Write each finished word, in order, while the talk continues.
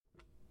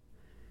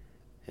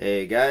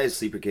Hey guys,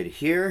 Sleeper Kid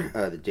here.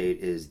 The date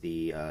is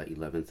the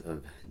 11th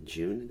of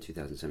June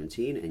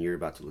 2017, and you're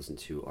about to listen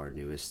to our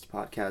newest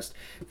podcast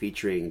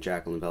featuring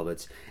Jacqueline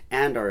Velvets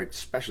and our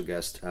special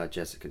guest,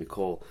 Jessica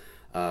Nicole,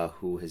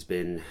 who has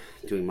been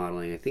doing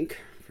modeling, I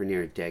think, for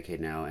near a decade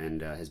now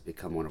and has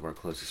become one of our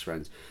closest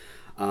friends.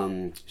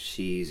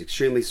 She's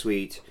extremely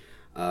sweet,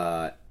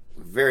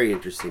 very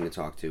interesting to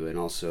talk to, and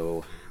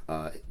also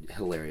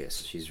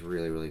hilarious. She's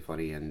really, really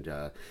funny, and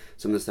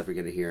some of the stuff you're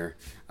going to hear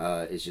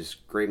is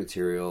just great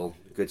material,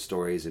 good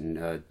stories,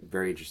 and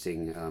very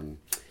interesting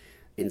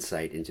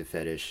insight into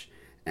fetish,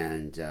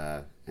 and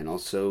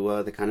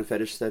also the kind of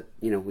fetish that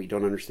we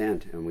don't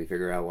understand, and we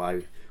figure out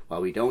why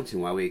we don't,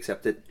 and why we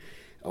accept it,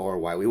 or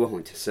why we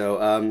won't.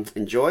 So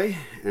enjoy,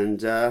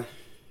 and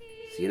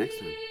see you next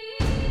time.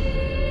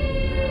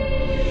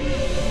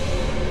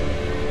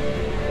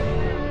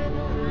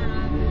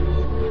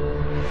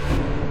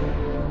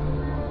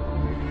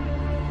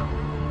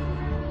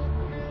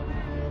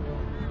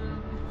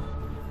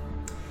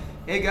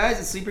 Hey guys,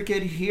 it's Sleeper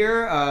Kid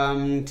here.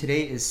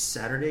 Today is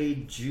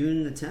Saturday,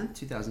 June the 10th,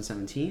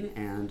 2017,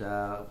 and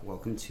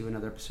welcome to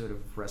another episode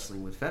of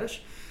Wrestling with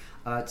Fetish.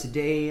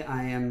 Today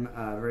I am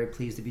very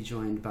pleased to be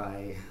joined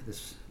by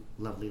this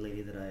lovely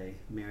lady that I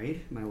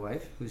married, my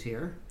wife, who's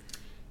here.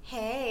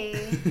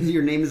 Hey.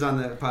 Your name is on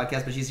the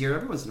podcast, but she's here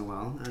every once in a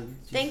while.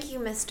 Thank you,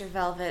 Mr.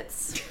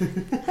 Velvets.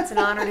 It's an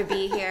honor to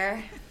be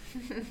here.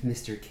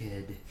 Mr.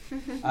 Kid.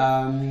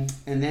 And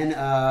then,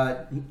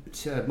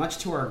 much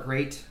to our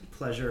great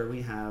pleasure,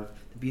 we have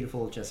the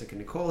beautiful Jessica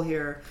Nicole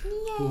here,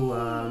 who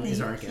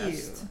is our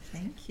guest.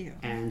 Thank you.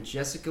 And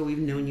Jessica, we've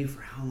known you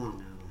for how long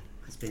now?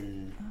 It's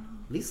been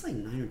at least like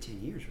 9 or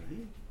 10 years,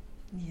 right?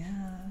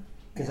 Yeah.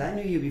 Because I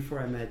knew you before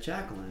I met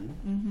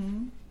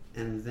Jacqueline. Mm-hmm.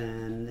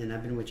 And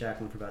I've been with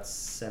Jacqueline for about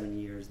 7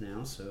 years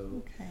now,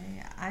 so...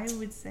 Okay, I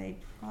would say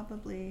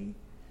probably...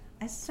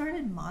 I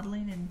started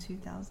modeling in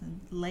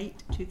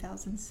late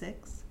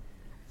 2006,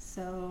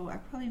 so I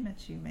probably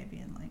met you maybe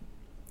in like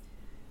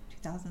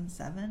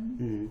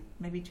 2007,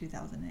 maybe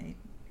 2008.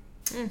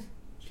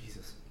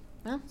 Jesus.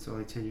 Well, so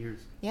like 10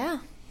 years. Yeah.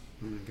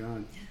 Oh my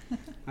God.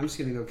 I'm just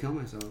going to go kill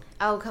myself.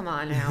 Oh, come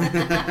on now.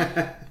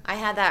 I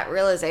had that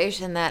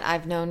realization that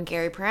I've known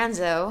Gary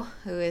Pranzo,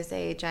 who is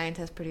a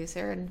Giantess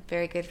producer and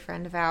very good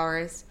friend of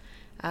ours.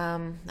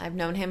 I've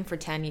known him for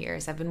 10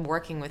 years. I've been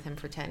working with him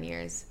for 10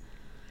 years.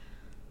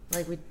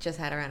 Like, we just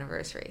had our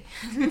anniversary.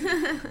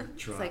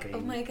 It's like,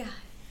 oh my God.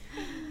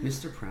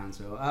 Mr.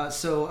 Pranzo.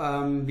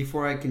 So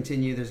before I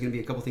continue, there's going to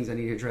be a couple things I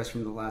need to address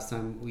from the last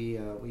time we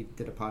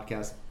did a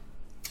podcast.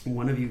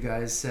 One of you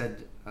guys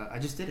said, I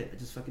just did it. I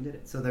just fucking did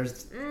it. So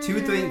there's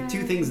two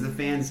things the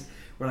fans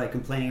were like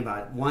complaining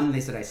about. One, they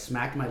said I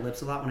smacked my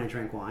lips a lot when I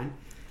drank wine.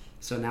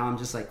 So now I'm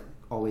just like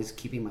always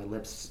keeping my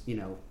lips,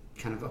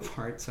 kind of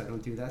apart so I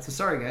don't do that. So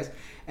sorry, guys.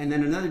 And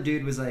then another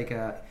dude was like...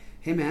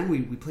 hey man, we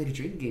played a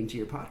drinking game to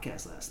your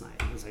podcast last night.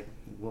 I was like,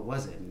 what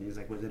was it? And he was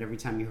like, was it every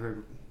time you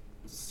heard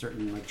a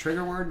certain like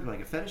trigger word,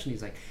 like a fetish? And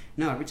he's like,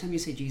 no, every time you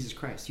say Jesus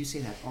Christ, you say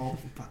that all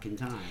the fucking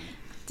time.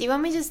 Do you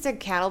want me just to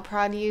cattle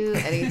prod you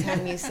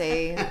anytime you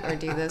say or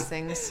do those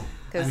things?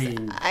 Because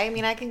I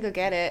mean, I can go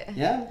get it.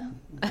 Yeah.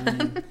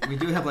 We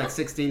do have like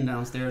 16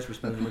 downstairs for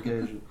special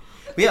occasion.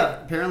 But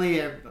yeah,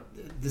 apparently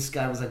this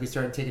guy was like, we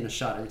started taking a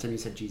shot every time you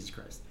said Jesus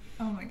Christ.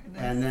 Oh my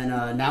goodness. And then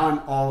now I'm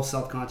all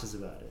self-conscious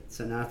about it.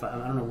 So now if I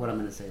don't know what I'm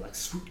going to say, like,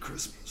 sweet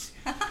Christmas.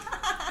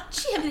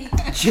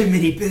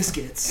 Jiminy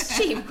biscuits.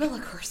 Gee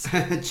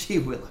willikers. Gee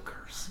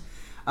willikers.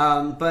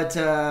 But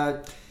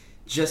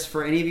just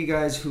for any of you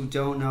guys who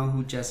don't know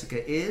who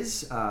Jessica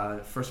is,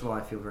 first of all, I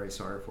feel very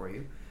sorry for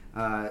you.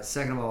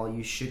 Second of all,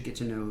 you should get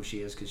to know who she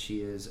is, because she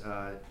is,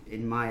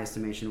 in my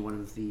estimation, one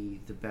of the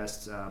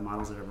best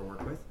models I've ever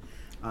worked with.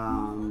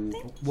 One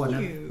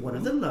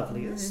of the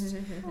loveliest,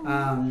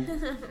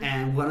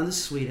 and one of the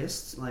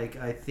sweetest. Like,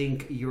 I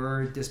think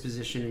your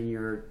disposition and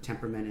your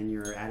temperament and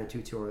your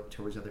attitude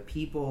towards other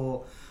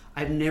people,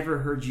 I've never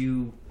heard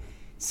you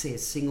say a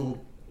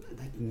single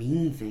like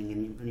mean thing,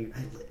 and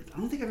I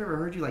don't think I've ever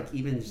heard you like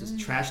even just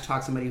trash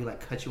talk somebody who like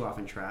cut you off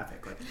in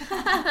traffic. Like,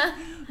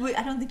 well,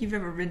 I don't think you've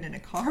ever ridden in a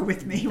car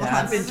with me while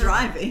I've been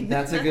driving.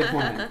 That's a good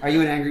point. Are you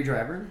an angry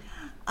driver?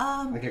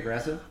 Like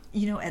aggressive?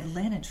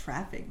 Atlanta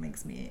traffic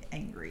makes me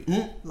angry.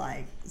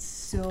 Like,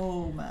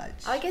 so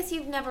much. Oh, I guess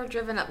you've never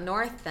driven up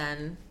north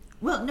then.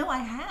 Well, no, I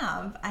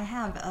have.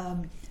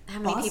 How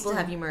many people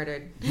have you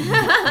murdered?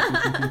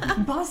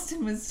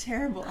 Boston was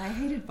terrible. I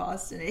hated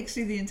Boston.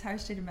 Actually, the entire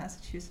state of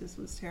Massachusetts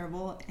was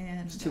terrible.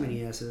 And there's too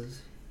many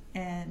S's.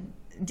 And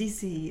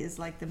DC is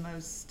like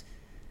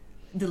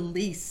the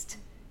least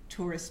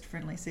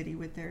tourist-friendly city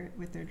with their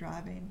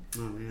driving.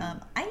 Oh,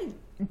 man. I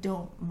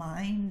don't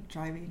mind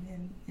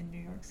driving in New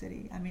York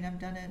City. I mean, I've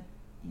done it,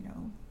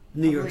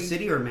 New York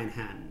City or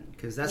Manhattan?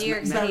 Because that's New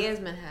York City is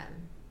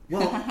Manhattan.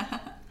 Well,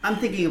 I'm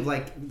thinking of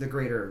like the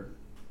greater,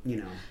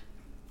 New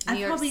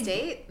York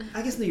State?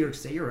 I guess New York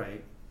State, you're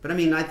right. But I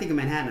mean, I think of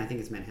Manhattan, I think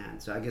it's Manhattan.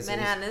 So I guess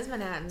Manhattan is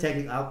Manhattan.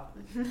 Technically,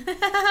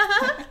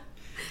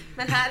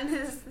 Manhattan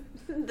is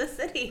the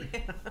city.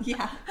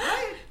 Yeah.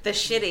 The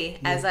shitty,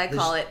 as I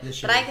call it. the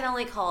But I can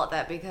only call it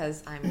that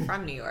because I'm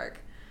from New York.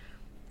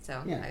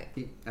 So Yeah,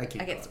 I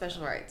can't. I get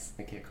special rights.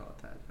 I can't call it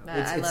that. But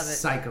It's I love it.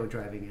 psycho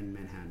driving in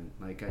Manhattan.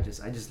 Like I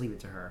just leave it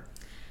to her.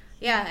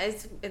 Yeah,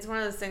 it's one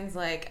of those things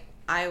like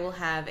I will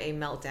have a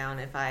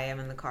meltdown if I am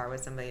in the car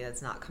with somebody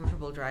that's not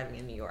comfortable driving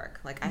in New York.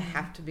 Like I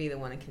have to be the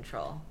one in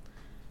control.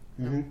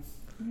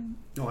 Mm-hmm.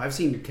 Oh, I've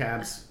seen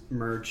cabs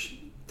merge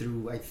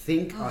through, I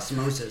think,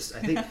 osmosis. I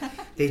think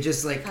they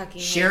just like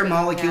share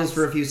molecules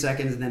for a few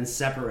seconds and then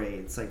separate.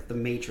 It's like the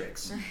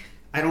Matrix.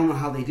 I don't know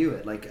how they do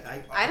it. Like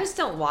I just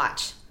don't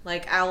watch.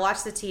 Like I'll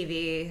watch the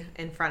TV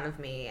in front of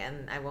me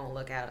and I won't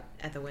look out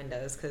at the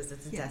windows because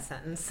it's a death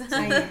sentence.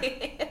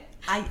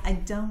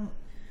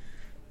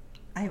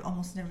 I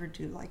almost never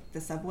do like the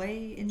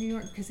subway in New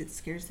York because it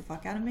scares the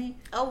fuck out of me.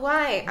 Oh,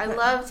 why? I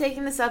love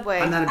taking the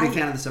subway. I'm not a big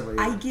fan of the subway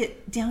either. I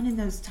get down in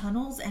those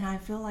tunnels and I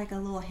feel like a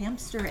little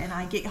hamster and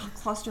I get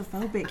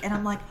claustrophobic and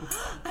I'm like,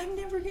 I'm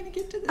never going to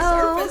get to the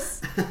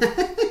surface.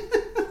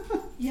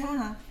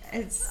 Yeah,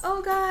 it's...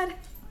 Oh, God.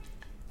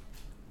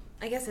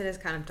 I guess it is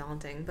kind of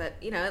daunting, but,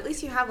 you know, at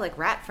least you have, like,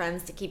 rat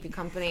friends to keep you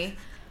company.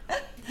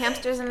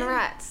 Hamsters and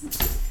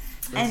rats.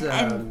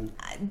 And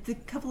the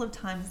couple of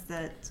times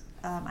that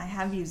I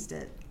have used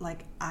it,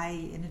 like,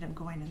 I ended up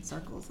going in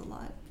circles a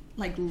lot.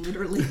 Like,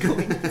 literally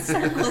going in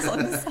circles on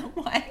the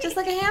subway. Just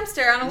like a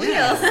hamster on a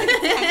wheel.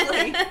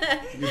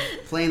 Exactly. You're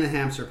playing the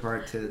hamster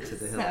part to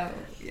the hill. So,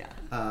 yeah.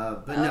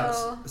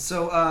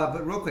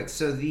 But real quick,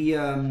 so the...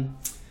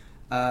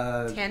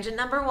 tangent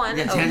number one.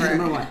 Yeah, tangent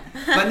number one.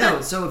 But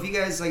no, so if you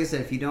guys, like I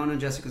said, if you don't know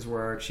Jessica's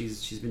work,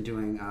 she's been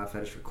doing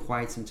fetish for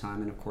quite some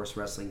time, and of course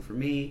wrestling for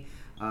me.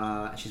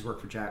 She's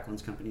worked for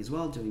Jacqueline's company as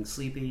well, doing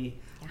Sleepy,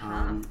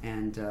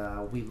 and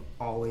we've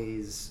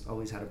always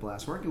had a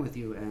blast working with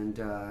you. And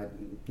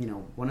you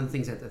know, one of the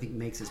things that I think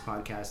makes this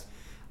podcast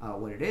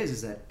what it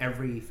is that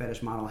every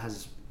fetish model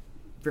has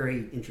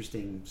very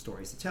interesting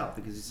stories to tell,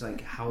 because it's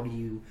like, how do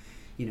you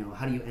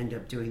end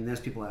up doing this?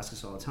 People ask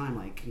us all the time,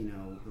 like, you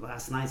know,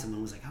 last night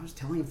someone was like, I was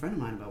telling a friend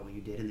of mine about what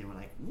you did, and they were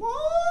like,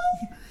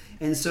 what?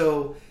 And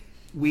so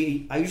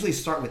I usually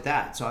start with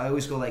that. So I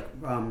always go like,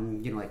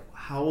 you know, like,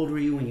 how old were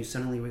you when you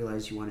suddenly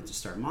realized you wanted to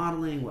start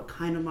modeling? What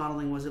kind of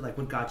modeling was it? Like,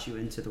 what got you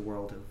into the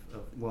world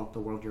of the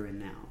world you're in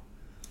now?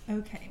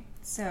 Okay,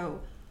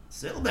 so...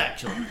 Settle back,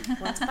 children.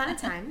 Once upon a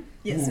time.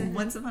 Yes,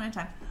 once upon a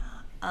time.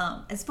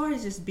 As far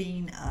as just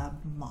being a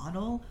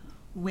model,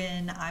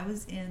 when I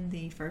was in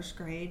the first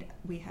grade,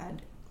 we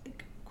had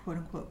like, quote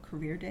unquote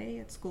career day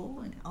at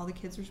school, and all the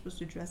kids were supposed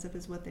to dress up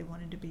as what they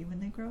wanted to be when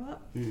they grow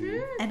up. Mm-hmm.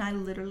 And I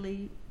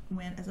literally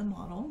went as a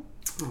model.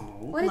 Oh.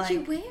 What did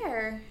you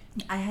wear?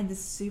 I had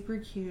this super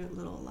cute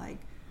little like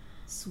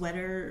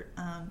sweater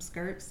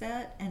skirt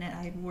set, and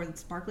I wore the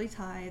sparkly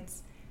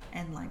tights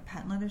and like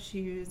patent leather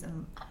shoes,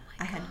 and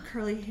I had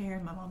curly hair,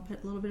 and my mom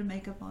put a little bit of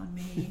makeup on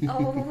me.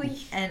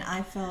 And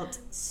I felt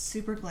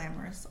super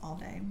glamorous all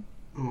day.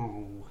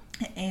 Oh.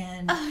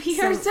 And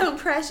you're so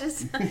precious.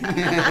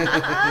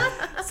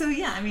 So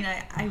yeah, I mean,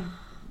 I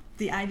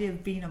the idea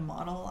of being a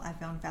model I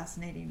found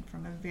fascinating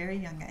from a very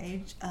young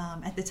age.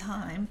 At the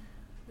time,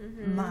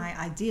 my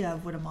idea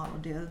of what a model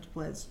did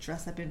was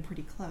dress up in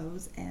pretty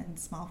clothes and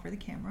smile for the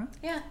camera.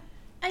 Yeah,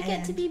 I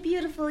get to be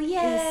beautiful. Yay!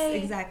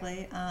 Yes,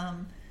 exactly.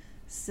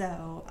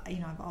 So you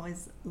know, I've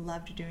always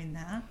loved doing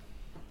that.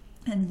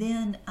 And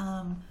then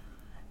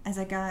as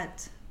I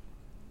got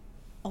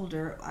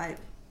older, I'm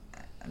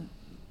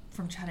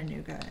from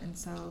Chattanooga, and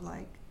so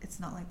like it's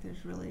not like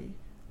there's really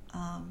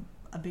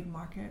a big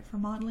market for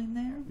modeling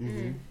there.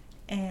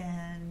 Mm-hmm.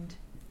 And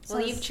so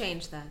well, you've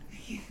changed that.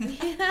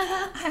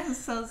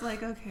 So I was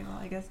like, okay, well,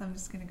 I guess I'm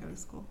just gonna go to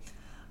school.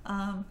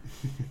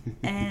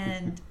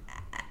 And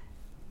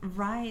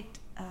right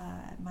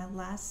my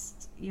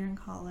last year in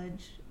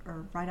college,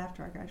 or right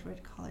after I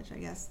graduated college, I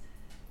guess,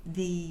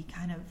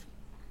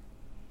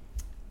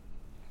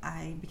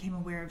 I became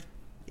aware of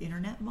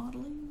internet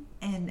modeling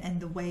and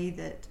the way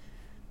that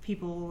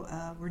people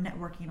were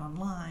networking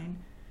online,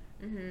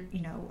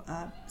 you know,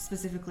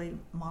 specifically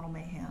Model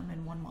Mayhem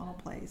and One Model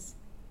Place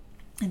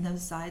and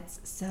those sites.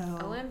 So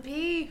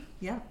OMP.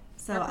 Yeah.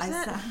 So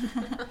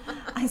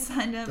I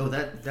signed up. Oh,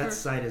 that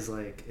site is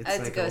like it's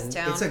like a ghost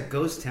town. It's a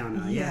ghost town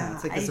now. Yeah,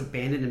 it's like this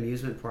abandoned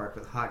amusement park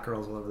with hot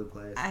girls all over the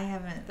place. I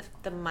haven't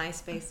the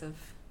MySpace of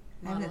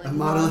modeling.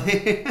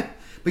 Modeling.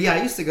 But yeah,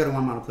 I used to go to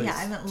One Model Place. Yeah,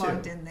 I haven't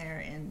logged in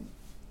there in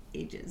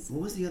ages.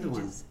 What was the other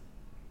one?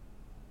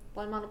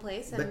 One Model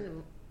Place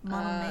and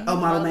Model Mayhem. Oh,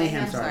 Model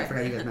Mayhem. Sorry, I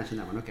forgot you guys mentioned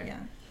that one. Okay.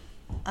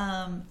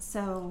 Yeah.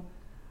 So,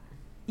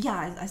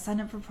 yeah, I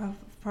signed up for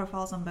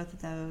profiles on both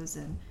of those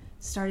and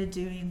started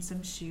doing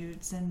some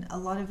shoots, and a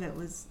lot of it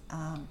was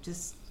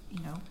just,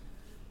 you know,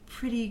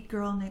 pretty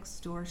girl next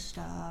door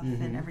stuff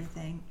and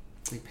everything.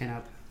 Like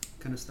pin-up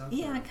kind of stuff?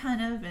 Yeah,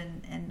 kind of,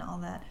 and all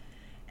that.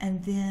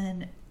 And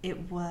then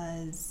it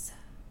was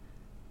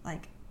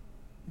like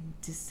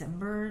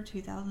December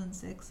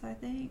 2006, I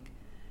think,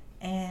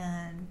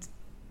 and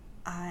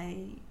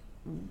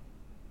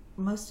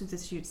most of the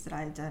shoots that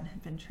I had done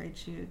had been trade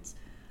shoots.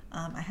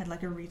 I had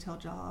like a retail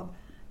job,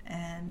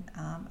 and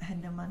I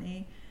had no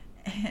money.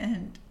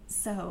 And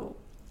so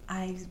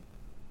I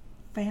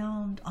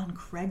found on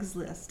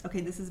Craigslist,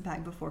 okay, this is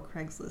back before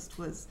Craigslist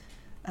was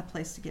a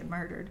place to get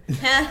murdered.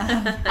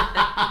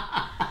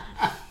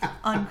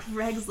 On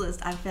Craigslist,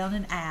 I found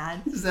an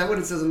ad. Is that what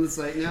it says on the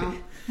site now?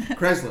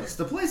 Craigslist,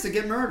 the place to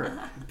get murdered.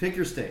 Pick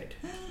your state.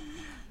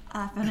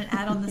 I found an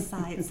ad on the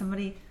site,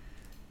 somebody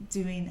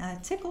doing a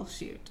tickle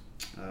shoot.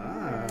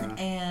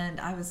 And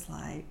I was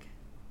like,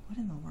 what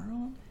in the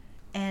world?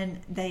 And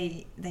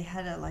they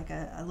had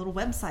a little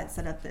website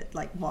set up that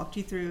like walked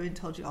you through and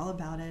told you all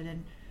about it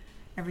and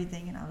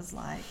everything. And I was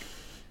like,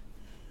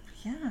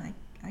 yeah,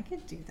 I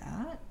could do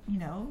that. You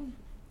know,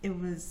 it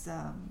was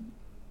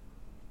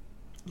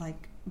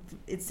like,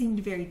 it seemed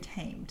very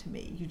tame to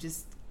me.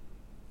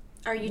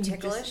 Are you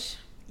ticklish?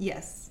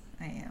 Yes,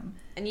 I am.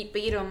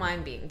 But you don't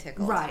mind being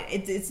tickled, right?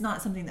 It's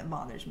not something that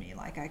bothers me.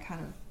 Like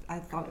I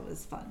thought it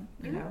was fun,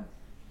 you know.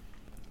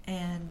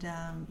 And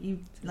you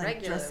like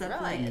Regular dress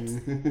up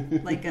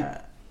like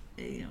a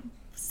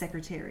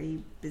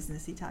secretary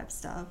businessy type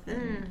stuff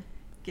and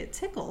get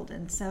tickled.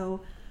 And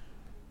so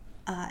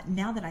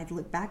now that I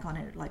look back on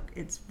it, like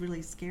it's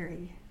really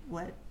scary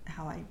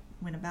how I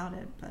went about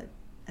it. But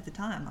at the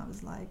time, I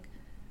was like,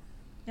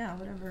 yeah,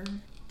 whatever.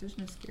 There's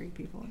no scary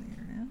people on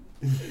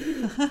the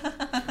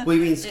internet. Well,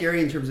 you mean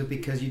scary in terms of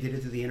because you did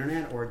it through the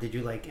internet, or did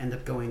you like end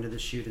up going to the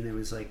shoot and it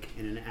was like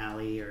in an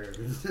alley or?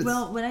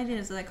 Well, what I did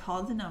is I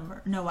called the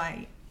number. No,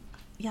 I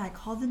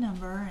called the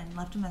number and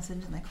left a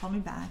message, and they called me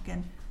back,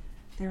 and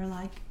they were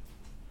like,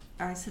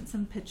 I sent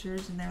some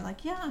pictures, and they're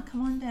like, yeah,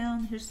 come on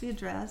down. Here's the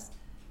address.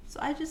 So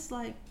I just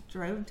like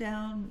drove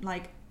down.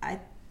 Like I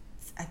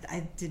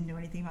didn't know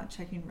anything about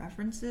checking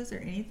references or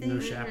anything. No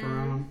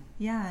chaperone?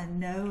 Yeah,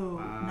 no,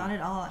 not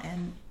at all.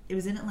 And it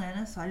was in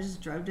Atlanta, so I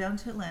just drove down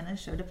to Atlanta,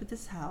 showed up at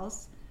this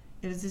house.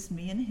 It was just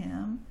me and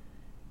him.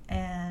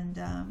 And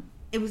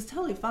it was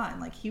totally fine.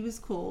 Like, he was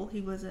cool.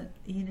 He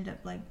ended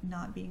up, like,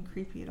 not being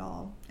creepy at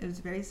all. It was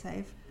very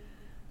safe.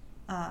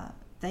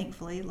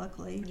 Thankfully,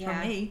 luckily, for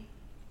me.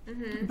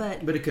 Mm-hmm.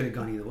 But it could have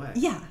gone either way.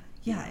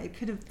 Yeah, it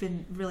could have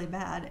been really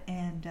bad.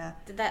 And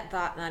did that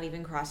thought not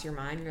even cross your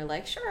mind? You're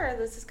like, sure,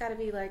 this has got to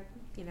be like,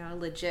 a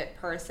legit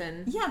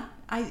person. Yeah,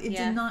 it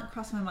did not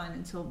cross my mind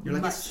until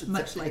much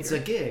later. It's a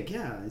gig,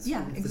 yeah. If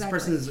exactly. this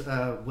person's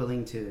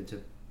willing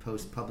to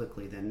post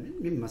publicly, then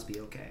it must be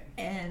okay.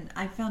 And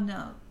I found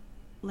out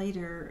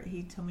later,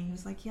 he told me, he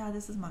was like, yeah,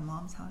 this is my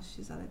mom's house.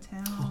 She's out of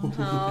town.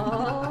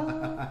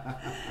 Oh.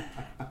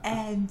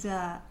 And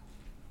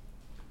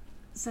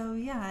so,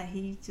 yeah,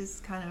 he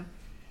just kind of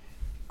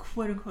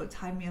quote unquote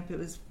tied me up. It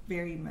was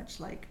very much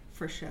like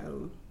for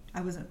show.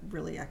 I wasn't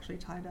really actually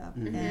tied up.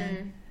 Mm-hmm.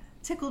 And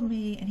tickled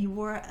me, and he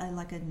wore a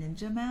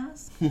ninja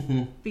mask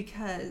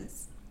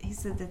because he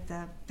said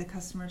that the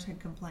customers had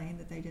complained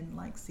that they didn't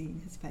like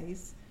seeing his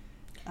face.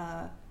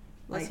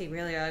 Was he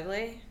really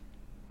ugly?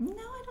 No,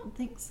 I don't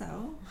think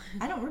so.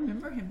 I don't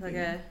remember him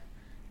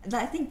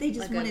I think they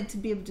just wanted to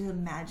be able to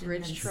imagine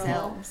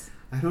themselves.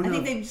 I don't know. I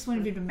think they just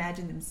wanted to be to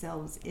imagine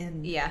themselves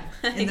in the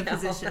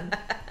position.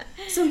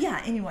 So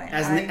anyway.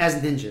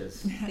 As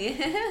ninjas.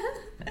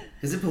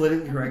 Is it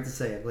politically correct to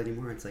say ugly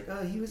anymore? It's like,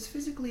 he was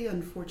physically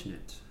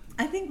unfortunate.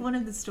 I think one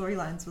of the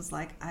storylines was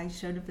like, I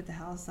showed up at the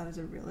house, I was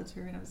a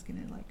realtor, and I was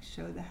going to like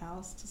show the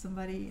house to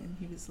somebody, and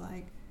he was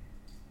like,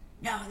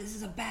 no, this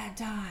is a bad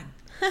time.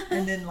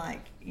 And then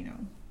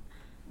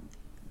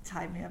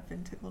tied me up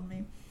and tickled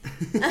me. Do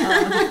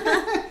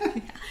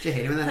you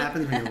hate it when that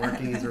happens when you're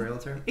working as a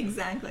realtor?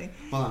 Exactly.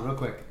 Hold on, real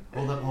quick.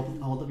 Hold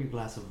up your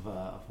glass of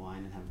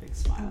wine and have a big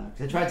smile.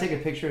 I tried to take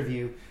a picture of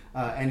you,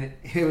 and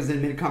it was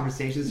in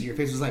mid-conversation, so your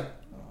face was like,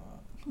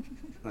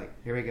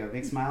 here we go.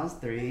 Big smiles.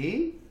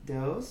 3, 2.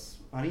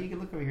 Why don't you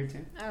look over here,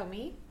 too? Oh,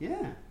 me?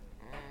 Yeah.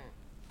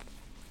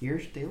 You're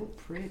still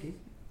pretty.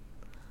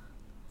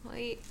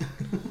 Wait.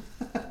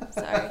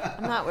 Sorry.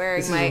 I'm not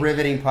wearing this is a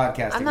riveting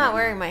podcast. I'm not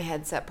wearing my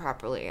headset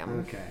properly.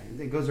 Okay.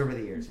 It goes over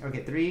the ears.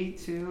 Okay, 3,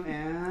 2,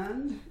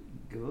 and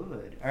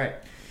good. All right.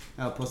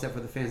 I'll post that for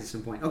the fans at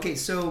some point. Okay,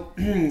 so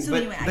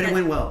anyway, it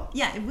went well.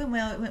 Yeah, it went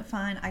well. It went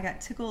fine. I got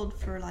tickled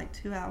for like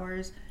 2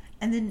 hours,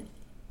 and then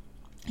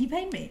he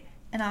paid me,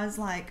 and I was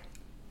like,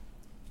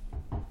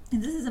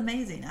 this is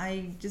amazing.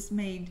 I just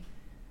made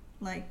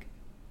like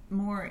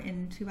more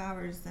in 2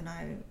 hours than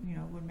I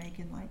would make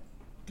in like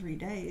 3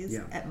 days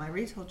at my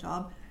retail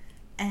job.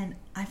 And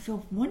I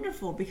feel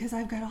wonderful because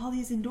I've got all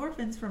these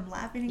endorphins from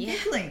laughing and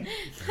giggling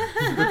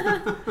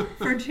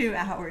for 2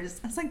 hours.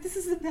 I was like, this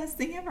is the best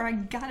thing ever. I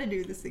got to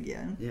do this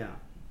again. Yeah.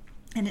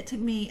 And it took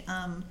me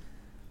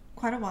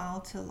quite a while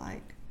to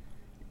like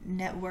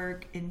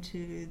network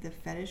into the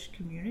fetish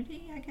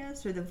community, I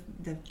guess, or the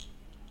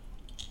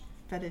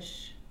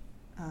fetish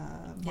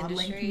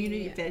modeling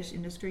community, fetish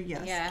industry.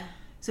 Yes. Yeah.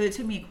 So it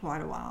took me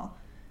quite a while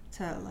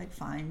to like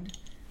find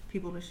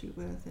people to shoot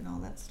with and all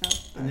that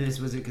stuff. But and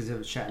was it because it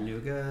was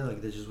Chattanooga?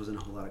 Like there just wasn't a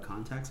whole lot of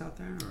contacts out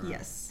there? Or?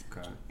 Yes.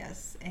 Okay.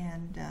 Yes,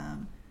 and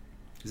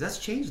because that's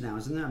changed now,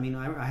 isn't it? I mean,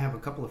 I have a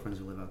couple of friends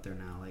who live out there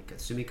now. Like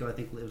Sumiko, I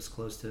think lives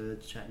close to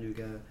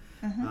Chattanooga.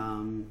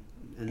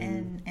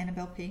 And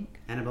Annabelle Pink.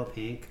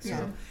 So,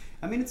 Yeah.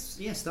 I mean,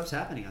 stuff's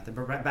happening out there.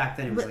 But right back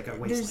then, it was like a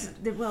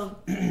wasteland.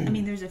 I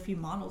mean, there's a few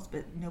models,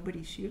 but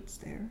nobody shoots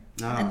there.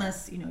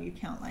 Unless, you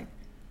count, like,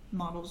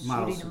 models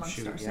shooting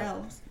amongst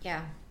ourselves.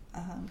 Yeah.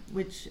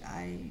 Which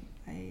I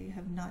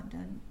have not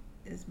done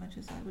as much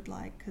as I would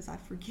like, because I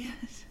forget.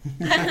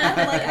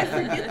 I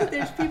forget that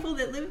there's people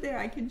that live there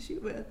I can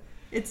shoot with.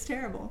 It's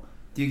terrible.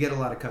 Do you get a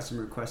lot of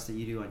customer requests that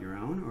you do on your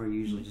own, or you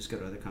usually just go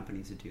to other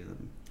companies to do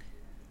them?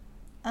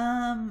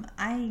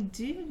 I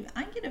do.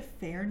 I get a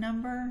fair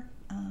number.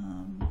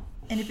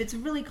 And if it's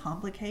really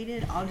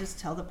complicated, I'll just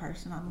tell the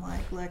person, I'm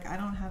like, look, I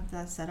don't have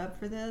the setup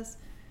for this.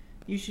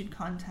 You should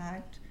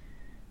contact,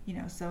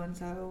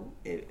 so-and-so.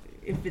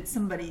 If it's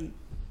somebody,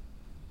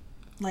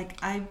 like,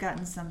 I've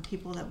gotten some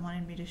people that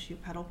wanted me to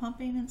shoot pedal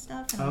pumping and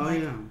stuff. And I'm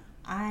like,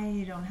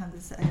 I don't have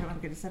this. I don't have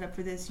a good setup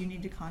for this. You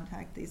need to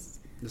contact this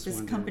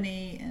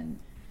company, and,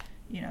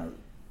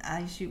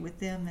 I shoot with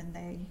them, and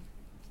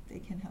they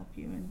can help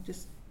you, and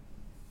just,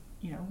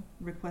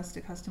 request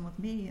a custom with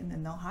me, and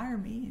then they'll hire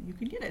me, and you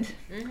can get it.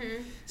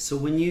 Mm-hmm.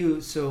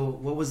 So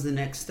what was the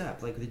next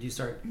step? Like, did you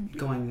start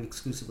going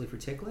exclusively for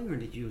tickling, or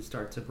did you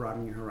start to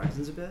broaden your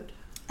horizons a bit?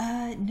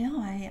 No,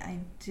 I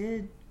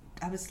did.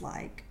 I was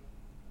like,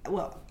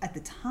 well, at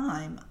the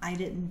time, I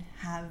didn't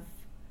have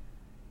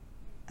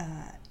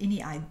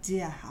any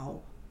idea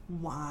how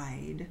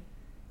wide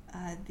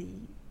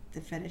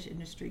the fetish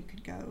industry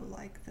could go,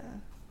 like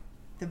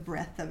the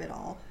breadth of it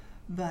all.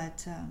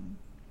 But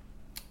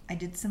I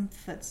did some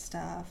foot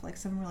stuff, like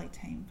some really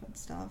tame foot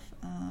stuff,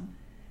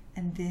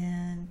 and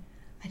then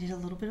I did a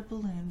little bit of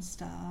balloon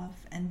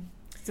stuff and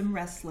some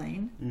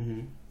wrestling.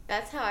 Mm-hmm.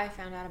 That's how I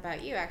found out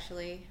about you,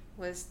 actually,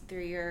 was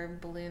through your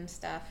balloon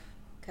stuff.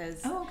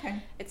 Because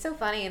it's so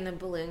funny in the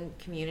balloon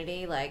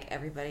community, like,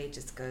 everybody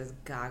just goes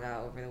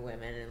gaga over the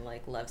women and,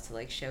 like, loves to,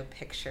 like, show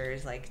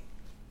pictures, like,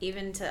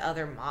 even to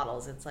other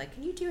models. It's like,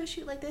 can you do a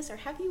shoot like this, or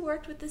have you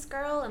worked with this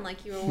girl? And,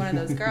 like, you were one of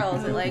those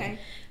girls. Or,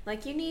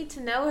 like you need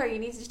to know her, you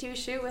need to do a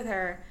shoot with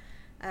her.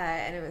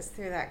 And it was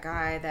through that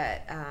guy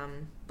that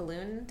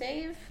Balloon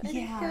Dave, I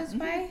think goes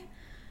by.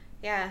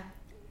 Yeah.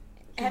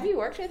 Have you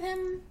worked with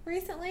him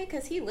recently?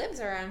 Because he lives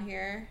around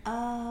here.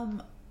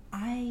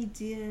 I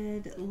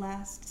did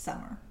last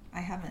summer. I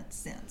haven't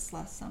since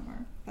last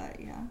summer, but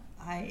yeah,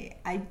 I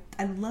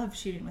love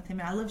shooting with him,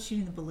 and I love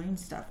shooting the balloon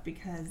stuff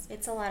because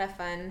it's a lot of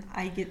fun.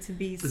 I get to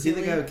be Was he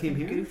the guy who came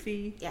here?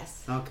 Goofy.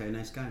 Yes. Okay,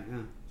 nice guy.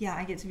 Yeah. Yeah,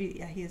 I get to be.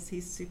 Yeah,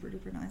 he's super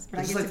duper nice. But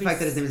I just like the fact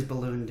that his name is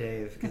Balloon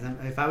Dave, because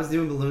if I was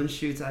doing balloon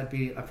shoots, I'd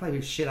probably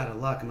be shit out of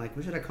luck. I'm like,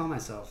 what should I call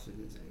myself?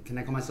 Can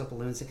I call myself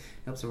Balloon?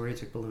 Nope. So we already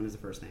took Balloon as the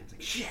first name. It's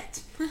like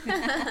shit.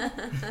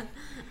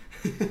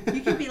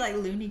 You could be like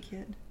Looney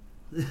Kid.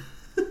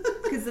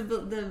 Because a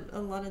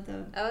lot of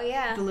the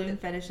balloon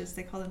fetishists,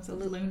 they call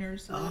themselves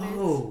looners.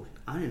 Oh,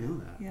 I didn't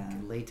know that. Yeah. Okay,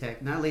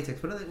 latex, not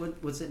latex.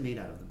 What's it made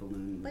out of? The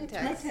balloon.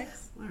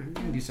 Latex. All right, we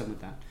can do something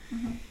with that.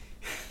 Mm-hmm.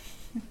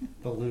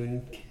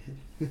 Balloon Kid.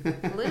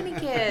 Looney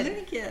Kid.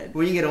 Looney Kid.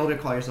 When you get older,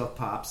 call yourself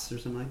Pops or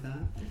something like that.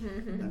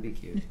 That'd be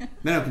cute.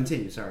 No,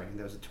 continue. Sorry,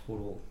 that was a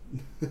total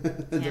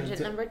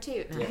tangent number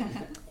 2. No,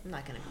 I'm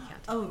not going to be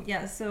counting. Oh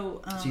yeah,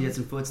 so you did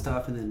some foot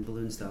stuff and then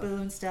balloon stuff.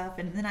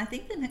 And then I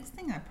think the next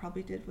thing I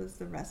probably did was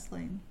the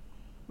wrestling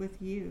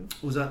with you.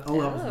 Was that?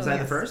 Was that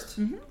the first?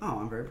 Mm-hmm.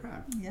 Oh, I'm very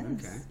proud. Yes.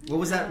 Okay. What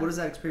was that? What was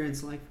that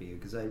experience like for you?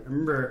 Because I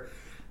remember,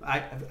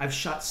 I've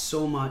shot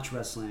so much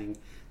wrestling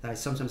that I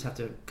sometimes have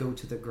to go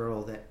to the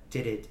girl that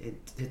did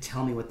it to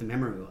tell me what the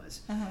memory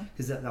was.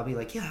 Because I'll be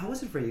like, yeah, how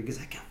was it for you? Because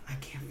I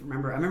can't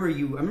remember. I remember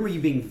you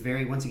being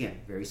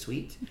very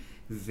sweet,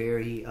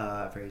 very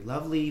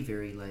lovely,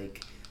 very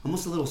like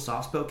almost a little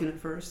soft spoken at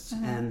first,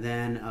 and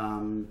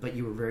then but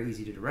you were very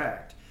easy to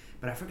direct.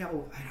 But I forgot.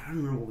 I don't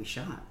remember what we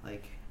shot.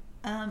 Like,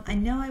 I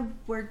know I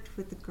worked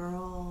with the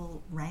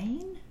girl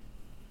Rain.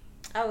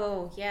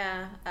 Oh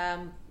yeah.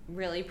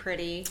 Really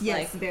pretty. Yes,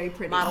 like, very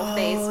pretty. Model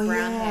face,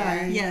 brown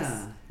hair.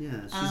 Yes.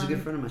 Yeah. She's a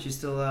good friend of mine. She's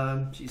still,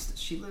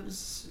 she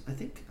lives, I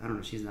think, I don't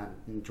know, she's not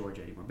in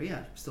Georgia anymore, but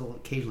yeah, still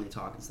occasionally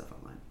talk and stuff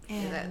online.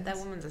 And that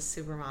woman's a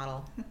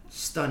supermodel.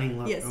 Stunning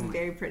look. Yes, oh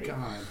very pretty.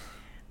 God.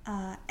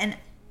 And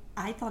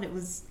I thought it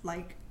was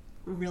like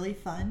really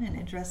fun and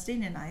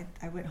interesting, and I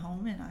went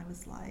home and I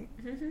was like,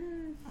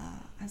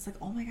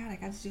 oh my god, I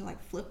got to do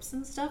like flips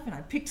and stuff, and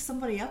I picked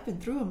somebody up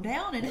and threw them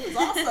down, and it was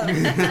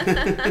awesome.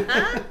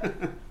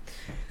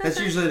 That's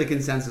usually the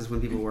consensus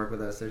when people work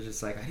with us. They're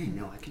just like, I didn't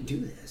know I could do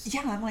this.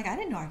 Yeah, I'm like, I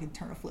didn't know I could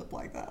turn a flip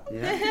like that.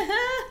 Yeah.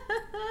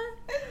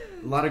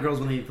 A lot of girls,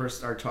 when they first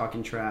start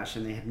talking trash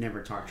and they have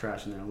never talked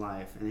trash in their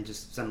life, and it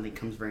just suddenly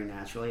comes very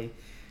naturally,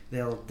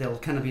 they'll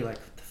kind of be like,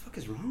 what the fuck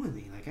is wrong with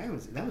me? Like,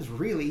 that was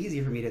really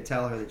easy for me to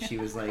tell her that she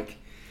was like,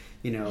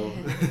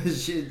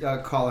 she'd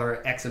call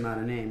her X amount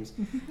of names.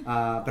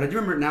 But I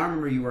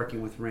remember you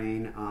working with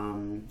Rain.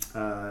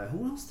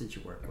 Who else did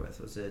you work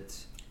with? Was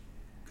it...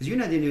 Because you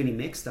and I didn't do any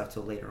mix stuff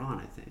till later on,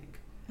 I think.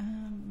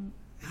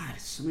 God,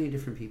 it's so many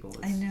different people.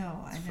 I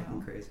know.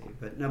 Fucking crazy.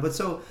 But no, but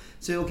so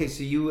okay.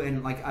 So you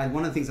and like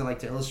one of the things I like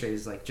to illustrate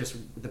is like just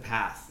the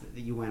path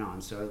that you went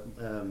on. So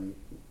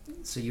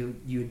so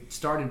you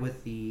started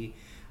with the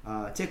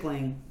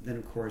tickling. Then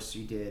of course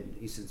you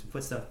did some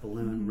foot stuff,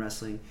 balloon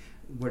wrestling.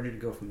 Where did it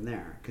go from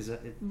there? Because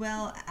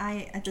well,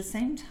 I at the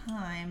same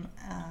time.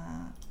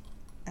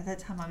 At that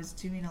time, I was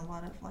doing a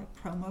lot of like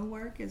promo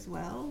work as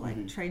well,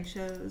 like trade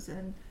shows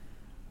and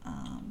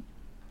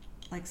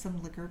like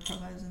some liquor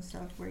promos and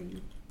stuff where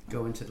you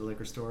go into the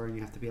liquor store and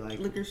you have to be like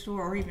liquor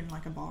store or even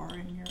like a bar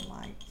and you're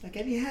like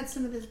have you had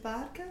some of this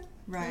vodka?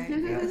 Right.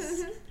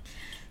 Yes.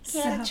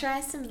 Can I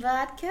try some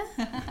vodka?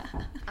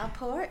 I'll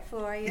pour it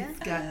for you. It's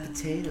got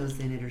potatoes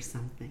in it or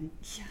something.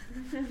 Yeah.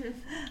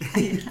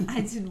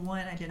 I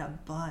did a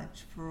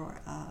bunch for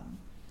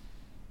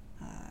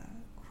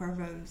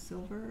Cuervo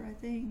Silver, I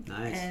think.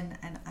 Nice.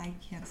 And I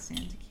can't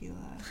stand tequila.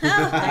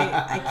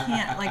 I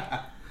can't, like,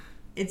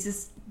 it's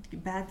just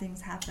bad things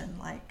happen,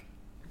 like,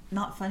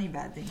 not funny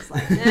bad things.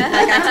 Like I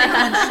take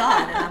one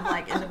shot and I'm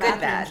like in the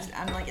bathroom.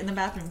 I'm like in the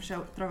bathroom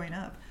throwing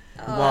up.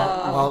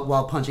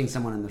 While punching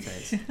someone in the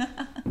face.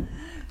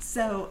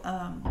 So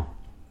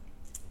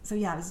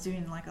yeah, I was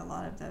doing like a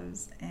lot of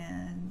those,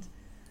 and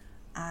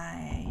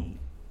I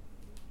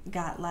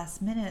got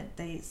last minute.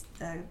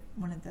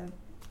 One of the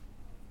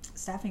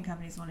staffing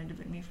companies wanted to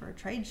book me for a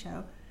trade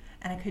show,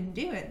 and I couldn't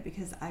do it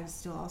because I was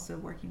still also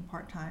working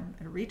part-time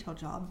at a retail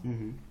job,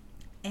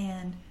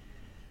 and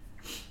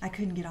I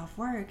couldn't get off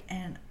work,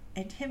 and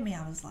it hit me.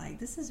 I was like,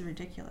 this is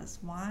ridiculous.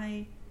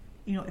 Why,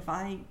 if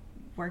I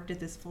worked at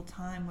this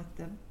full-time with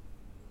the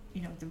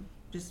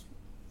just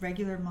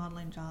regular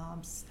modeling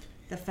jobs,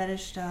 the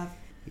fetish stuff,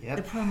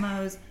 the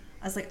promos,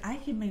 I was like, I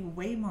could make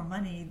way more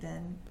money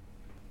than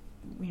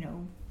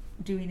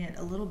doing it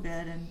a little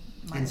bit and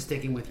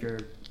sticking with your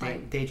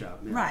day job.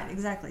 Yeah. Right,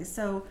 exactly.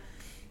 So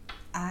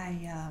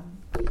I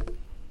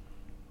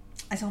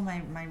told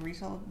my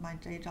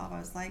day job, I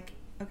was like,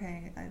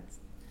 okay,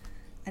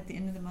 at the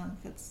end of the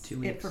month, that's 2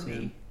 weeks, it for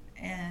me.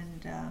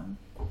 And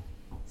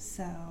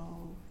so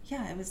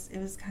yeah, it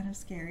was kind of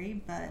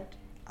scary, but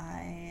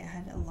I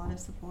had a lot of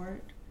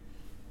support,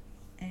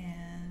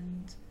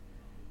 and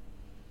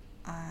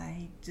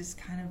I just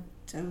kind of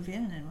dove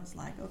in and was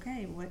like,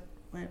 okay, what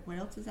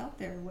else is out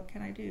there? What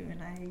can I do?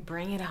 And I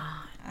bring it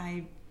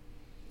on.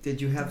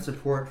 Did you have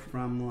support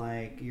from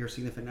like your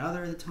significant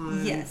other at the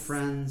time? Yes.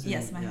 Friends?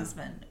 Yes, my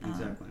husband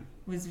exactly.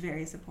 Was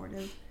very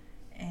supportive,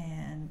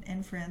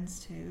 and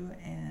friends too.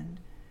 And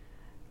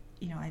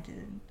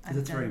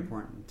that's very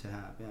important to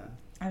have. Yeah.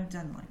 I've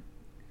done like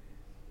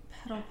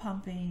pedal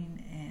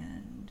pumping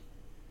and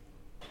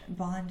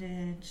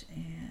bondage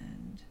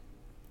and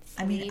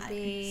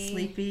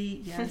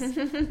sleepy. Yes,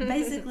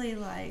 basically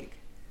like.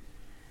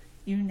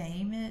 You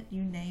name it,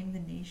 you name the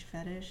niche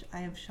fetish, I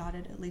have shot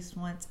it at least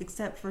once,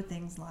 except for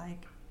things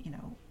like,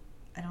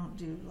 I don't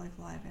do like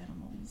live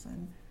animals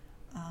and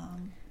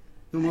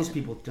well, most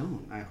people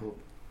don't, I hope.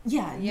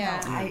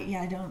 Yeah.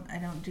 I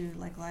don't do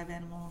like live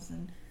animals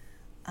and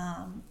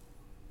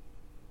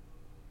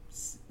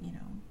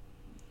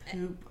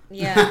poop.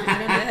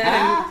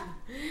 Yeah.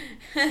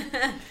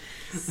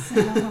 So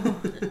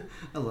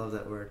I love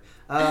that word.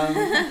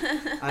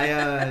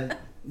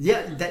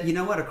 Yeah,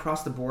 that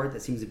across the board,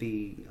 that seems to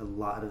be a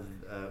lot of.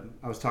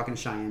 I was talking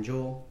to Cheyenne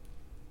Jewel,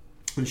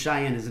 and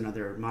Cheyenne is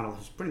another model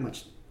who's pretty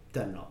much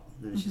done it all.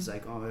 And she's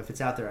like, "Oh, if it's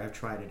out there, I've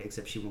tried it."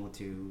 Except she won't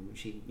to.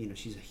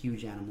 She's a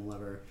huge animal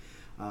lover.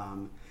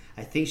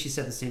 I think she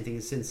said the same thing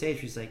as Sensei.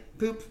 She's like,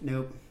 "Poop,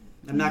 nope,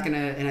 I'm not gonna."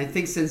 And I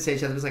think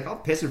Sensei was like, "I'll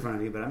piss in front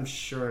of you, but I'm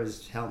sure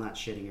as hell not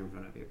shitting in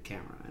front of your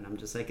camera." And I'm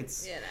just like,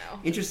 it's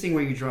interesting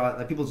where you draw.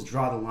 Like people just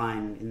draw the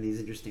line in these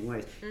interesting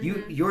ways.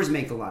 Yours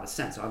make a lot of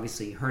sense.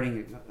 Obviously,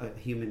 hurting a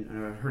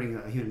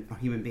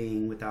human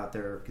being without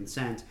their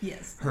consent.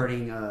 Yes.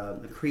 Hurting a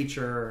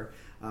creature.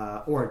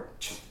 Or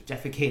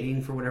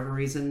defecating for whatever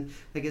reason,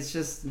 like it's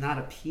just not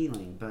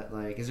appealing. But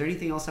like, is there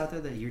anything else out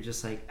there that you're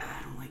just like,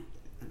 I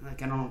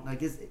don't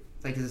like? Is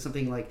it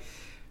something like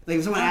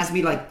if someone asked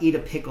me to like eat a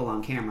pickle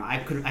on camera,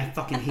 I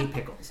fucking hate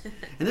pickles,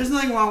 and there's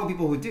nothing wrong with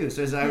people who do.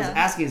 So as I was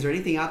asking, is there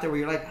anything out there where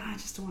you're like, I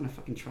just don't want to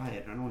fucking try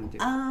it. I don't want to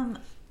do it.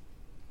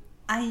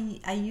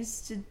 I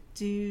used to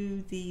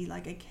do the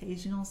like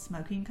occasional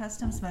smoking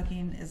custom.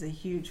 Smoking is a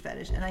huge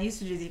fetish, and I used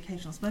to do the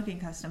occasional smoking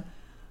custom,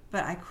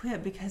 but I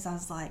quit because I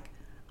was like,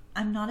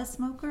 I'm not a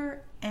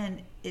smoker,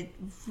 and it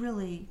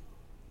really,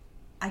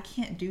 I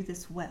can't do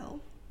this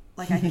well.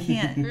 Like I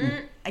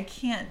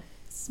can't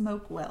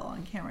smoke well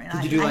on camera. And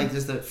Did you do like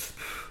just the,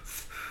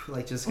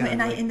 like just kind of?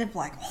 And I end up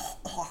like,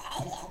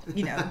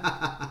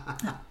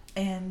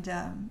 and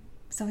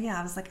so yeah,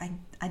 I was like,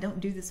 I don't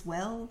do this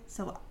well,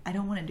 so I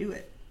don't want to do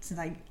it. Since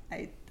I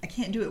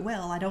can't do it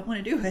well, I don't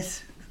want to do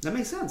it. That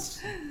makes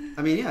sense.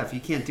 I mean, yeah, if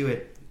you can't do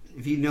it.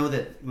 If you know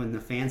that when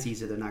the fan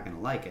sees it, they're not going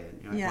to like it.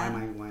 You're like,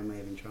 why am I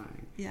even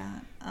trying? Yeah.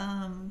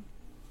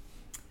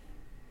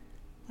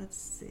 Let's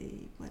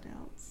see. What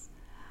else?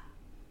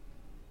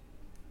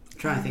 I'm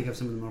trying to think of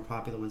some of the more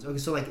popular ones. Okay,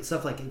 so like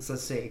stuff like,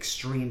 let's say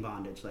extreme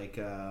bondage. Like,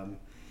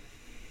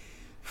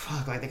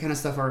 fuck, like the kind of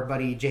stuff our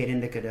buddy Jade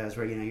Indica does,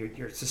 where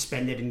you're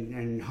suspended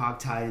and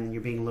hogtied and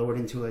you're being lowered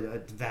into a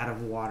vat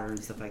of water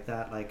and stuff like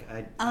that. Like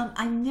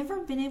I've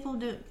never been able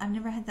to. I've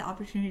never had the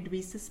opportunity to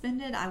be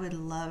suspended. I would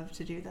love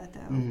to do that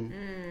though.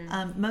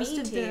 Most Me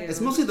of too. the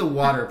it's mostly the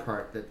water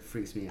part that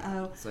freaks me out.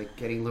 Oh. It's like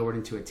getting lowered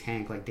into a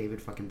tank like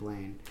David fucking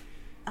Blaine.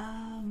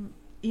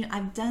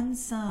 I've done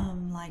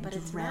some like But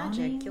it's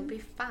drowning. magic. You'll be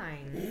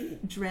fine.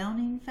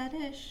 Drowning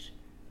fetish,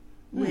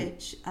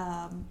 which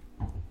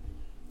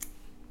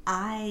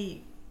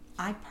I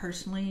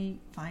personally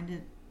find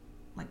it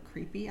like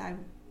creepy. I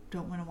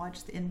don't want to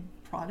watch the end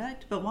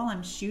product, but while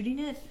I'm shooting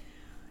it,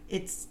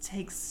 it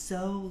takes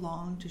so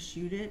long to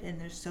shoot it, and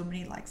there's so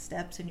many like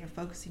steps, and you're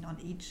focusing on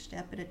each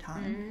step at a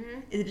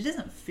time. It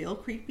doesn't feel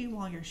creepy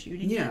while you're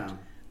shooting it,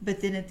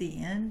 but then at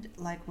the end,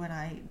 like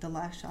when the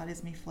last shot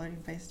is me floating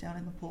face down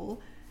in the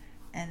pool,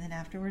 and then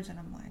afterwards, and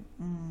I'm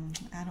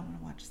like, I don't want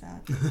to watch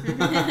that.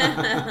 No,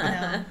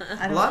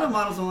 I don't. A lot of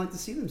models don't like to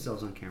see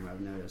themselves on camera,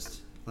 I've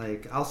noticed.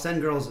 Like, I'll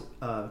send girls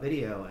a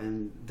video,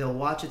 and they'll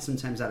watch it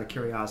sometimes out of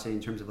curiosity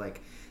in terms of,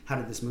 like, how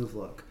did this move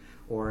look?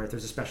 Or if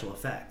there's a special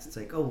effect. It's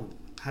like, oh,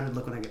 how did it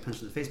look when I get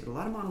punched in the face? But a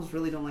lot of models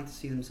really don't like to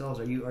see themselves.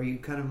 Are you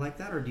kind of like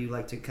that? Or do you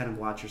like to kind of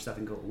watch your stuff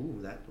and go, ooh,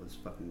 that was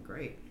fucking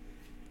great?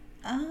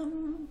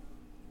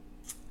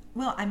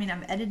 Well, I mean,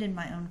 I've edited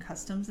my own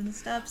customs and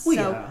stuff, so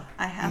Well, yeah.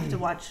 I have to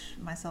watch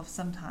myself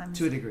sometimes.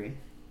 To a degree.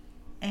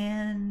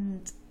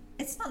 And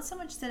it's not so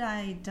much that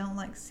I don't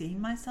like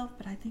seeing myself,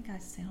 but I think I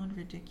sound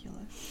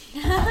ridiculous.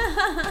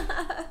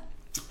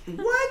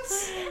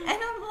 What? And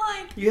I'm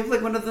like... You have,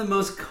 like, one of the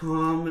most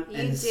calm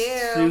and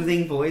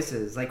soothing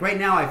voices. Like, right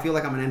now, I feel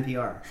like I'm an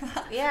NPR.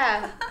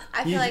 Yeah.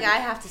 I feel like I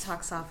have to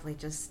talk softly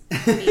just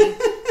to be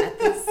at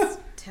this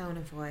tone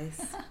of voice.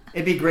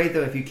 It'd be great,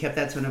 though, if you kept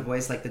that tone of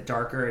voice, like, the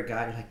darker it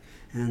got. You're like,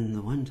 and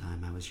the one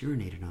time I was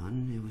urinated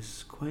on, it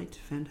was quite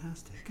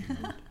fantastic.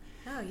 And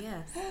Oh,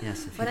 yes.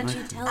 yes, Why don't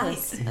you tell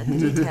us the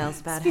details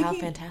about how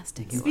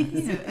fantastic it was?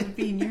 Speaking of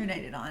being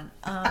urinated on,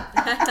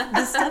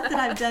 the stuff that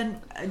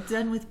I've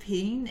done with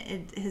peeing,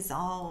 it has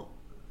all,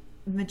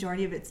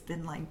 majority of it's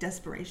been like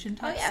desperation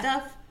type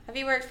stuff. Have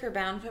you worked for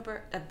Bound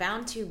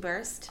to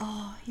Burst?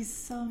 Oh, he's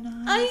so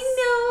nice. I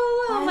know.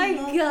 Oh I my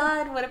love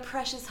God, what a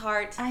precious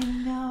heart. I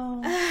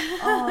know.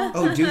 Oh,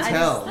 Oh, do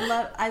tell.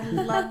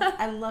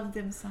 I love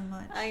them so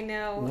much. I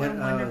know. What,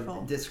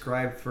 wonderful.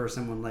 describe for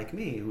someone like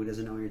me who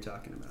doesn't know what you're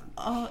talking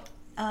about.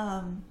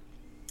 Oh,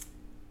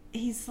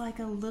 he's like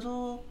a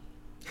little.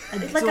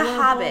 It's like a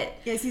hobbit.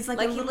 Yes, he's like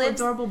Like a he little lives-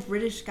 adorable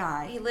British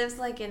guy. He lives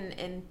like in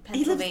He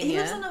Pennsylvania.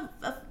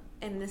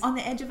 lives on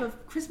the edge of a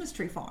Christmas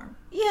tree farm.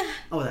 Yeah.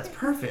 Oh, that's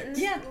perfect.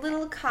 Yeah.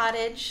 Little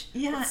cottage.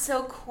 Yeah. It's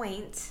so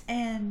quaint.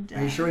 And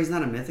Are you sure he's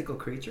not a mythical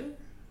creature?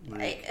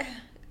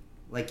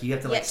 Like you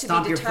have to like Yet to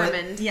stomp be your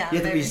determined. foot. Yeah, You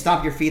have to there's-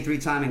 stomp your feet 3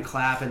 times and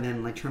clap, and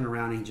then like turn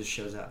around and he just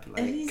shows up.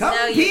 Like, he's- come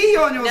No, pee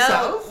on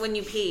yourself. No, when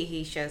you pee,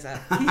 he shows up.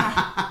 It's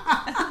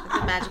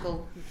a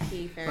magical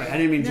pee fairy. Right, I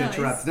didn't mean to No,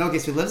 interrupt. No, okay,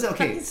 so he lives.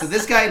 Okay, so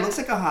this guy looks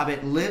like a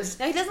hobbit. Lives.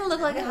 No, he doesn't look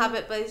like a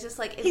hobbit, but he's just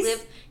like he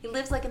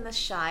lives like in the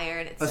Shire,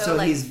 and it's Oh, so so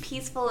like he's-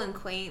 peaceful and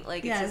quaint.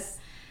 Like yes, it's just,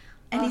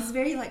 and he's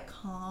very like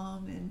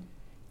calm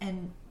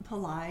and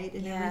polite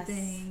and Yes.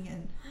 everything,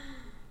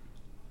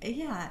 and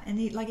yeah, and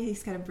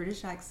he's got a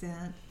British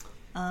accent,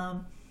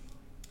 and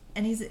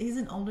he's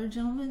an older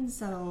gentleman,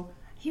 so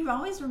he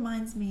always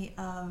reminds me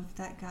of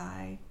that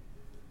guy,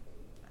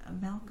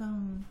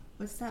 Malcolm.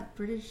 What's that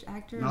British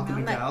actor?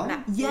 Malcolm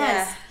McDowell?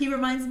 Yes, he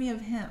reminds me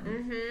of him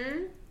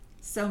Mm-hmm.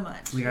 so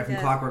much. The guy from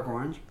does. Clockwork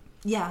Orange.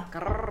 Yeah.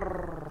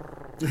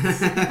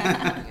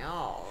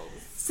 Oh.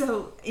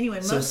 So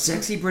anyway, So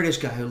sexy British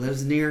guy who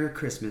lives near a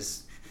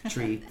Christmas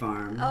tree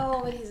farm.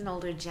 Oh, but he's an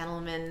older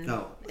gentleman.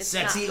 No, It's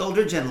sexy not-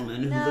 older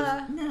gentleman who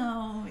lives.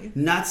 no,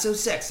 Not so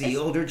sexy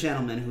older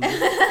gentleman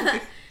who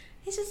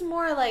He's just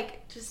more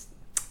like just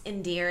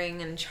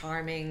endearing and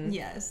charming.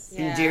 yes.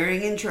 Yeah.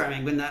 endearing and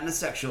charming, but not in a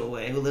sexual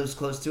way. Who lives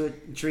close to a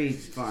tree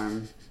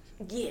farm.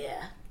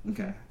 Yeah.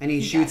 Okay. And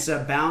he shoots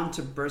Bound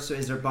to Burst. So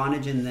is there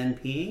bondage and then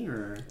peeing,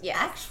 or? Yeah.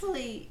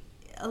 Actually,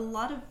 a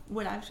lot of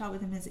what I've shot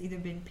with him has either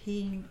been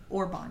peeing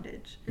or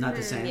bondage. Not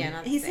the same. Yeah,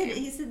 not the He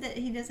same. said that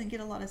he doesn't get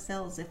a lot of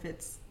sales if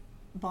it's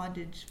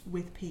bondage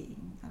with peeing.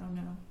 I don't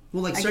know.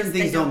 Well, like I certain guess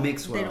they things don't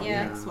mix well. They don't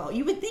yeah. mix well.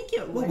 You would think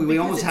it Well, would. we because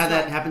almost it's had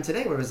that like- happen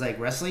today, where it was like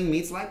wrestling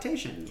meets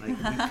lactation. Like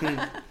we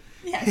couldn't.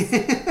 Yes.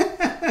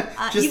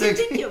 Just You would like-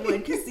 think it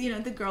would because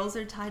the girls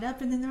are tied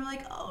up and then they're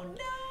like, oh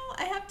no,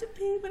 I have to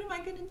pee. What am I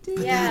gonna do?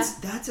 But Yeah.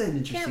 that's an Can't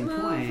interesting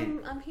move.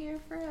 point. I'm here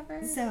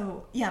forever.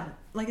 So yeah,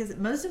 like I said,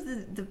 most of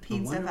the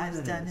peen wonder stuff what I've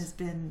that done is. has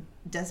been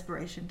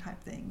desperation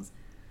type things,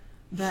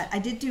 but I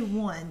did do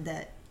one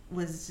that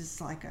was just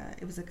like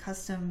it was a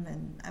custom,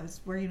 and I was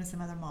working with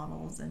some other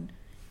models, and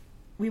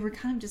we were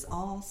kind of just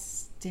all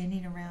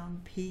standing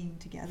around peeing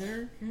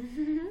together,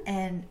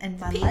 and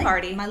my Pee leg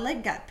party. my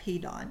leg got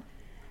peed on,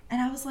 and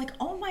I was like,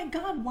 oh my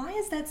god, why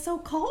is that so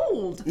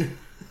cold?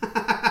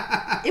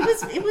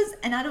 It was,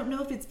 and I don't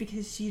know if it's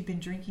because she had been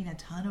drinking a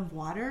ton of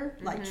water,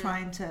 like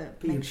trying to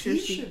But your make sure pee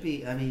she. should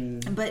be. I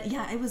mean, But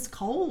yeah, it was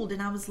cold,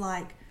 and I was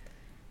like,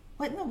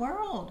 "What in the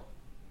world?"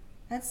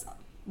 That's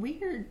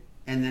weird.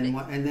 And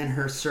then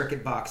her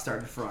circuit box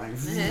started frying.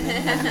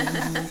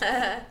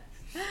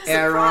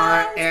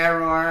 Surprise!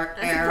 Error.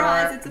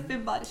 Surprise! It's a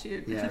Fibbot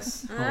shoot.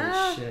 Yes.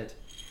 Holy shit.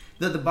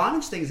 The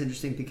bondage thing is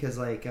interesting because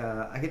like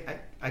I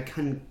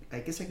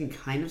guess I can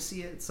kind of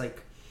see it. It's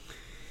like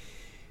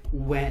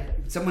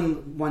when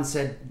someone once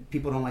said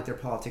people don't like their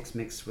politics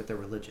mixed with their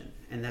religion,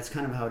 and that's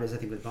kind of how it is. I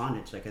think with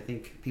bondage, like I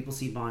think people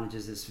see bondage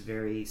as this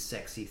very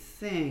sexy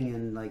thing,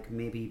 and like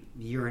maybe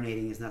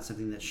urinating is not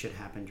something that should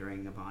happen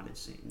during a bondage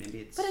scene. Maybe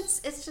it's. But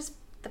it's just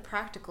the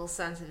practical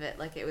sense of it.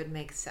 Like it would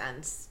make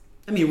sense.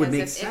 I mean, it would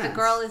make sense. If a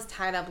girl is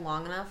tied up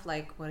long enough,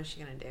 like, what is she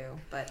going to do?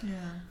 But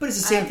it's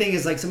the same thing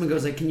as, like, someone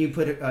goes, like, can you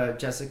put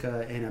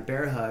Jessica in a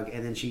bear hug,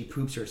 and then she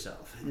poops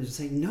herself? And it's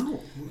just like,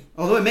 no.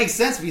 Although it makes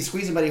sense if you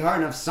squeeze somebody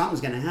hard enough, something's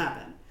going to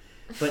happen.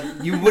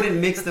 But you wouldn't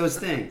mix those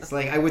things.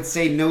 Like, I would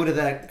say no to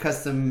that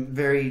custom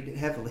very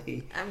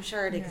heavily. I'm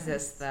sure it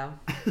exists, though.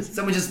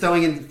 Someone just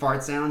throwing in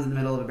fart sounds in the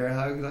middle of a bear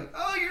hug, like,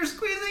 oh, you're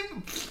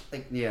squeezing?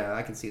 Like, yeah,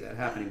 I can see that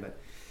happening, but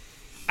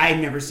I've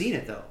never seen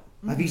it, though.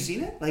 Have you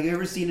seen it? Like, have you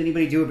ever seen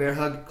anybody do a bear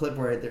hug clip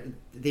where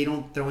they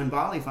don't throw in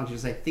bodily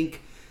functions? I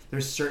think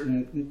there's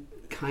certain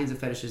kinds of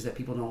fetishes that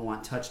people don't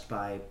want touched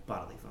by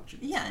bodily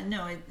functions. Yeah,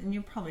 no, and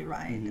you're probably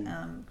right.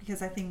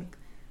 Because I think,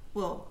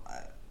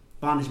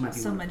 bondage might be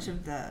so much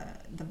of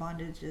the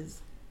bondage is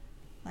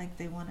like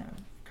they want to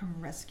come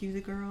rescue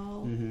the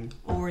girl,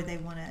 or they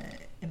want to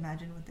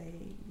imagine what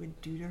they would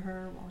do to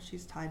her while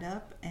she's tied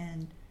up,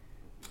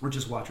 or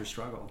just watch her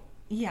struggle.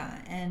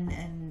 Yeah,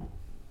 and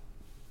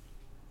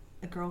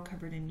a girl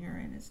covered in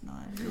urine is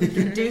not really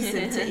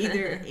conducive to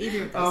either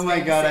of those. Oh my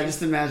god, I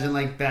just imagine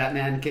like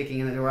Batman kicking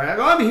in the door.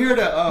 I'm here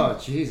to. Oh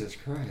Jesus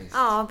Christ.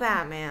 Oh,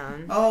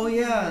 Batman. Oh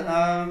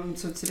yeah.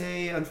 So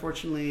today,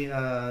 unfortunately,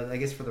 I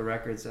guess for the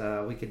records,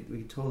 we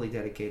could totally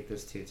dedicate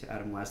this to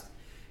Adam West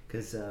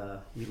because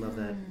we love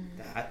that.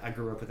 I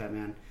grew up with that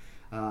man,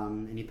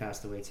 and he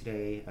passed away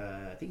today.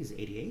 I think he's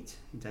 88.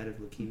 He died of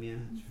leukemia.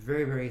 It's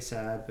very very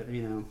sad, but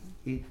you know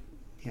he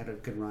had a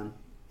good run.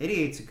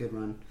 88's a good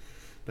run.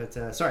 But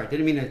sorry,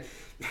 didn't mean to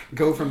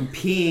go from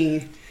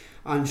peeing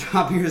on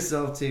top of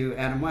yourself to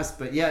Adam West.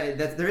 But yeah,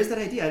 there is that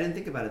idea. I didn't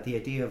think about it. The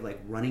idea of like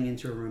running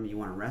into a room and you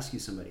want to rescue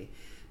somebody,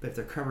 but if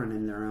they're covered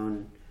in their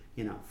own,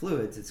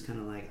 fluids, it's kind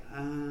of like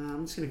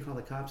I'm just going to call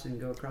the cops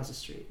and go across the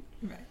street.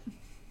 Right.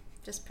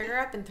 Just pick her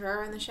up and throw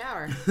her in the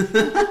shower.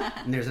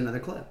 And there's another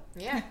clip.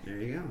 Yeah. There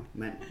you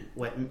go.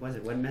 What was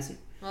it? Wet and messy.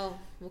 Well,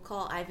 we'll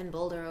call Ivan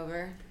Boulder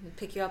over and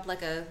pick you up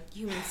like a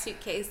human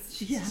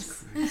suitcase.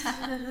 Yes.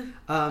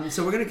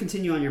 So we're going to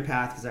continue on your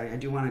path because I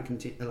do want to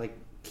continue,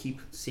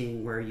 keep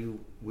seeing where you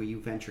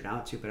ventured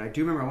out to. But I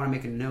do remember I want to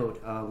make a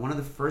note. One of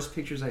the first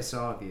pictures I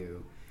saw of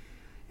you,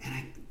 and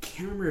I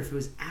can't remember if it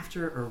was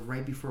after or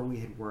right before we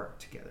had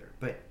worked together,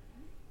 but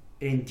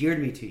it endeared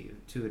me to you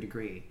to a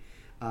degree.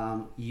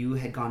 You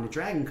had gone to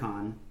Dragon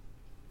Con,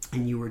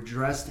 and you were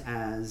dressed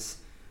as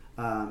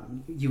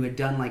you had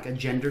done like a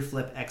gender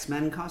flip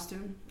X-Men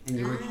costume, and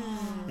you were,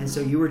 and so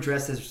you were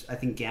dressed as I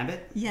think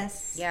Gambit.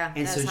 Yes. Yeah.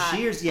 And so hot.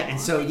 she's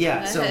So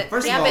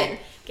first Gambit, of all,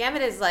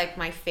 Gambit is like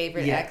my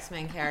favorite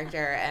X-Men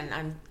character,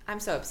 and I'm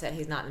so upset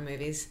he's not in the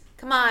movies.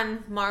 Come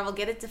on, Marvel,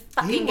 get it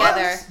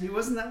together. He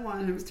wasn't that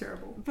one. It was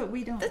terrible. But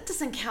we don't. That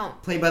doesn't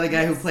count. Played by the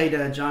guy who played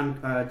John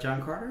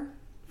Carter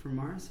from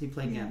Mars. He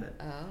played Gambit.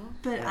 Oh.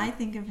 But I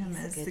think of him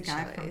as the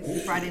guy from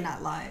Friday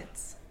Night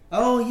Lights.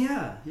 Oh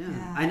yeah.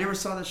 I never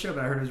saw that show,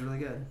 but I heard it was really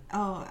good.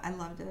 Oh, I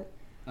loved it.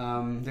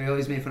 They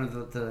always made fun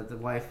of the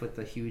wife with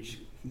the huge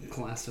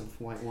glass of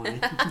white wine.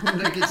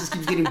 Like it just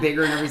keeps getting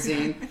bigger in every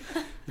scene.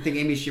 I think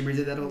Amy Schumer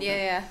did that whole thing.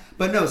 Yeah.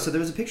 But no, so there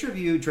was a picture of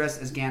you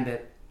dressed as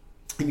Gambit,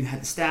 and you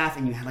had the staff,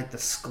 and you had like the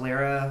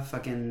sclera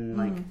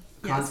fucking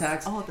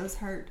contacts. Oh, those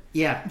hurt.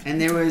 Yeah,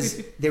 and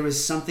there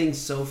was something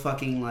so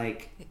fucking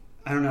like,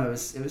 I don't know, it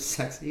was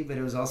sexy, but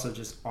it was also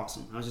just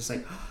awesome. I was just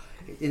like,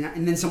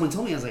 and then someone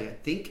told me, I was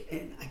like,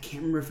 and I can't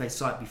remember if I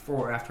saw it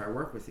before or after I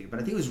worked with you, but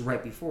I think it was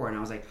right before, and I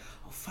was like,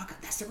 oh fuck,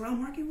 that's the girl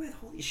I'm working with.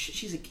 Holy shit,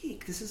 she's a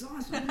geek. This is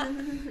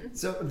awesome.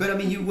 So, but I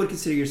mean, you would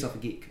consider yourself a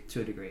geek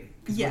to a degree.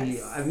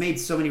 Yes. I've made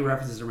so many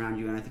references around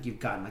you, and I think you've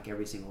gotten like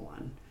every single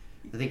one.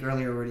 I think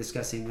earlier we were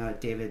discussing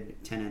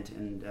David Tennant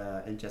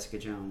and Jessica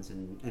Jones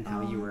and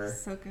how you were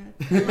so good.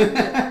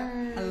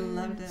 I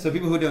loved it. So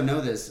people who don't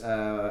know this,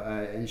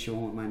 and she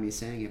won't mind me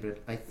saying it, but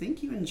I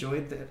think you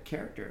enjoyed the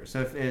character.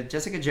 So if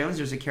Jessica Jones,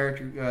 there's a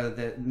character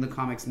that in the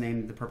comics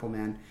named the Purple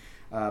Man,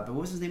 but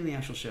what was his name in the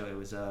actual show? It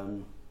was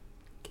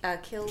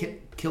Kilgrave.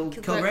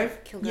 Kilgrave.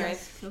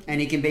 Yes.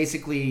 And he can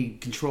basically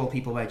control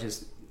people by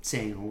just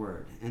saying a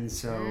word. And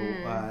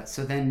so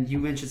so then you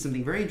mentioned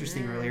something very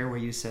interesting earlier where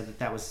you said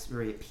that was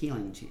very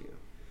appealing to you.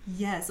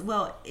 Yes.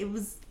 Well, it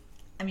was,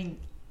 I mean,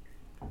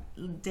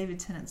 David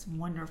Tennant's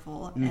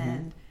wonderful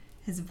and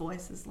his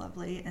voice is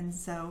lovely, and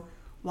so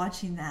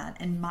watching that,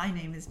 and my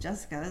name is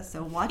Jessica,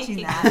 so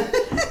watching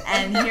that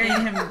and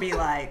hearing him be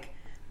like,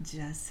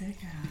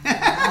 Jessica.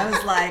 I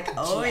was like,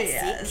 oh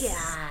Jessica.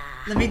 yes.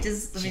 Let me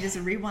just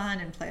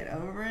rewind and play it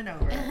over and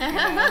over. You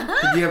know?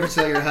 Did you ever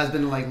tell your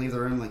husband to like leave the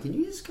room? Like, can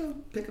you just go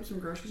pick up some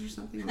groceries or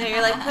something? No,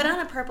 you're like, put on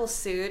a purple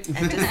suit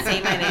and just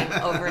say my name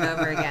over and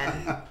over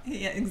again.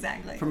 Yeah,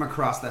 exactly. From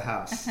across the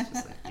house, just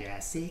like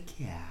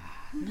Jessica.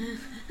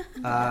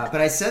 But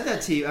I said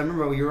that to you. I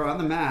remember we were on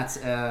the mats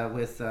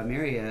with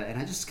Maria, and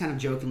I just kind of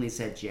jokingly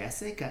said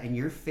Jessica, and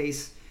your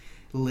face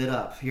lit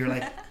up. You're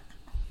like,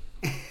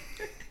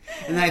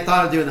 and then I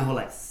thought of doing the whole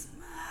like smile,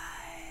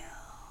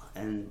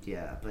 and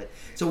yeah. But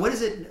so what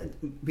is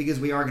it? Because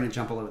we are going to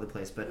jump all over the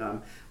place. But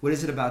what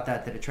is it about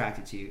that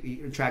attracted you?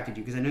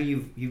 Because I know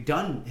you've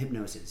done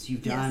hypnosis,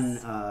 you've done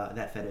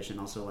that fetish, and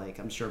also like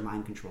I'm sure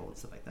mind control and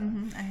stuff like that.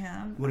 Mm-hmm, I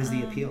have. What is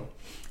the appeal?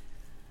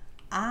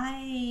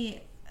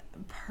 I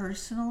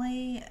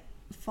personally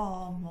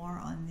fall more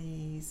on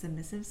the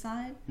submissive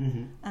side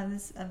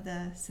of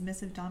the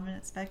submissive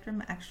dominant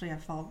spectrum. Actually, I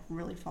fall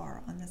really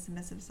far on the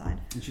submissive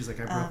side. And she's like,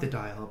 I broke the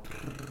dial.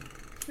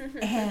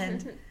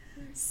 And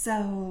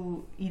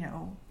so, you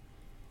know,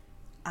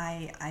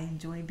 I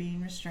enjoy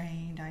being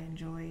restrained. I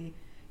enjoy,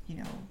 you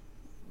know,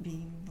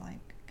 being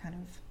like kind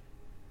of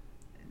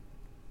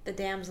The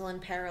damsel in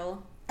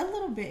peril. a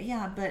little bit,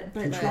 yeah, but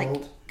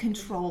Controlled. like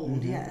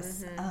controlled,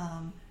 yes.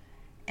 Mm-hmm.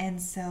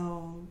 And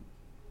so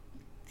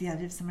the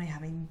idea of somebody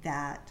having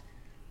that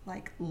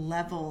like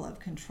level of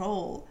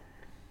control,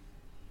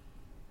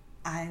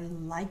 I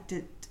liked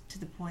it to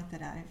the point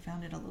that I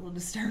found it a little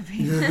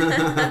disturbing.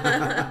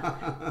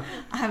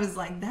 I was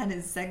like, that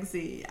is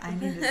sexy. I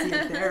need to see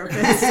a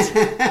therapist.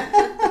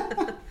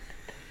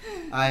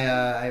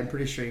 I'm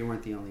pretty sure you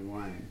weren't the only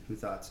one who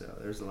thought so.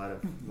 There's a lot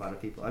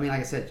of people. I mean, like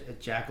I said,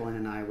 Jacqueline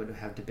and I would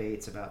have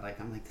debates about like,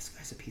 I'm like, this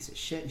guy's a piece of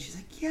shit, and she's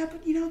like, yeah,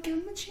 but you know, give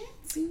him a chance.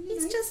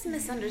 He's just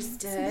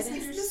misunderstood.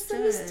 He's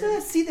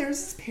misunderstood. See, there's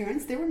his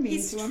parents. They were mean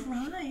He's to him.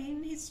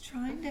 trying. He's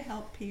trying to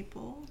help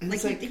people. And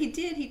Like, it's he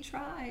did. He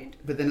tried.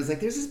 But then it's like,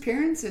 there's his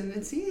parents,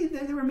 and see,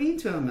 they were mean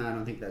to him. I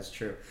don't think that's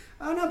true.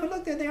 Oh no, but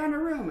look, they are in a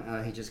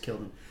room. He just killed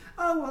him.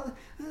 Oh well.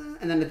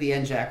 And then at the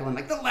end, Jacqueline,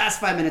 like the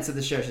last 5 minutes of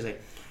the show, she's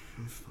like,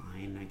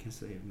 fine, I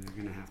guess we're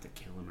gonna have to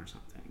kill him or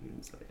something. And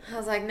it's like, I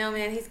was like, no,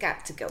 man, he's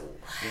got to go.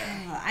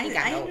 yeah.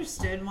 I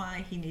understood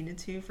why he needed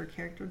to for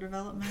character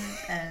development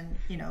and,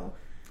 you know,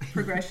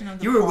 progression of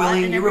the You were plot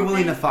willing. and You were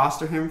willing to everything.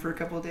 foster him for a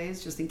couple of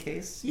days, just in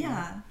case. you know?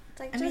 Yeah. It's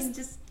like, I mean,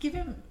 just give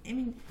him. I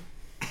mean,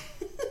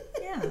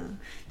 yeah.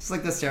 Just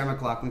like the Sarah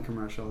McLachlan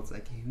commercial. It's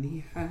like in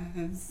the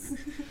eyes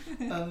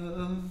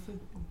of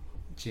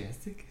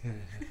Jessica.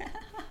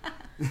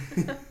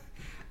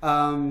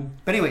 But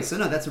anyway, so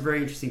no, that's a very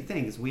interesting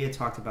thing because we had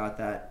talked about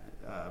that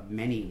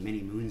many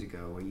moons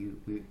ago, where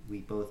we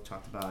both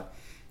talked about,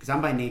 because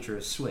I'm by nature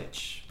a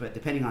switch, but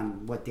depending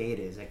on what day it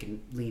is, I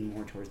can lean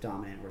more towards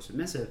dominant or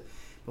submissive.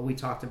 But we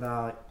talked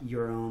about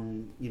your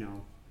own, you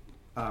know,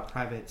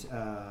 private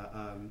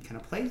kind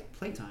of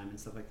playtime and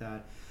stuff like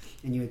that,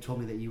 and you had told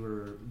me that you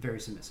were very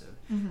submissive.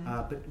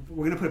 But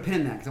we're going to put a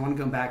pin in that because I want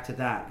to go back to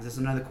that, because that's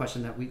another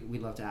question that we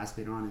love to ask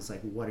later on, is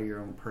like, what are your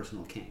own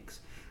personal kinks?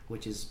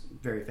 Which is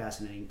very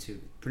fascinating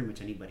to pretty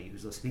much anybody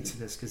who's listening to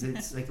this, because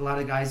it's like a lot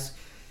of guys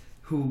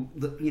who,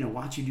 you know,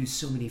 watch you do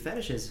so many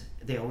fetishes,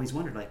 they always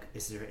wonder, like,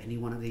 is there any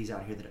one of these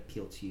out here that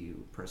appeal to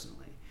you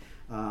personally?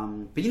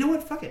 But you know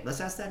what? Fuck it.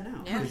 Let's ask that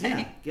now.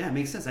 Yeah. Yeah, it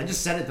makes sense. I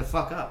just set it the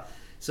fuck up.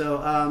 So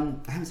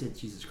I haven't said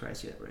Jesus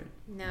Christ yet, right?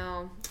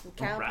 No,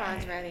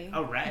 Calipod's ready.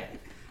 All right.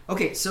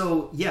 Okay,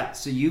 so yeah,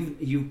 so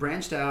you've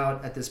branched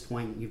out at this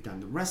point. You've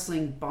done the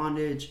wrestling,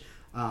 bondage,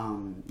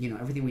 you know,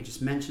 everything we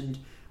just mentioned.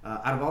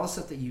 Out of all the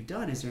stuff that you've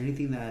done, is there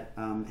anything that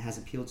has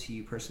appealed to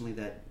you personally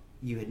that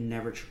you had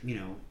never, you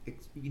know,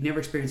 you never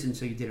experienced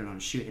until you did it on a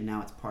shoot, and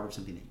now it's part of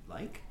something that you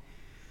like?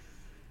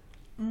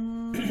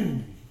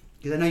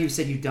 Because I know you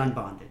said you've done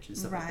bondage and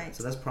stuff like that,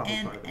 so that's probably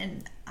part of it.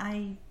 And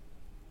I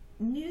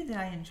knew that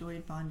I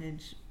enjoyed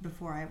bondage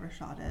before I ever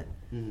shot it.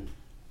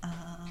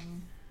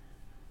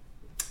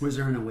 Was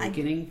there an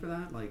awakening for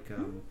that? Like,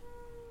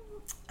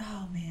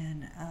 oh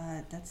man,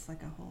 that's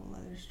like a whole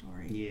other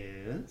story.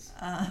 yes.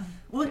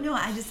 Well, no,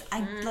 I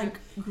like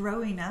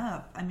growing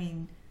up. I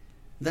mean,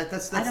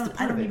 That's I the don't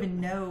part of it. even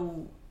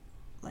know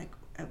like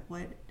at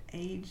what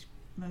age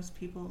most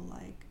people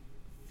like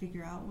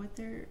figure out what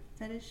their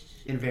fetish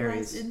It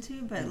varies.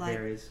 into, but It like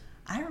varies.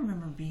 I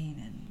remember being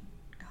in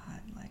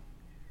like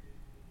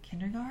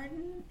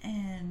kindergarten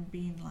and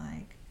being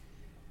like,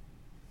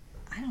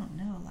 I don't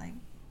know, like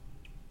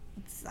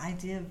this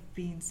idea of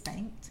being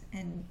spanked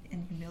and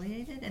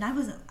humiliated. And I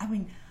wasn't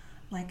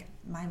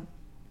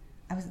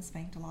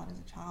spanked a lot as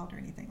a child or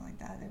anything like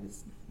that. It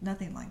was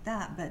nothing like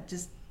that, but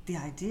just the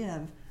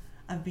idea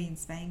of being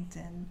spanked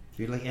and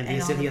You're like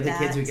envious of the other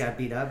kids who got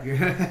beat up. You're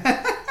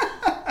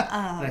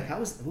like,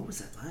 what was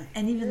that like?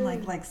 And even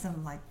like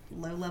some like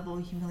low level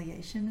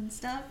humiliation and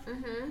stuff.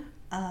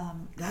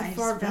 That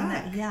far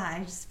back.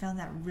 I just found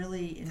that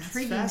really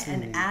intriguing.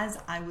 fascinating. And as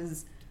I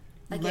was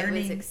Like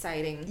learning, it was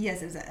exciting.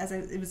 yes,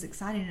 it was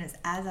exciting, and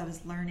as I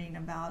was learning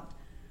about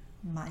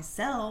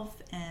myself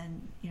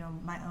and,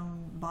 my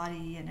own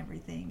body and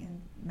everything,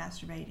 and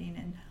masturbating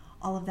and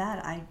all of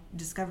that, I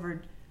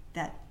discovered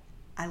that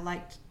I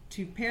liked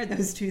to pair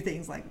those two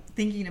things, like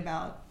thinking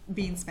about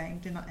being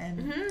spanked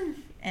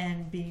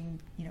and being,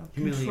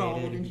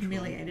 controlled and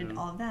humiliated, and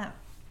all of that.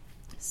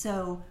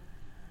 So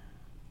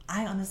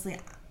I honestly,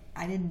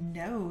 I didn't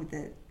know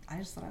that. I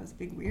just thought I was a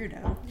big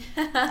weirdo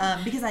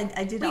because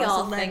I did. We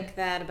all think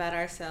that about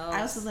ourselves.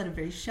 I also led a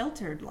very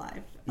sheltered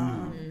life,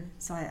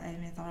 so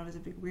I thought I was a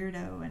big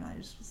weirdo, and I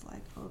just was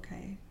like,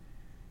 okay,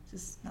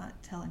 just not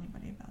tell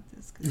anybody about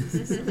this because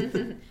this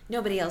is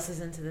nobody else is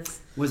into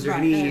this. Was there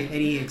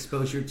any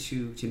exposure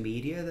to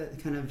media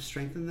that kind of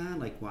strengthened that,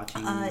 like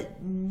watching?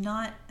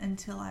 Not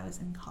until I was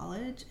in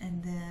college,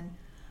 and then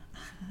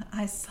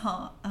I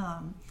saw.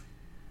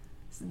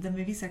 The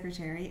movie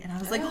Secretary, and I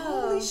was like,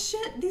 holy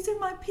shit, these are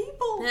my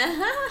people.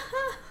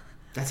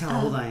 That's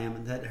how old I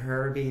am. That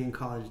her being in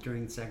college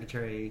during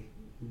Secretary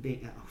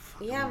being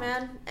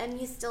man,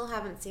 and you still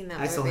haven't seen that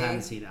movie. I still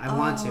haven't seen it. I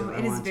want to.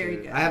 It is very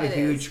good. I have a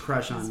huge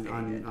crush on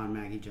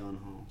Maggie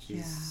Gyllenhaal.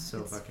 She's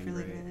so fucking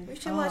really great. Good. We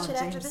should watch it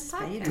after this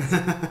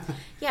podcast.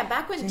 Yeah,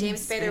 back when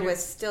James Spader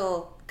was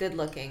still good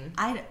looking.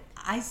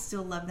 I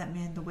still love that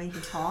man, the way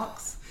he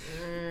talks.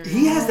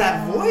 He has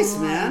that voice,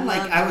 man.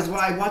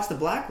 I watched The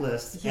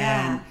Blacklist,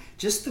 and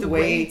just the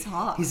way he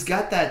talks. He's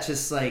got that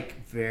just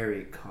like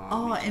very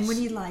calm. And when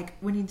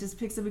he just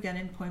picks up a gun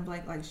and point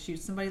blank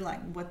shoots somebody,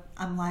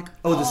 I'm like,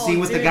 the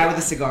scene with the guy with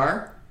the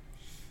cigar.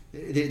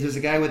 There's a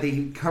guy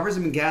he covers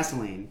him in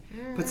gasoline,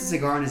 puts a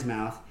cigar in his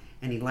mouth,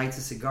 and he lights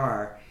a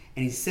cigar.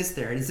 And he sits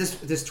there, and it's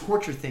this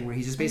torture thing where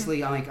he's just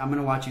basically like, I'm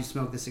going to watch you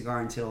smoke the cigar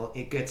until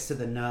it gets to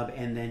the nub,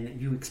 and then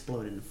you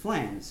explode into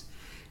flames.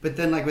 But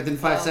then, within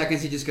 5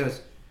 seconds, he just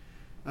goes,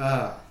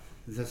 the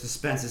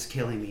suspense is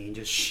killing me, and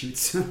just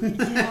shoots him.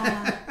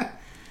 Yeah.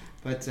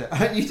 But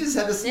you just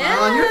have a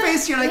smile on your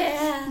face. You're like,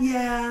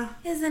 yeah.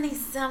 Isn't he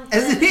something?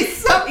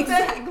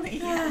 Exactly.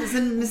 Yeah.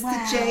 Isn't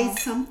Mr. J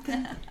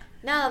something?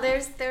 No,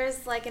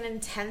 there's like an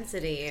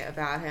intensity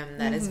about him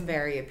that is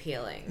very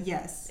appealing.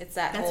 Yes, it's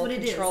that whole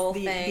control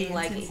thing, the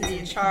like he's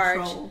in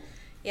charge. Control.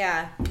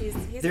 Yeah, he's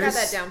got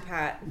that down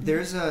pat.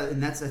 There's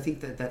and I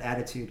think that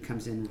attitude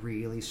comes in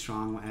really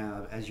strong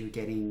as you're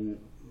getting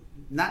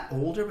not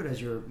older, but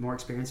as you're more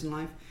experienced in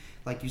life.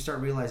 Like you start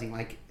realizing,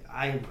 like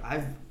I've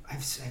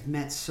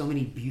met so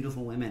many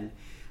beautiful women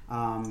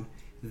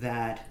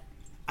that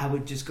I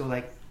would just go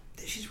like,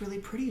 she's really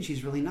pretty and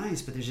she's really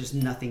nice, but there's just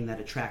nothing that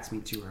attracts me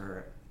to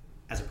her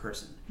as a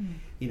person,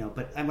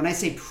 but when I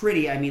say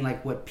pretty, I mean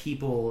like what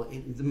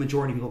the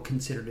majority of people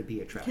consider to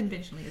be attractive.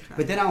 Conventionally attractive.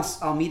 But then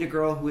I'll meet a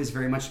girl who is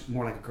very much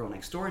more like a girl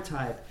next door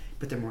type,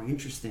 but they're more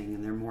interesting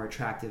and they're more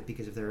attractive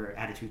because of their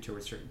attitude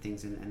towards certain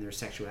things and their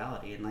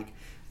sexuality. And I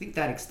think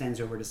that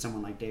extends over to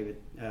someone like James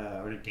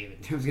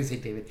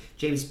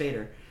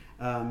Spader,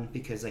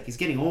 because he's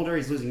getting older,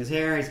 he's losing his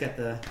hair, he's got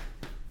a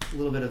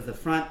little bit of the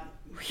front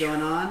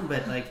going on,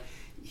 but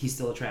he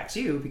still attracts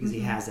you because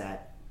he has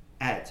that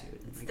attitude.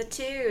 It's the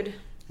tude.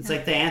 It's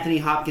like the Anthony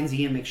Hopkins,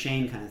 Ian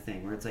McShane kind of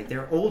thing, where it's like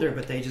they're older,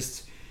 but they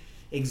just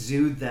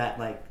exude that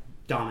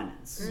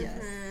dominance.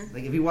 Yes.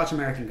 Like if you watch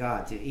American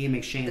Gods, Ian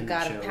McShane, the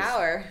God of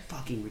Power,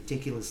 fucking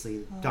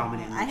ridiculously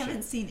dominant. I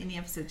haven't seen any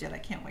episodes yet. I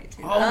can't wait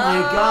to. Oh my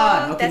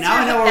god! Okay, now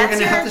I know what we're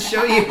gonna have to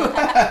show you.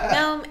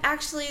 No,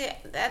 actually,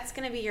 that's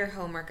gonna be your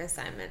homework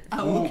assignment.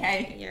 Oh,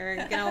 okay. You're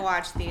gonna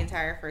watch the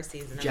entire first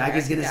season.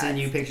 Jackie's gonna send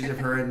you pictures of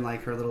her and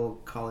her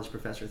little college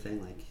professor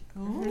thing,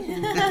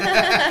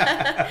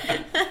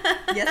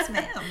 Yes,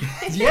 ma'am.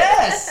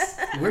 Yes,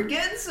 we're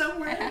getting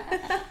somewhere.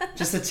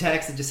 Just a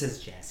text that just says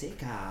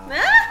Jessica.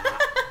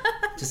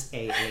 Just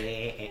a.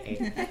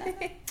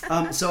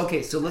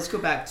 So let's go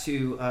back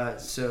to.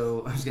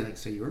 So I was gonna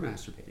so you were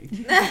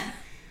masturbating.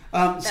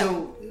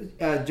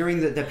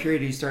 During that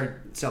period you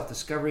started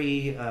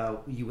self-discovery,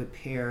 you would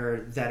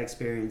pair that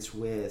experience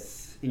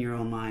with, in your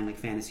own mind,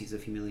 fantasies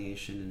of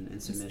humiliation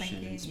and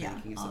submission and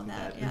spanking and stuff like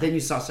that. Yeah. But then you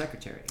saw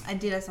Secretary. I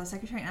did. I saw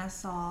Secretary, and I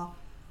saw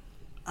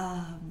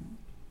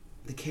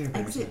the Care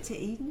Bears. Exit to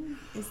Eden.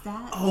 Is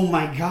that? Oh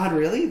my God!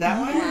 Really? That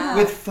one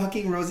with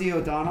fucking Rosie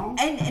O'Donnell?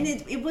 And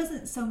it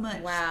wasn't so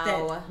much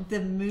that the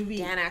movie,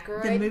 Dan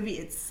Aykroyd? the movie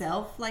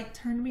itself,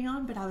 turned me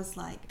on, but I was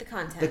like, the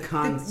content, the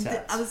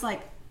concept. I was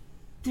like,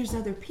 there's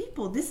other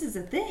people. This is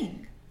a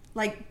thing.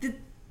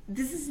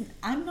 This is.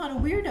 I'm not a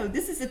weirdo.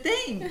 This is a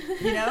thing.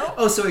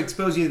 Oh, so it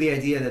exposed you to the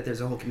idea that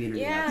there's a whole community.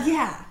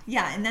 Yeah,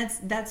 and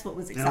that's what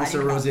was exciting. And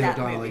also Rosie about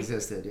O'Donnell movie.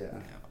 existed. Yeah.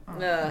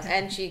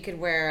 And she could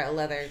wear a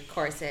leather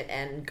corset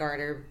and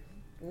garter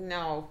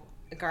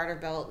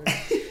belt.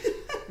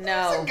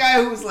 No. There's a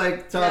guy who was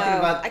talking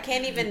about. I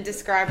can't even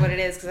describe what it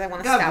is because I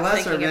want to God stop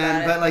bless thinking her,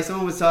 man. about it. But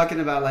someone was talking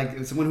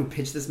about someone who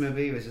pitched this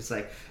movie was just all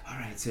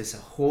right, so it's a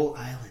whole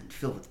island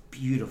filled with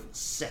beautiful,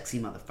 sexy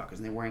motherfuckers,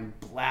 and they're wearing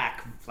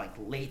black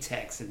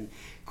latex and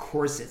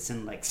corsets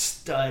and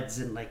studs,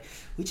 and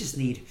we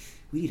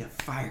need a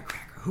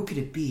firecracker. Who could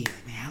it be?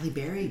 Halle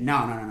Berry?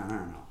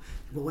 No.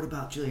 Well, what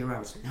about Julia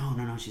Roberts? No,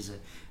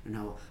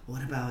 no.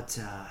 What about,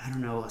 I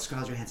don't know,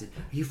 Scarlett Johansson?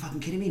 Are you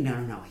fucking kidding me?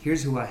 No.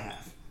 Here's who I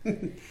have.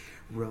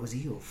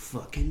 Rosie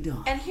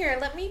O'Fucking-Donald. And here,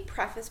 let me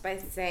preface by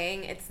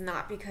saying it's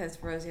not because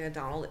Rosie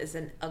O'Donnell is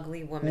an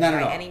ugly woman Not by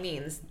at all. any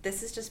means.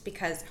 This is just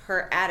because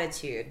her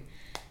attitude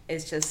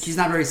is just... She's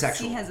not very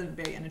sexual. She has a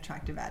very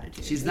unattractive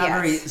attitude. She's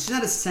not Yes. she's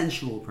not a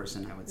sensual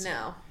person, I would say.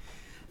 No.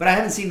 But I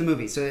haven't seen the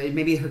movie, so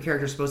maybe her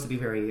character is supposed to be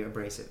very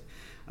abrasive.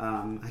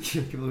 I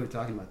can't believe we're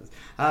talking about this.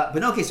 But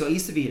no, okay, so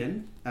East of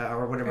Eden,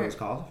 or whatever it was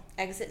called.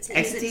 Exit to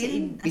Exit to Eden.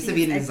 Eden? I East think of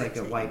Eden it's is like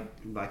Exit a to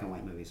black and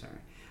white movie, sorry.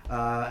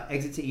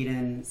 Exit to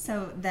Eden.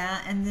 So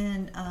that, and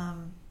then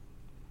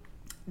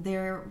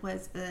there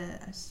was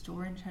a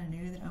store in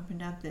Chattanooga that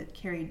opened up that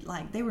carried,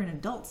 like, they were an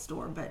adult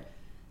store, but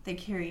they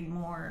carried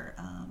more,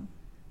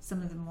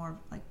 some of the more,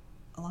 like,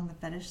 along the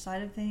fetish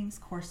side of things,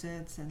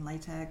 corsets and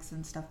latex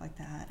and stuff like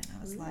that. And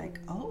I was like,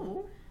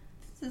 oh,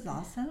 this is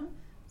awesome.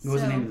 What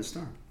was the name of the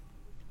store?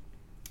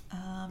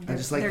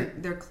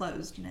 They're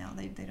closed now.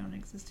 They don't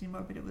exist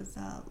anymore, but it was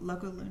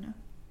Loco Luna.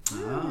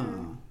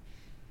 Oh.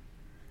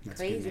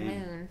 That's a good Crazy name.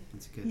 Moon.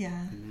 That's a good,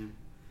 Yeah. good name.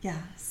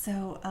 Yeah,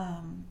 so...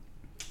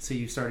 So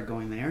you started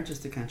going there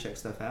just to kind of check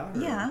stuff out?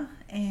 Or? Yeah,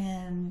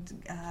 and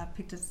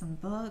picked up some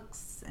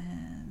books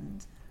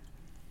and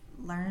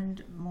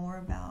learned more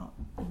about,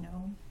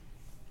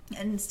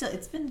 and still,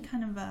 it's been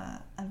kind of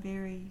a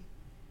very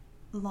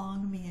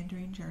long,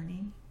 meandering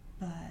journey,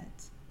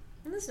 but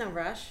And there's no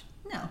rush.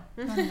 no,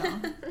 not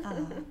at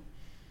all.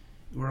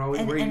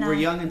 We're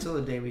young until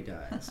the day we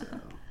die. So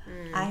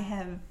I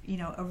have,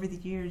 over the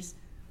years,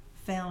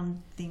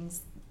 found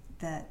things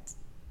that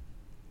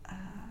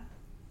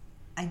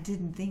I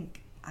didn't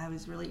think I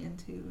was really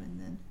into, and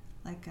then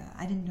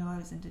I didn't know I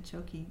was into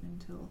choking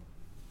until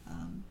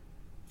a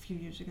few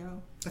years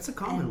ago. that's a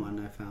common one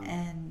I found.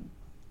 And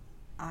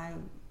I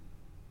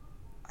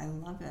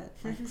love it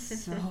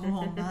so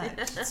much.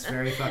 It's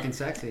very fucking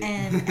sexy.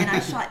 And I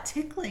shot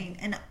tickling,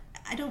 and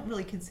I don't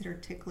really consider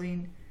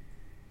tickling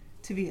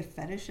to be a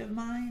fetish of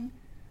mine,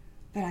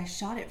 but I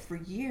shot it for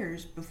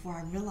years before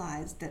I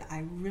realized that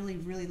I really,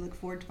 really look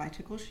forward to my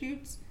tickle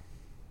shoots.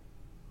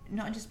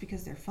 Not just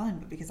because they're fun,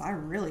 but because I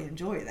really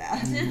enjoy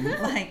that.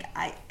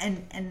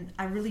 Mm-hmm.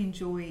 I really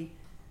enjoy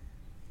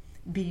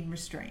being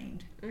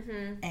restrained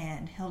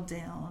and held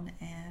down,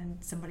 and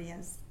somebody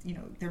has,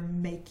 they're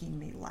making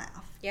me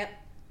laugh. Yep.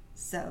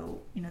 So,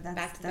 that's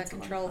Back to that's the a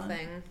lot of control fun.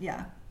 thing.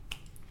 Yeah.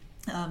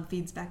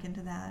 Feeds back into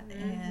that.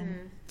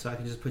 And So I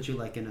can just put you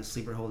like in a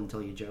sleeper hold and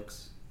tell you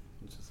jokes.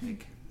 It's just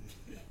like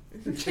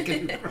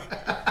chicken.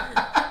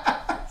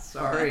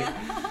 Sorry.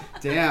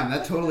 Damn,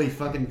 that totally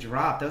fucking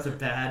dropped. That was a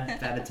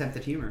bad attempt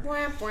at humor.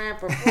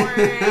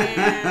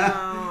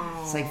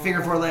 It's like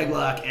figure four leg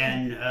lock,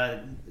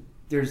 and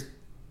there's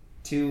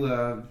two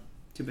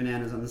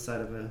bananas on the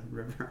side of a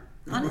river.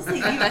 honestly,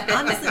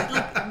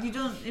 you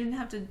don't even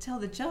have to tell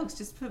the jokes.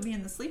 Just put me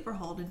in the sleeper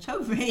hold and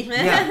choke me.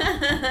 Yeah.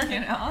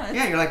 Yeah,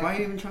 Yeah, you're like, why are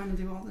you even trying to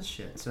do all this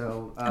shit?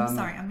 So I'm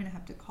sorry. I'm gonna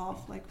have to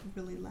cough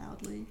really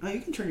loudly. Oh,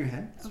 you can turn your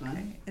head. It's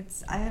fine.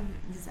 I have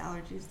these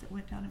allergies that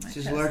went down in my chest.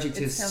 She's allergic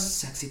to It sounds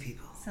sexy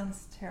people.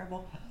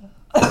 terrible.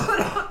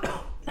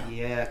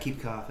 Yeah,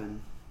 keep coughing.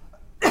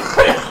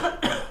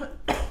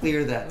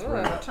 Clear that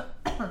throat.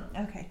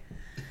 Okay.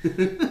 I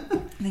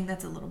think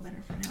that's a little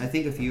better for now. I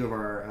think a few of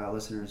our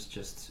listeners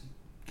just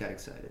got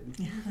excited.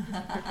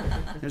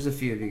 There's a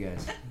few of you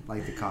guys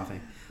like the coughing.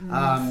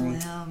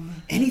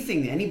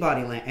 Anything, any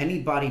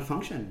body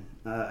function.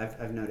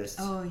 I've noticed.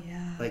 Oh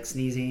yeah. Like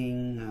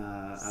sneezing,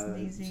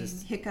 Sneezing,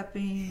 just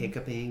hiccuping,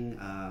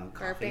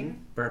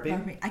 coughing,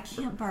 burping. I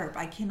can't burp.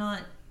 I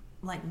cannot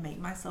make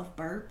myself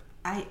burp.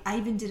 I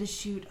even did a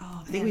shoot.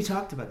 Oh, I think we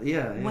talked about it.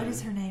 Yeah. What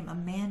is her name?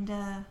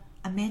 Amanda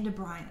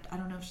Bryant. I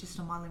don't know if she's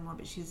still modeling more,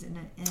 but she's in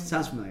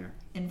Sounds familiar.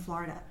 In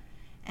Florida.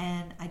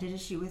 And I did a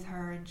shoot with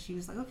her, and she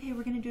was like, okay,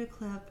 we're going to do a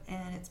clip,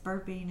 and it's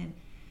burping, and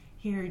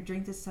here,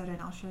 drink this soda, and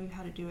I'll show you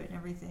how to do it and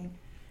everything.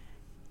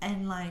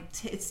 And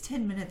it's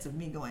 10 minutes of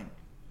me going,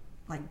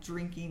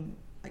 drinking,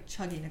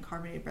 chugging a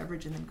carbonated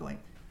beverage, and then going,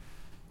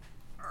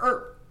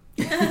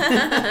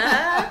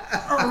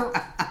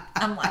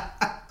 I'm like,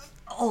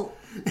 oh.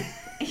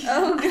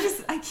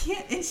 I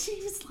can't. And she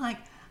was like,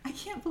 I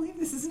can't believe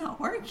this is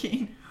not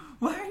working.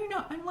 Why are you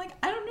not? I'm like,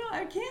 I don't know.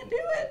 I can't do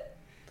it.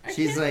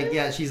 She's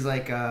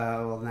like,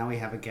 well, now we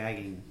have a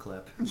gagging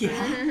clip.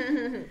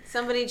 Yeah.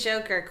 Somebody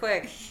choke her,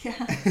 quick.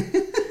 Yeah.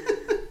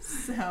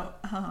 So,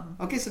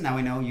 okay, so now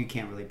we know you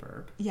can't really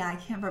burp. Yeah, I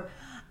can't burp.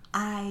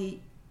 I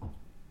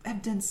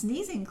have done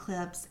sneezing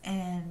clips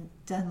and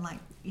done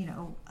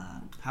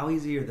how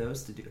easy are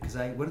those to do? Because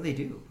what do they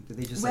do? Do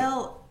they just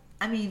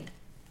I mean,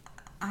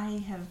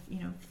 I have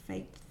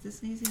faked the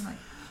sneezing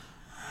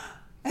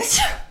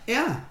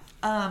yeah.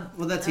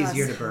 Well, that's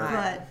easier to burp.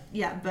 But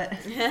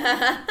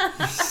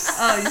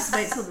oh, just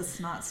wait till the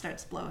snot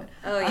starts blowing.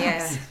 Oh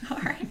yeah.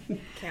 Sorry.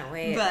 Can't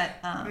wait.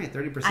 But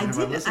 30% of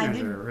our listeners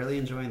are really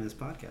enjoying this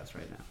podcast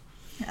right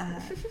now.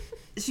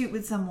 Shoot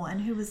with someone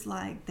who was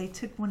they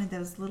took one of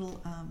those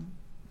little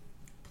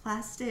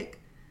plastic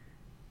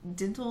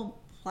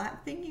dental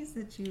plat thingies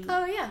that you.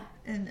 Oh yeah.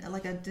 And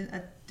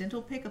a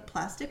dental pick, a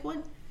plastic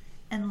one,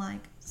 and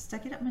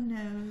stuck it up my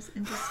nose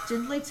and just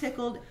gently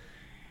tickled.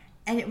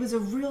 and it was a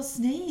real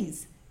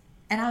sneeze.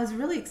 And I was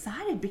really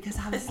excited because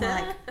I was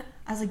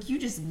like, you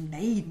just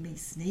made me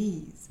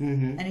sneeze.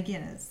 Mm-hmm. And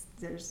again,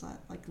 there's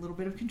like a little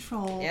bit of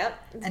control. Yep,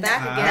 it's and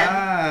back again.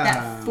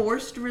 That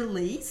forced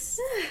release.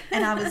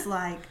 And I was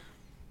like,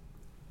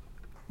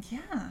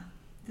 yeah,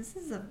 this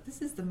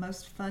is the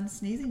most fun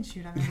sneezing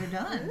shoot I've ever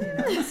done. You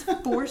know, it's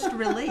forced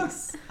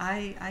release.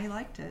 I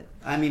liked it.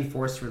 I mean,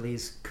 forced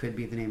release could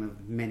be the name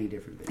of many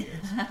different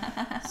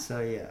videos. So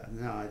yeah,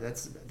 no,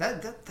 that's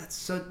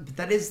so.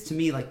 That is to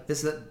me like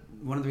this.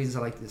 One of the reasons I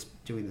like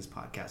doing this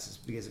podcast is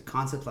because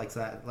concepts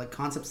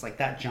like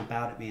that jump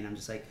out at me, and I'm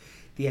just like,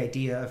 the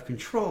idea of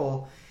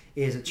control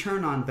is a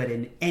turn on, but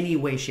in any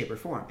way, shape, or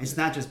form. It's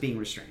not just being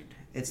restrained.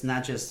 It's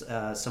not just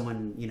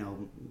someone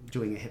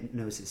doing a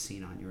hypnosis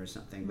scene on you or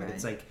something. But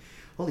It's like,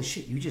 holy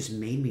shit, you just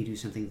made me do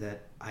something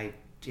that I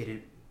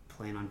didn't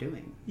plan on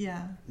doing.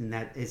 Yeah, and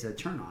that is a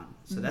turn on.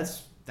 So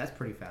that's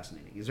pretty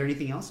fascinating. Is there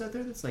anything else out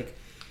there that's like,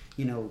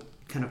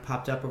 kind of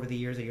popped up over the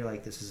years that you're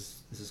like, this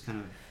is kind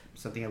of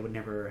something I would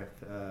never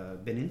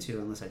have been into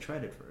unless I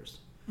tried it first?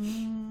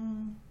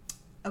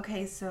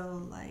 Okay,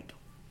 so like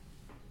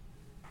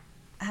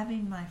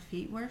having my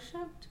feet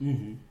worshipped.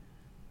 Mm-hmm.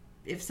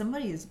 If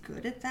somebody is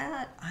good at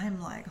that, I'm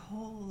like,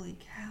 holy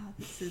cow,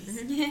 this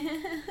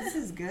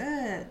is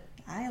good.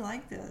 I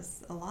like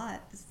this a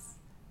lot.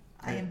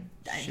 I'm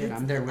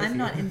there with you. I'm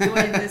not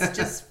enjoying this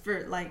just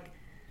for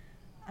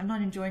I'm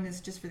not enjoying this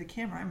just for the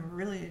camera. I'm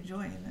really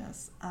enjoying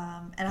this.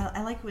 And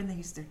I like when they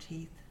use their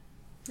teeth.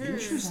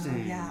 Interesting. So,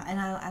 yeah, and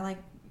I like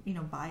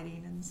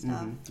biting and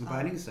stuff. Mm-hmm.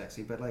 Biting's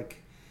sexy, but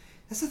like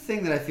that's the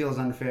thing that I feel is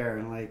unfair.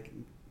 And like,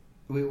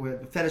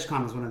 Fetish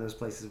Con was one of those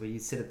places where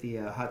you'd sit at the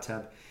hot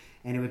tub,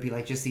 and it would be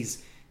like just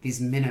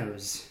these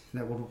minnows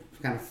that would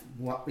kind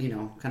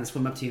of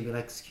swim up to you and be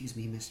like, "Excuse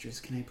me, mistress,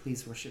 can I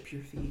please worship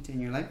your feet?"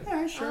 And you're like,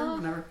 "Yeah, sure,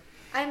 whatever."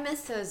 I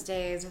miss those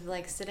days of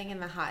like sitting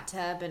in the hot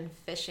tub and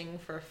fishing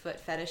for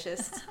foot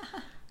fetishists.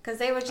 Because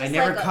they would just I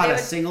never caught a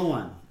single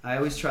one. I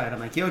always tried.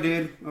 I'm like, "Yo,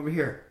 dude, over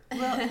here."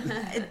 Well,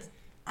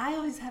 I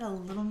always had a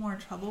little more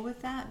trouble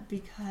with that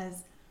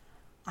because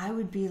I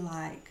would be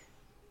like,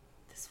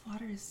 this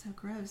water is so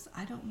gross.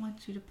 I don't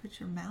want you to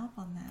put your mouth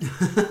on that.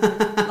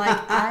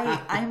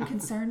 I am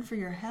concerned for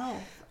your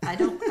health. I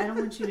don't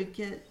want you to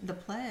get the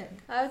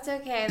plague. Oh, it's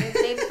okay.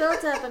 They've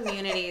built up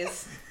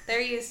immunities. They're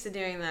used to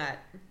doing that.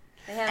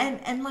 They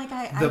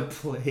have... the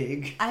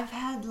plague.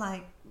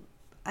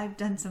 I've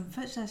done some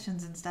foot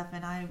sessions and stuff,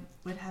 and I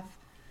would have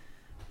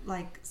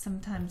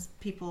sometimes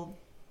people,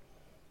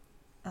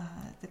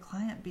 the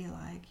client be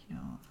like,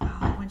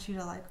 I want you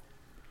to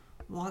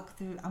walk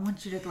through. I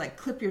want you to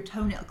clip your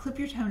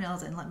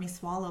toenails and let me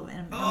swallow it.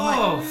 And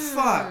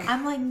fuck!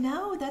 I'm like,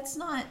 no, that's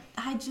not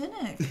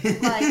hygienic.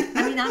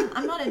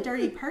 I'm not a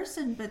dirty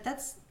person, but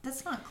that's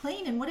not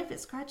clean. And what if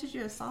it scratches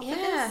your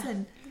esophagus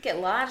and get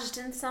lodged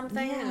in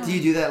something? Yeah. Do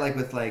you do that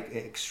with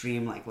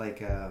extreme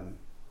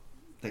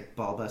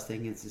ball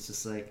busting? It's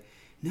just like,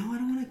 no, I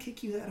don't want to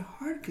kick you that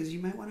hard because you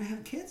might want to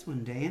have kids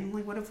one day. And I'm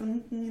like, what if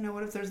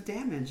there's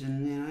damage?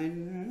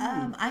 And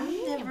I've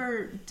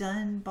never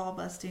done ball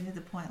busting to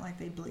the point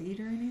they bleed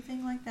or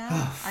anything like that.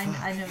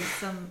 I know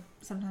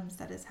sometimes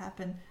that has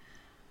happened,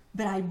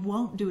 but I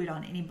won't do it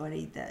on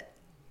anybody that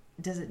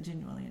doesn't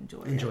genuinely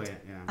enjoy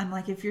it. Yeah. I'm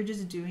like, if you're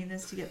just doing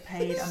this to get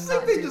paid, I'm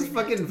not they doing just it.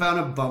 fucking found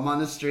a bum on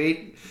the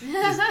street.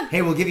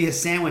 Hey, we'll give you a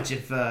sandwich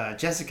if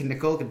Jessica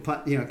Nicole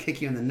can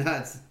kick you in the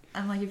nuts.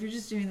 I'm like, if you're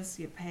just doing this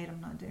to get paid,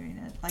 I'm not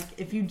doing it.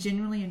 If you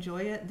genuinely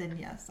enjoy it, then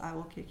yes, I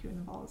will kick you in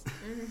the balls.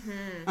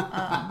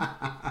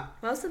 Mm-hmm.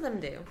 Most of them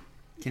do.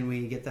 Can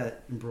we get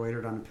that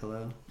embroidered on a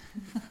pillow?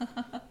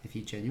 If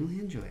you genuinely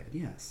enjoy it,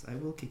 yes, I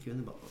will kick you in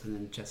the balls. And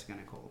then Jessica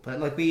Nicole. But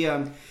wait,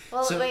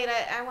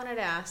 I wanted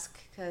to ask,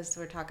 because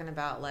we're talking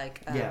about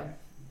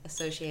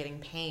associating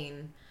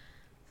pain.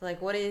 So,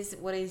 what is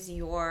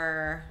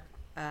your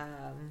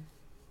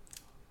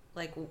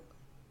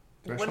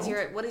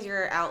threshold? What is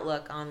your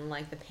outlook on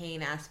the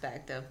pain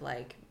aspect of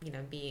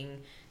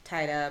being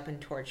tied up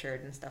and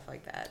tortured and stuff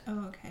like that?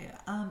 Oh, okay.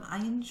 I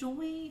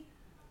enjoy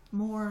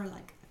more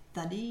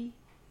thuddy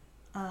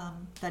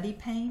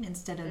pain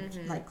instead of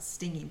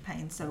stinging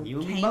pain. So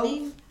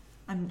caning,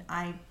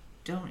 I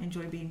don't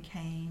enjoy being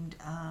caned.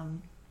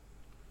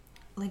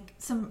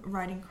 Some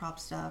riding crop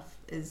stuff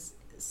it's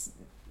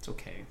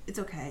okay. It's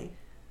okay.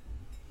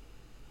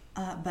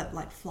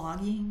 But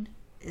flogging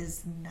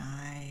is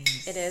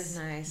nice. It is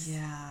nice.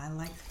 Yeah, I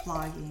like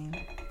flogging.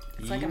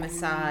 It's like a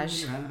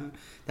massage.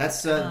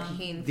 That's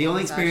the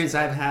only experience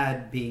I've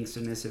had being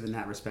submissive in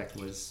that respect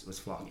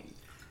was flogging,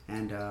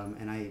 and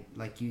I,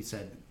 like you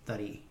said,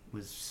 thuddy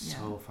was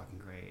so fucking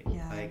great.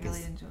 Yeah, I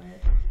really enjoy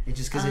it. It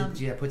just because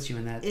it puts you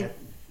in that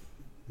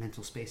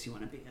mental space you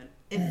want to be in.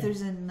 If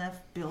there's enough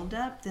build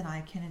up, then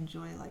I can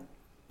enjoy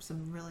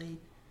some really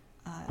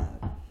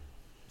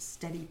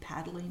steady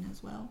paddling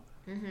as well.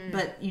 Mm-hmm.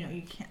 But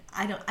you can't.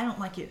 I don't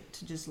like it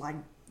to just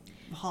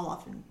haul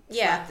off and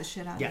slap the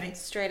shit out of me.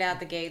 Straight out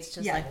the gates,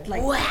 just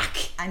whack.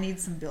 I need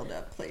some build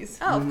up, please.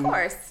 Oh, of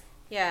course.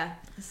 Yeah.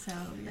 So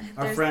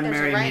Our friend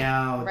Mary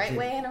Meow. Right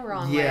way and a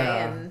wrong way.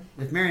 Yeah. And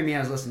If Mary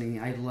Meow's listening,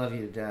 I love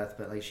you to death,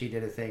 but like she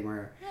did a thing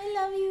where I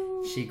love you.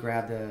 she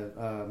grabbed it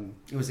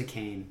was a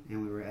cane,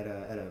 and we were at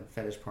a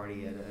fetish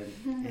party at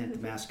the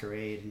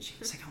masquerade, and she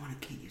was like, I want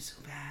to cane you so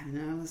bad,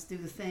 let's do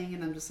the thing.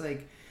 And I'm just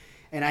like,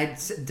 and I'd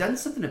done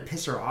something to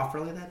piss her off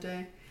earlier that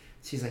day.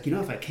 She's like,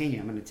 if I cane you,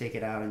 I'm going to take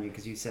it out on you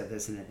because you said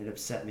this, and it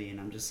upset me.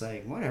 And I'm just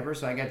like, whatever.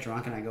 So I got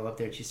drunk, and I go up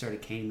there, and she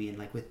started caning me, and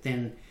like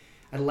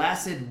it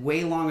lasted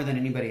way longer than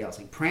anybody else.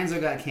 Like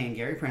Pranzo got caned,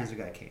 Gary Pranzo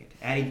got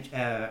caned.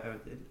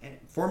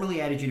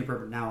 Formerly Addie Juniper,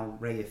 but now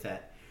Ray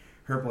Fett,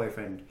 her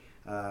boyfriend,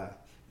 got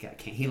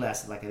caned. He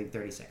lasted like I think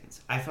 30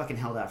 seconds. I fucking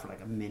held out for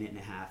like a minute and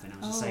a half, and I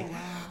was just like,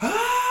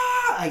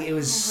 ah! Like it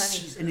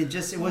was, and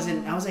it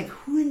wasn't. I was like,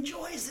 who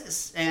enjoys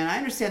this? And I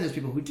understand there's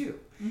people who do,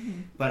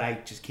 but I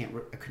just can't.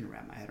 I couldn't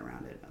wrap my head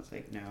around it. I was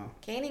like, no.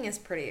 Caning is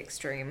pretty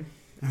extreme.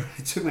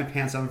 I took my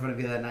pants off in front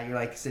of you that night. You're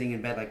like sitting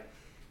in bed, like,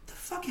 what the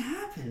fuck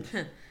happened?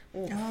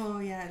 Oh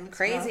yeah, it looks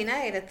crazy rough.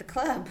 night at the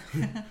club.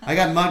 I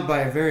got mugged by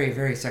a very,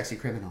 very sexy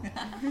criminal.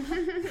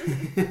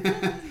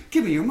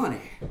 Give me your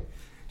money.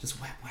 Just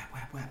whap, whap,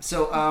 whap, whap.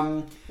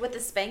 So, with the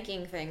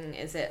spanking thing,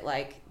 is it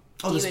like?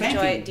 Do you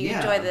spanking,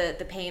 enjoy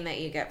the pain that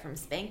you get from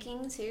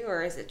spanking too,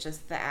 or is it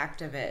just the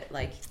act of it?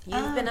 Like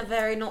you've been a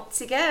very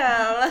naughty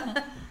girl.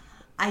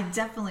 I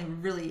definitely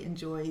really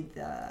enjoyed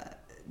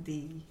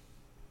the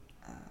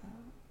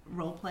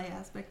role play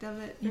aspect of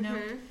it, you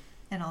know,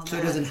 and all that. So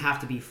it doesn't have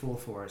to be full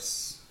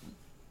force.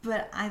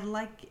 But I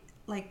like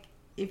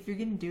if you're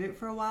gonna do it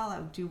for a while, I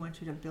do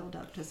want you to build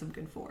up to some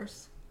good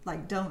force.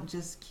 Like, don't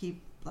just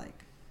keep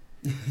like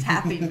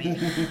tapping me.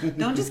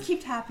 Don't just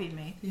keep tapping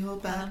me. You're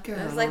bad girl.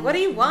 I was like, what do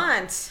you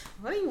want?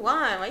 What do you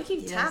want? Why do you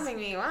keep tapping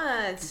me?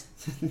 What?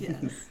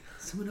 Yes.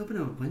 Someone open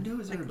a window?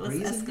 Is there a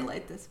breeze? Let's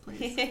escalate this,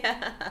 please.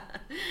 Yeah.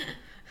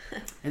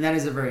 And that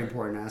is a very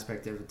important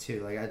aspect of it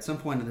too. Like at some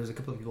point, there's a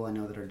couple of people I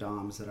know that are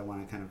DOMs that I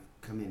want to kind of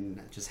come in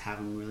and just have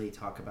them really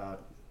talk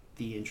about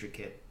the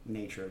intricate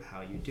nature of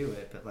how you do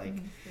it. But like,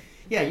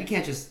 yeah, you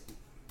can't just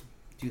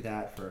do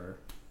that for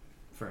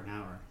an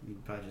hour.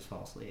 You'd probably just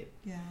fall asleep.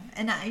 Yeah,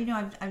 and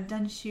I've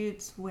done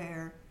shoots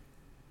where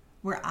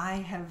I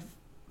have,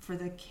 for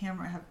the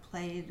camera, have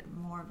played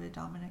more of a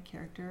dominant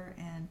character,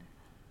 and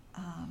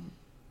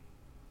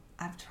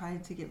I've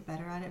tried to get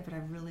better at it, but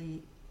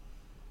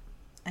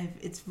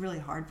it's really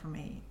hard for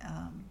me.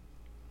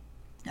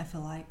 I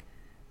feel like,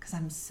 because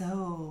I'm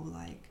so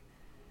like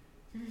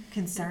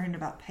concerned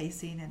about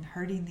pacing and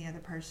hurting the other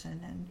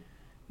person, and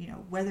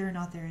whether or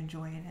not they're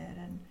enjoying it,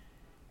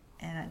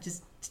 and I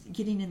just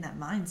getting in that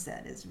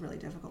mindset is really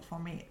difficult for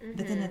me.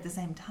 But then at the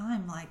same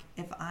time, like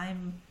if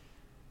I'm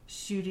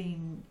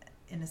shooting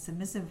in a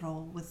submissive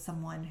role with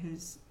someone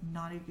who's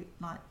not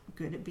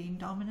good at being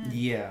dominant,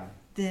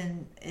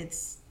 then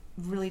it's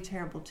really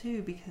terrible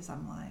too, because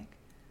I'm like,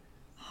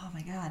 oh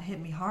my God, hit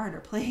me harder,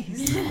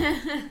 please.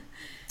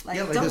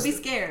 Don't be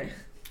scared.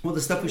 Well,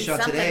 the stuff we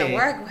shot something today, to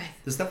work with.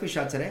 The stuff we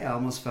shot today, I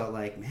almost felt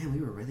like, man,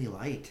 we were really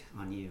light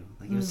on you.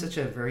 Like it was such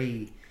a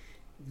very,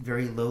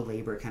 very low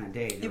labor kind of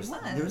day. There was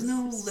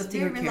no lifting.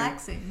 Very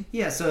relaxing.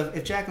 Yeah. So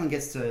if Jacqueline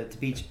gets to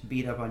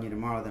beat up on you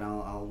tomorrow, then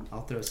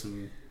I'll throw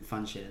some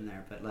fun shit in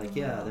there. But like,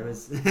 yeah, there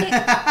was.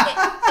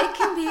 it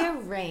can be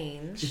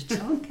arranged.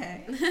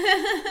 Okay.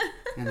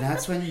 And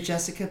that's when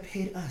Jessica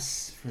paid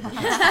us for the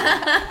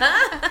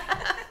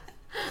casting.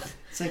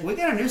 It's like, we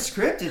got a new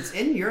script. It's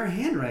in your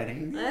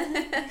handwriting.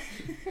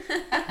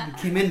 It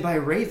came in by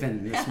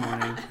Raven this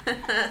morning.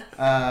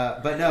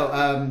 But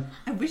no.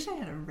 I wish I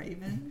had a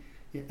raven.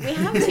 Yeah. We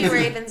have 2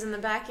 ravens in the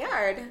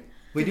backyard.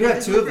 We do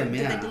have 2 of them, Do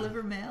yeah. they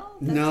deliver mail?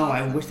 No, awesome.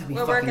 I wish that'd be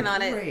We're fucking working on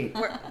great. it.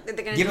 They're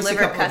going to Give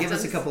deliver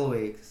us a couple of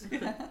weeks.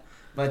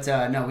 But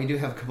no, we do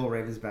have a couple of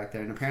ravens back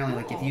there, and apparently,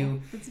 like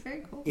that's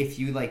very cool. if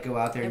you like go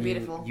out there They're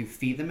and you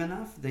feed them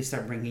enough, they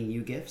start bringing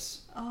you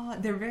gifts. Oh,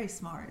 they're very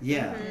smart.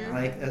 Yeah,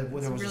 like there it's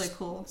was really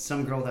cool.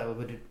 Some girl that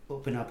would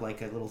open up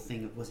like a little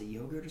thing of, was it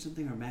yogurt or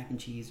something, or mac and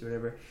cheese or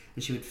whatever,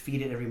 and she would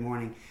feed it every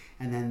morning,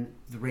 and then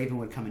the raven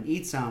would come and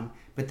eat some,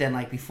 but then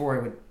like before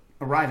it would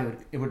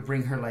arrive, it would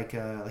bring her like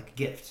a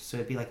gift. So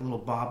it'd be like a little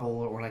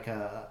bauble or like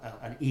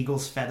an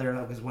eagle's feather.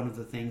 That was one of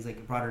the things. Like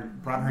it brought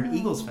her an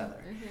eagle's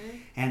feather,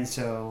 and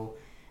so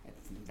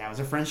that was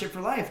a friendship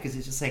for life, because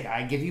it's just like,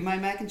 I give you my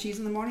mac and cheese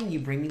in the morning, you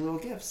bring me little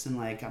gifts, and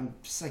like I'm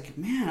just like,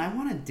 man, I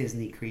want a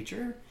Disney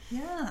creature.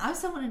 Yeah, I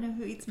also want to know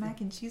who eats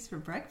mac and cheese for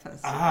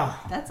breakfast. Oh,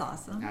 that's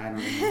awesome. I don't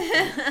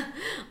know.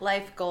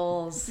 Life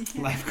goals.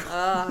 Life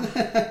goals.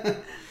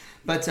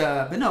 But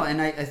no,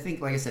 and I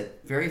think, like I said,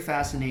 very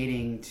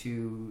fascinating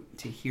to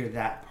hear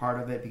that part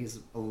of it, because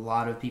a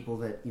lot of people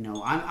that,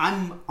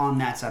 I'm on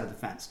that side of the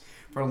fence.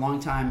 For a long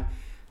time,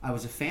 I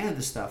was a fan of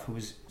the stuff who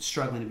was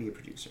struggling to be a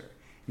producer.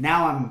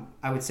 Now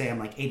I would say I'm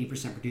like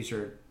 80%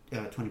 producer,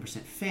 20%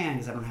 fan,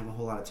 because I don't have a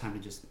whole lot of time to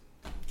just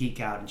geek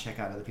out and check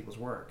out other people's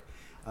work.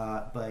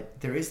 But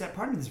there is that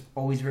part of me that's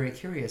always very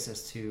curious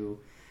as to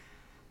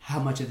how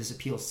much of this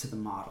appeals to the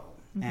model.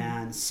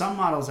 And some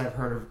models I've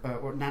heard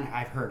of, or not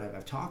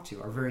I've talked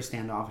to, are very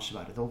standoffish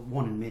about it. They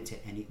won't admit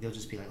to any. They'll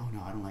just be like, "Oh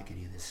no, I don't like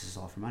any of this. This is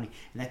all for money,"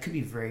 and that could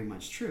be very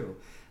much true.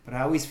 But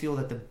I always feel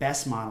that the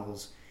best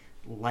models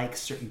like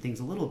certain things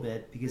a little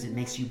bit because it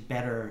makes you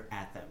better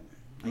at them.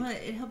 Well,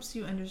 it helps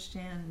you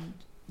understand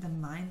the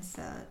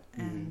mindset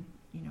and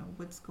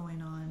what's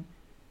going on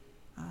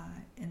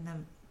in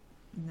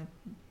the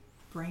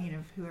brain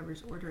of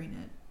whoever's ordering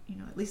it.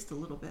 At least a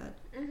little bit.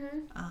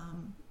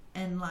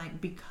 And like,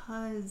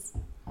 because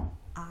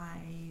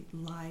I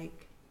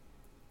like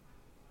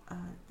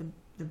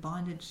the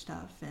bondage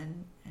stuff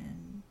and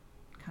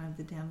kind of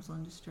the damsel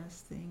in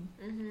distress thing,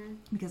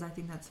 because I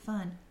think that's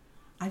fun,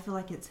 I feel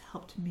like it's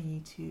helped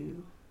me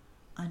to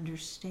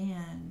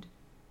understand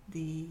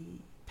the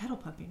pedal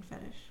pumping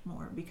fetish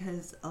more,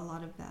 because a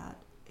lot of that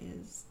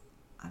is,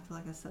 I feel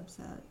like, a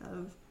subset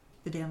of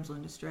the damsel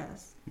in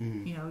distress.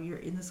 You're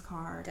in this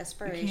car,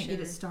 desperation, you can't get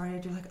it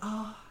started, you're like,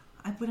 oh,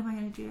 what am I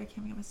going to do? I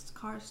can't get my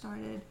car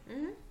started.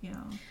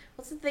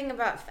 What's the thing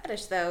about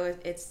fetish, though?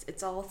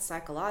 It's all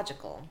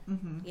psychological.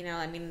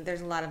 I mean,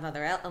 there's a lot of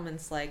other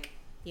elements, like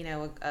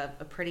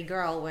a pretty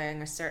girl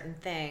wearing a certain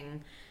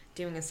thing,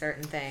 doing a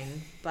certain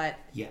thing, but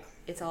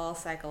it's all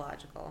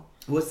psychological.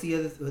 What's the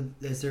other?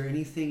 Is there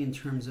anything in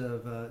terms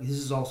of? This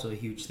is also a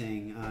huge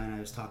thing, and I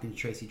was talking to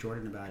Tracy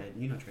Jordan about it.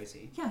 You know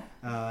Tracy,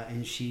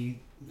 and she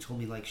told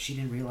me like she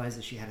didn't realize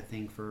that she had a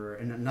thing for,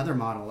 and another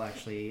model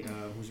actually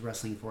who's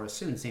wrestling for us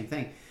soon. Same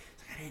thing.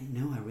 It's like I didn't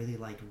know I really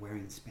liked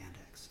wearing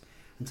spandex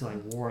until I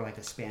wore like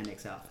a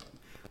spandex outfit.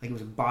 Like it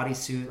was a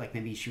bodysuit, like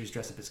maybe she was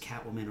dressed up as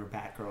Catwoman or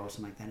Batgirl or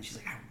something like that. And she's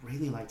like, I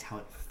really liked how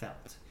it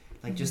felt.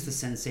 Like just the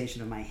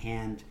sensation of my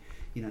hand,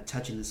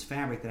 touching this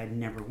fabric that I'd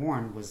never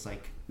worn was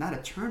like not a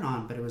turn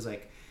on, but it was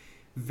like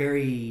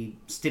very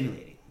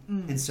stimulating.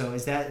 And so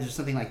is there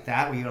something like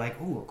that where you're like,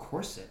 oh, a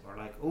corset, or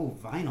like, oh,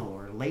 vinyl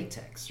or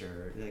latex,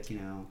 or like,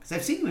 because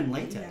I've seen you in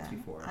latex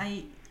before.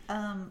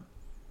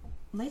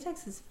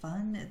 Latex is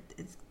fun.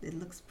 It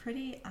looks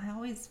pretty. I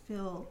always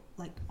feel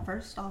like,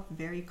 first off,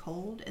 very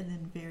cold and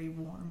then very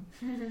warm.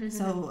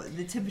 So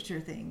the temperature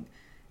thing,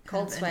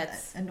 cold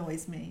sweats,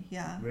 annoys me.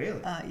 Yeah.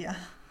 Really? Yeah.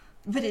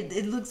 But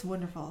it looks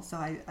wonderful, so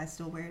I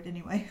still wear it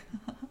anyway.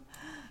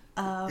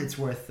 It's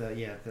worth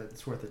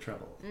it's worth the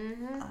trouble.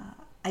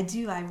 I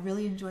do. I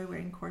really enjoy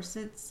wearing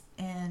corsets,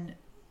 and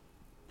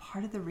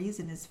part of the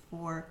reason is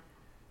for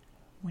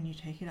when you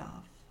take it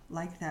off.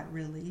 Like that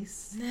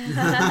release.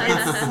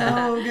 It's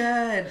so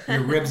good.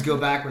 Your ribs go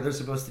back where they're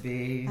supposed to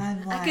be.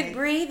 Like, I could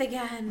breathe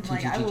again.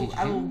 Like I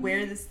will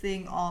wear this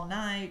thing all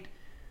night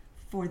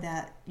for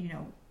that,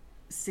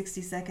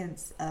 60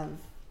 seconds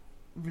of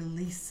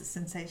release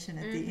sensation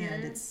at the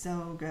end. It's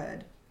so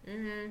good.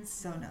 It's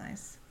so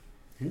nice.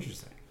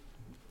 Interesting.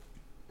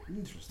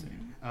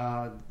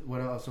 What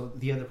else? So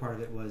the other part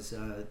of it was,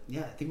 I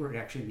think we're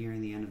actually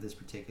nearing the end of this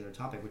particular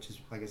topic, which is,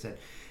 like I said,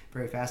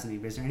 very fascinating.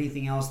 But is there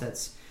anything else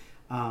that's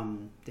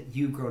that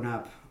you've grown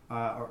up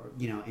or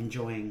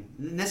enjoying,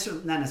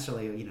 not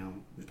necessarily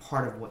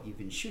part of what you've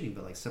been shooting,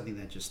 but like something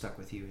that just stuck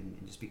with you and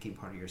just became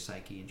part of your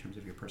psyche in terms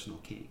of your personal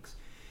kinks?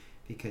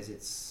 Because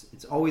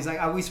it's always, I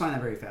always find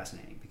that very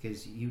fascinating,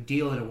 because you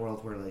deal in a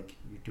world where like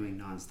you're doing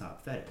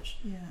nonstop fetish.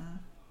 Yeah.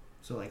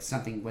 So like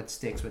something, what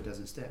sticks, what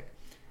doesn't stick.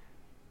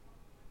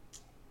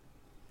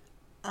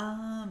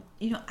 I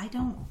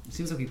don't. It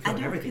seems like we've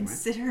covered everything,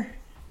 consider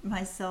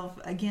myself,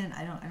 again,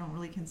 I don't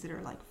really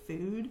consider like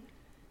food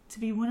to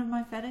be one of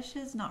my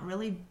fetishes, not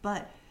really,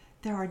 but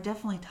there are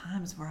definitely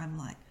times where I'm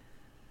like,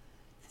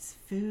 this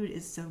food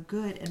is so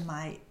good, and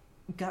my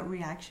gut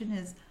reaction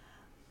is,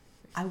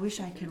 I wish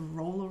I could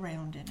roll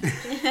around in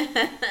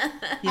it.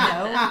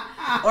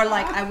 Or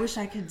like, I wish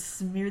I could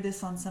smear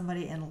this on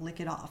somebody and lick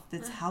it off.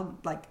 That's how,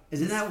 like,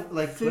 isn't that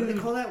like food, what do they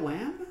call that,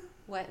 wham?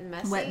 Wet and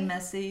messy. Wet and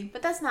messy.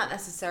 But that's not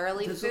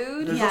necessarily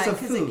food. Because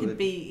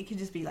it could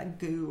just be like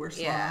goo or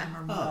slime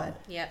or mud.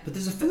 But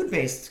there's a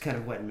food-based kind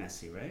of wet and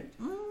messy, right?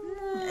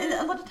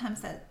 A lot of times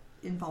that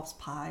involves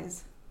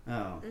pies.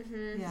 Oh.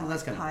 Yeah, well,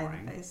 that's kind of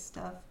boring. Pie-based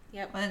stuff.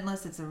 Yep. Well,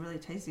 unless it's a really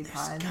tasty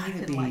pie, and gotta then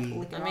you can like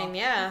lick it off.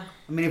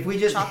 I mean, if we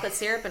just chocolate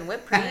syrup and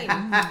whipped cream.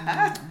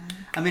 I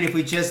mean, if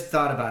we just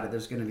thought about it,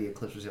 there's going to be a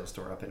Clifford Hill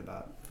store up in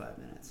about 5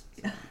 minutes.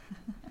 So.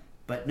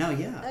 But no,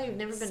 Oh, you've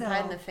never been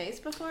pied in the face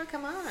before?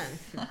 Come on.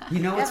 You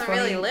know what's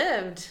funny? You haven't really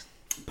lived.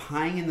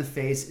 Pieing in the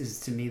face is,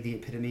 to me, the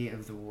epitome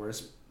of the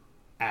worst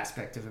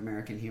aspect of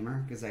American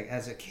humor. Because like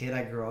as a kid,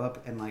 I grew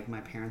up and like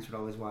my parents would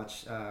always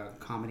watch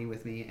comedy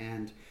with me,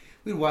 and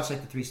we'd watch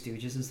like the Three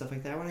Stooges and stuff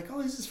like that. We're like,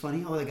 oh, this is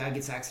funny. Oh, the guy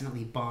gets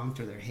accidentally bonked,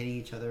 or they're hitting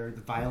each other.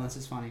 The violence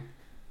is funny.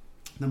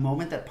 The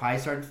moment that pie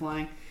started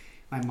flying,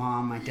 my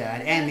mom, my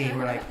dad, and me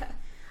were like,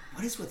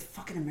 what is with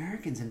fucking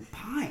Americans and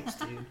pies,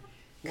 dude?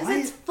 Because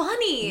it's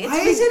funny. Why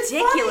it's is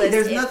ridiculous. It funny?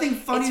 There's nothing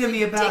funny to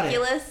me about it. It's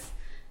ridiculous.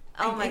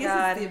 Oh my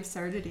God. It's the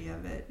absurdity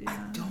of it. I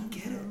don't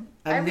get it.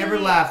 I've never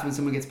laughed when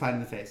someone gets pied in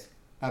the face.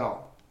 At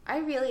all. I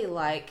really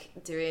like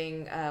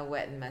doing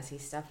wet and messy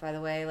stuff, by the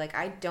way. Like,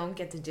 I don't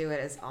get to do it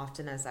as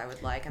often as I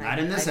would like. And Not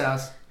in this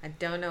house. I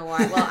don't know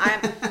why. Well,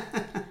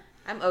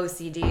 I'm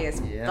OCD as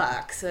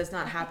fuck, so it's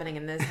not happening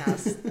in this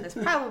house. It's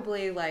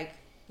probably like,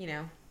 50%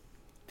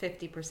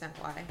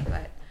 why,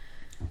 but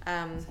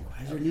why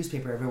is there a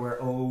newspaper everywhere?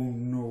 Oh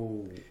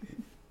no.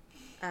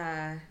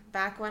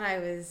 Back when I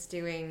was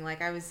doing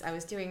I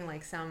was doing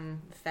like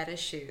some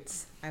fetish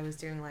shoots. I was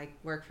doing like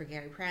work for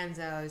Gary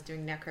Pranzo. I was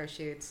doing necro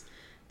shoots,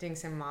 doing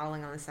some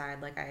modeling on the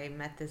side. Like I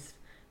met this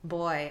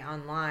boy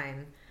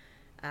online,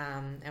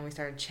 and we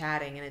started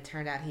chatting, and it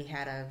turned out he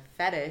had a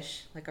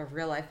fetish, like a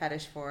real life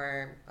fetish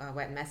for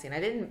wet and messy. And I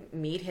didn't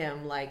meet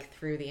him like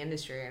through the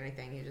industry or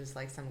anything. He was just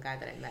like some guy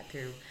that I met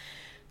through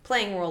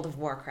playing World of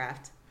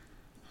Warcraft.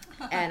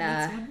 And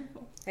That's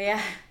wonderful.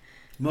 Yeah.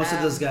 Most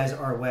of those guys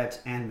are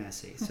wet and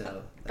messy,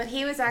 so. But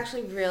he was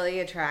actually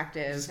really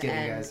attractive. Just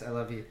kidding, guys. I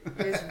love you.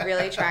 He was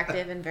really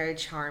attractive and very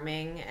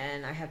charming,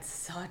 and I had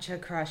such a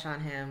crush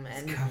on him.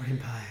 And it's covered in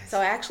pies. So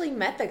I actually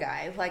met the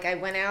guy. Like I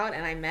went out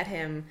and I met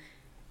him,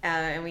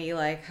 and we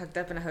like hooked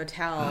up in a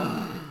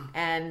hotel,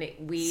 and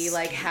we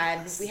like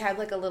had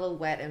like a little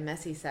wet and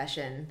messy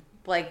session.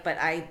 Like, but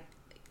I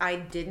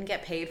didn't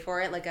get paid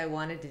for it. Like I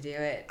wanted to do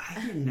it. I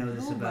didn't know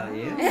this about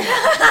you.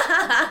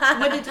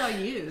 What did y'all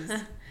use?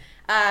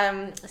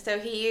 So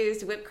he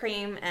used whipped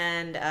cream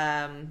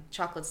and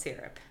chocolate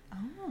syrup.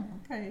 Oh,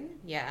 okay.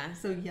 Yeah.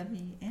 So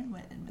yummy and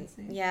wet and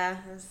messy. Yeah,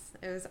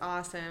 it was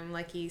awesome.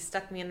 Like he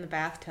stuck me in the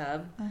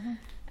bathtub,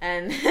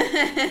 and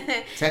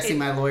texting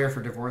my lawyer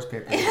for divorce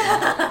papers.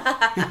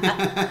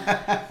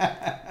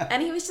 And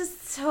he was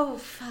just so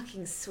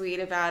fucking sweet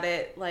about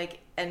it.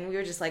 Like, and we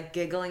were just like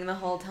giggling the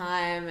whole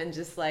time, and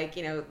just like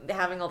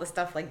having all the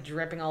stuff like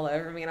dripping all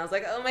over me. And I was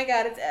like, oh my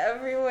god, it's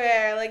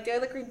everywhere. Like, do I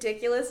look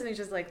ridiculous? And he's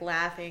just like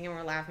laughing, and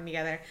we're laughing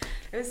together.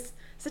 It was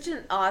such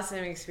an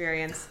awesome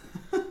experience.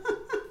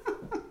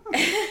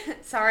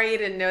 Sorry you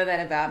didn't know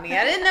that about me.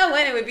 I didn't know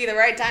when it would be the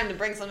right time to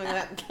bring something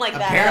like that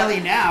Apparently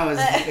up. now is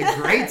a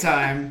great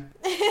time.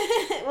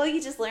 Well,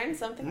 you just learned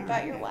something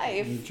about your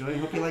wife. Enjoy.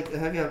 Hope you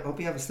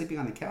have a sleeping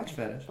on the couch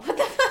fetish. What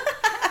the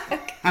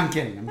fuck? I'm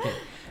kidding.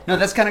 No,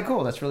 that's kind of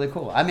cool. That's really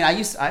cool. I mean,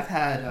 I've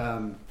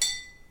had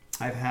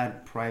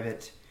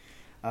private.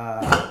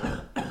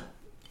 Oh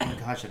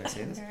God, should I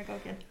say this? There I go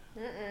again.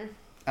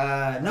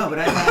 No, but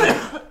I've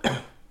had.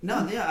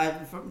 No, yeah,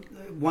 I've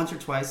once or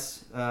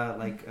twice,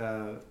 like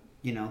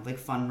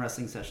fun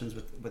wrestling sessions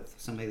with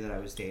somebody that I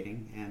was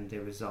dating, and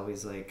there was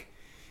always like,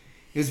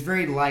 it was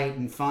very light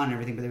and fun and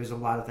everything, but there was a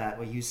lot of that,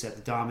 what you said,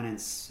 the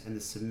dominance and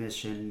the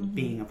submission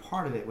being a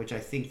part of it, which I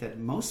think that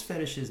most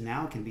fetishes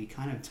now can be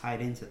kind of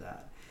tied into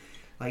that.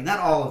 Like, not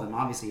all of them,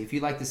 obviously. If you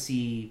like to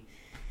see,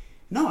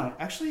 no,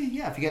 actually,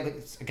 yeah, if you get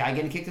like a guy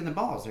getting kicked in the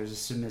balls, there's a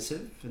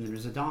submissive and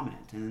there's a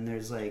dominant, and then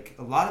there's like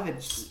a lot of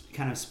it just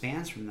kind of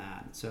spans from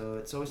that. So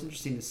it's always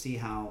interesting to see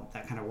how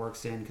that kind of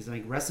works in, because I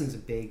mean, wrestling's a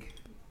big,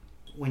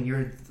 when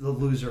you're the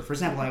loser, for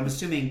example, I'm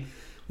assuming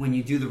when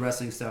you do the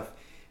wrestling stuff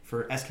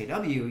for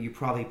SKW, you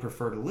probably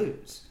prefer to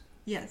lose.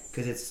 Yes.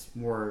 Because it's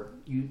more,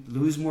 you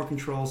lose more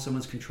control,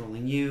 someone's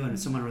controlling you, and if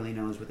someone really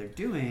knows what they're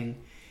doing,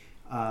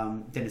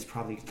 then it's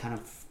probably kind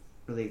of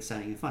really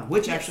exciting and fun.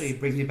 Which actually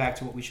brings me back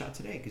to what we shot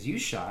today, because you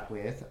shot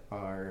with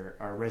our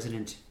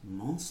resident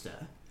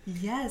monster.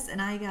 Yes,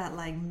 and I got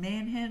like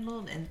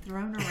manhandled and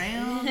thrown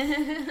around,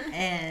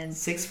 and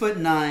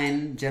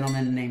 6'9"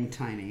 gentleman named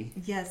Tiny.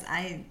 Yes,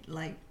 I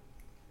like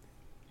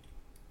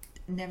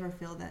never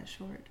feel that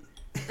short.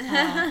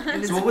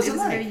 So what was it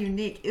like? Very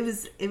unique. It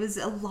was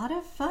a lot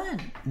of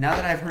fun. Now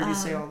that I've heard you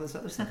say all this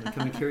other stuff, I'm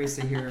kind of curious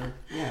to hear,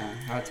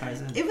 how it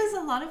ties in. It was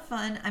a lot of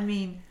fun. I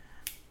mean,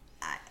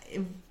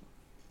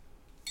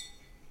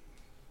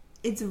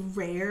 it's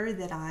rare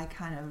that I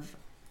kind of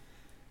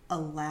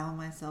allow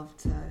myself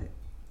to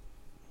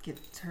get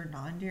turned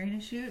on during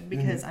a shoot,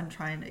 because I'm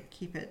trying to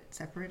keep it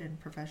separate and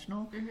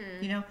professional.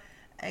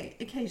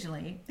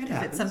 Occasionally, if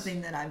it's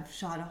something that I've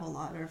shot a whole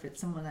lot, or if it's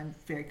someone I'm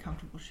very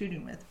comfortable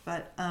shooting with.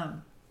 But I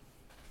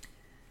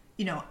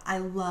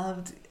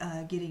loved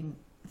getting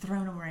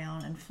thrown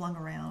around and flung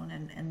around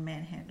and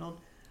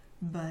manhandled.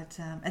 But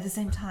at the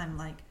same time,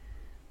 like,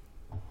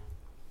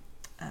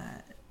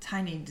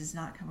 Tiny does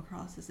not come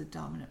across as a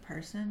dominant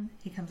person.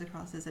 He comes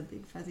across as a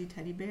big fuzzy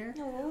teddy bear,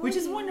 which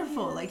is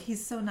wonderful. Like,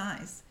 he's so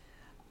nice.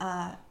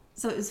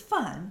 So it was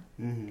fun.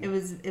 It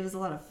was a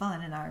lot of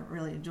fun, and I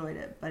really enjoyed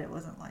it. But it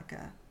wasn't like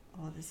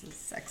this is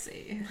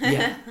sexy.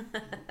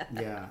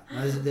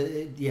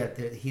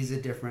 He's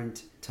a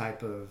different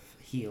type of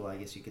heel, I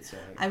guess you could say.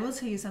 I will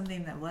tell you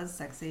something that was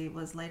sexy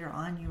was later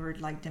on. You were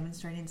like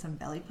demonstrating some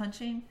belly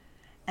punching,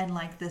 and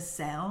like the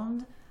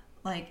sound,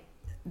 like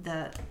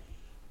the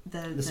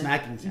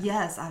smacking sound.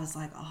 Yes, I was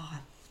like, oh, I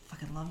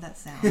fucking love that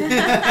sound.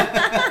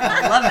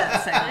 I love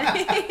that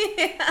sound.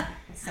 Yeah.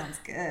 It sounds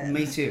good.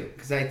 Me too,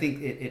 because I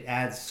think it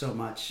adds so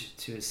much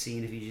to a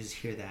scene if you just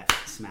hear that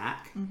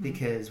smack.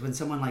 Because when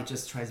someone like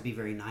just tries to be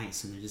very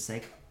nice and they're just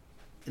like,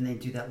 and they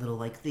do that little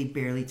like they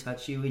barely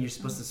touch you and you're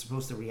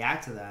supposed to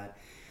react to that.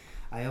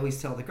 I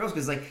always tell the girls,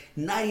 because like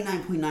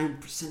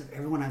 99.9% of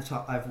everyone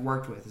I've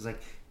worked with is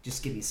like,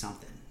 just give me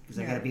something, because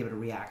I got to be able to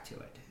react to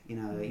it. You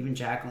know, even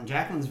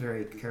Jacqueline's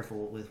very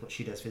careful with what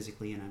she does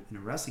physically in a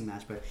wrestling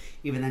match, but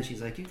even then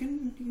she's like, you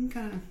can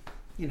kind of,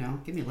 you know,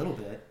 give me a little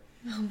bit.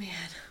 Oh man.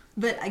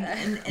 But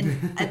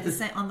and at the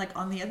same on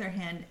the other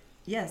hand,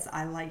 yes,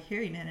 I like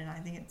hearing it and I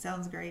think it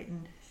sounds great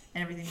and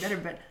everything better,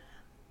 but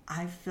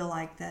I feel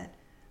like that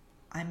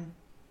I'm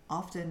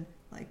often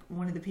like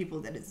one of the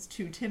people that is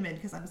too timid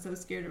because I'm so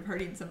scared of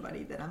hurting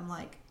somebody that I'm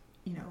like,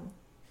 you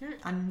know,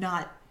 I'm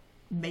not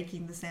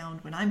making the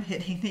sound when I'm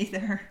hitting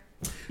either.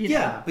 You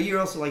know? But you're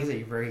also, like I said,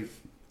 you're very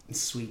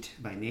sweet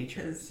by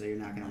nature, so you're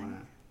not going to want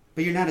to...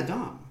 But you're not a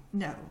dom.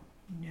 No.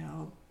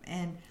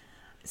 And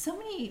so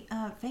many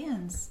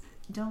fans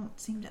don't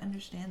seem to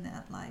understand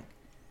that. Like,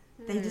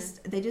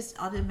 they just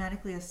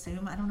automatically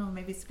assume, I don't know,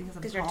 maybe it's because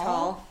I'm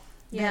tall.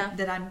 You're tall.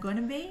 That I'm going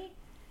to be.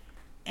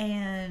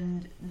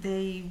 And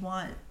they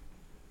want,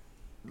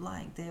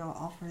 like, they'll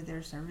offer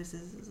their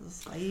services as a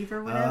slave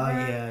or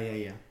whatever.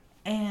 Yeah.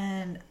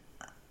 And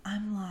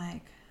I'm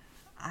like,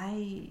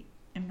 I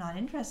am not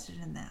interested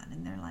in that.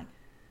 And they're like,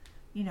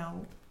 you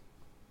know,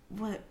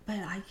 what? But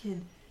I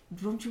could.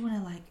 Don't you want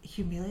to like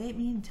humiliate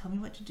me and tell me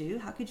what to do?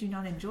 How could you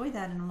not enjoy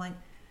that? And I'm like,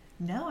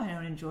 no, I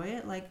don't enjoy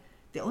it. Like,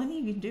 the only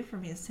thing you can do for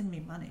me is send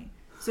me money.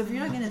 So if you're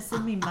not going to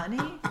send me money,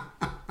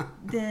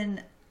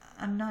 then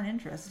I'm not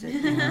interested.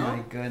 You know? Oh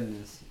my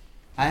goodness!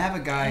 I have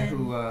a guy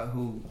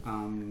who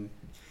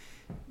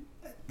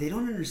they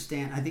don't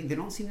understand. I think they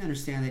don't seem to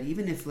understand that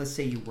even if, let's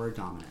say, you were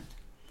dominant,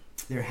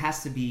 there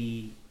has to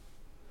be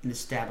an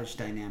established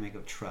dynamic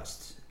of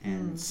trust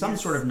and some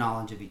sort of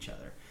knowledge of each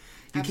other.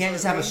 You can't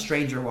just have a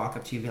stranger walk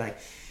up to you and be like,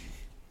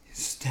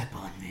 step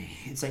on me.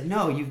 It's like,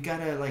 no, you've got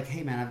to, like,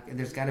 hey man,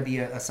 there's got to be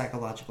a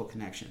psychological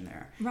connection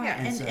there. Right.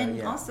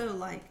 And also,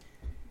 like,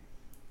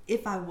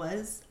 if I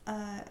was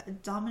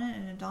dominant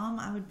and a dom,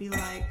 I would be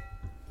like,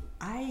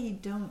 I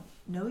don't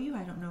know you.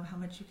 I don't know how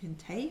much you can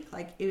take.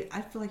 Like,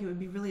 I feel like it would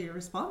be really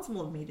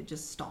irresponsible of me to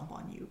just stomp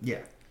on you.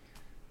 Yeah.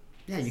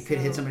 Yeah, you could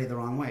hit somebody the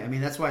wrong way. I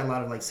mean, that's why a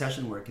lot of, like,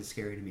 session work is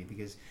scary to me,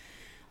 because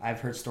I've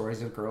heard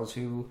stories of girls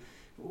who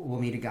will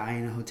meet a guy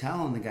in a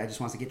hotel and the guy just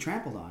wants to get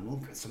trampled on.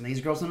 Well, some of these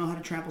girls don't know how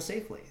to trample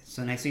safely.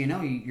 So next thing you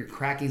know, you're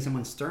cracking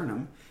someone's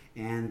sternum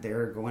and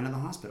they're going to the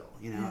hospital,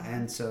 you know? Yeah.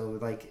 And so,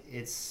 like,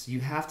 you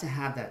have to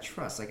have that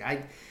trust.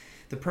 Like,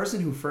 the person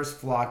who first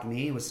flogged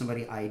me was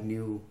somebody I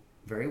knew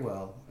very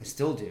well. I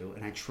still do.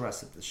 And I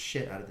trusted the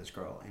shit out of this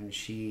girl. And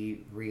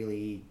she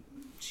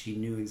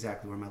knew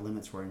exactly where my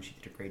limits were and she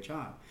did a great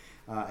job.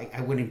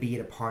 I wouldn't be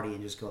at a party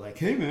and just go like,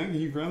 hey man,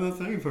 can you grab that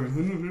thing for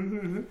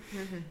me?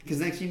 Because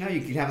next thing you know,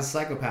 you could have a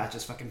psychopath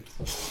just fucking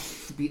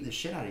beating the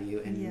shit out of you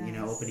and, you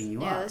know, opening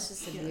you up. Yeah, that's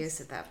just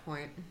abuse at that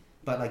point.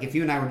 But like, if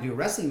you and I were to do a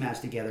wrestling match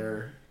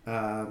together,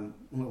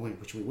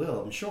 which we will,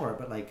 I'm sure,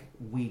 but like,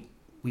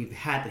 we've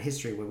had the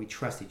history where we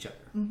trust each other.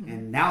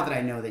 And now that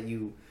I know that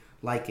you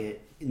like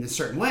it in a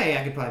certain way,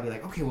 I could probably be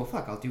like, okay, well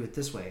fuck, I'll do it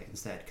this way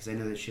instead, because I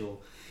know that she'll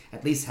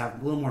at least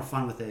have a little more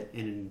fun with it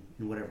in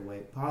whatever way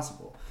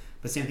possible.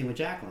 But same thing with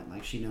Jacqueline.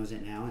 Like, she knows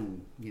it now,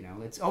 and, you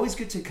know, it's always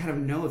good to kind of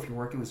know if you're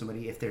working with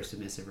somebody, if they're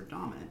submissive or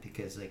dominant,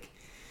 because, like,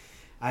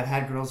 I've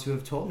had girls who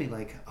have told me,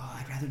 like, oh,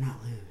 I'd rather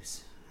not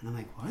lose. And I'm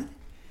like, what?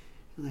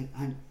 I'm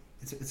like,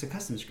 it's a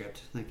custom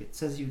script. Like, it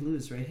says you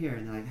lose right here.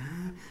 And they're like,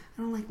 I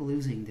don't like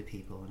losing to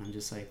people. And I'm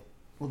just like,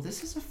 well,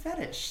 this is a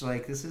fetish.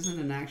 Like, this isn't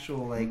an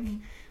actual, like,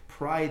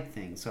 pride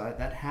thing. So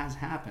that has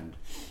happened.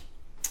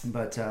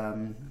 But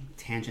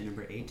tangent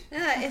number 8.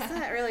 Yeah, it's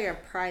not really a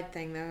pride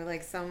thing though.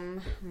 Like,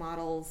 some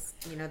models,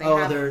 you know,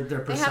 their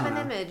persona. They have an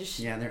image,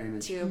 their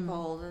image to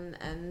uphold,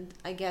 and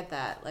I get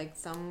that. Like,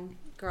 some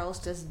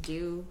girls just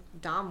do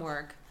dom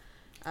work,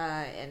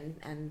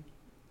 and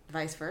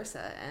vice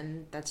versa,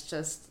 and that's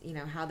just, you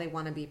know, how they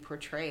want to be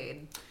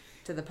portrayed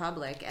to the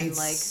public, and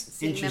like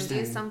seeing them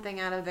do something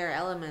out of their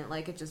element,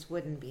 like, it just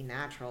wouldn't be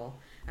natural.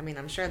 I mean,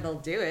 I'm sure they'll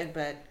do it,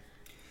 but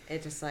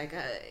it just like.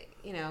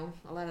 You know,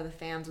 a lot of the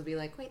fans will be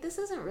like, wait, this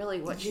isn't really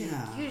what she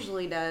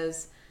usually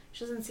does.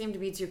 She doesn't seem to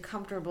be too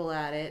comfortable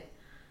at it.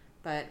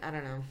 But I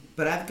don't know.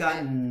 But I've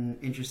gotten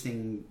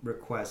interesting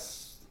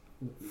requests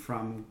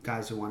from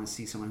guys who want to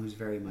see someone who's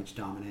very much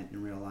dominant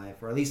in real life,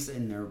 or at least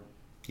in their,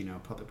 you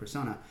know, public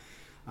persona.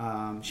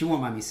 She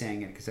won't mind me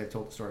saying it because I've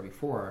told the story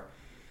before,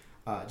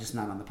 just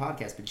not on the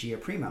podcast, but Gia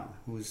Primo,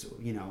 who's,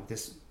 you know,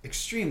 this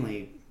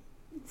extremely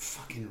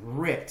fucking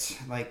ripped,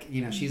 like,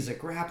 you know, she's a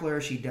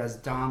grappler, she does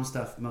dom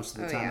stuff most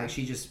of the time. Like,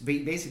 she just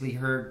basically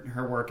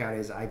her workout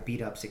is, I beat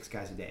up 6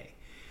 guys a day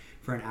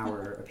for an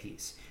hour a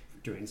piece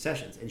during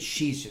sessions, and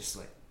she's just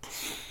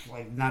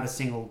like not a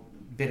single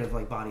bit of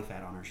like body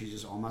fat on her, she's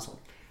just all muscle.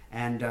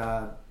 And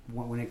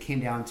when it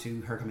came down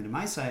to her coming to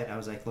my site, I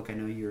was like, look, I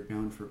know you're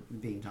known for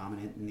being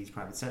dominant in these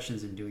private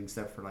sessions and doing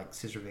stuff for like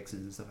scissor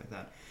vixens and stuff like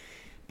that,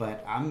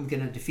 but I'm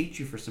going to defeat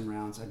you for some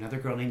rounds. Another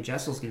girl named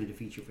Jessel's going to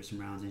defeat you for some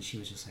rounds. And she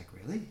was just like,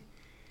 really?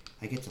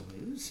 I get to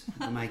lose?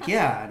 I'm like,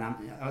 yeah.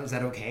 And is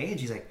that okay? And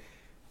she's like,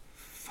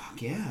 fuck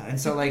yeah. And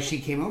so, like, she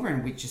came over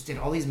and we just did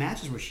all these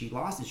matches where she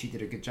lost and she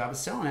did a good job of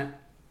selling it.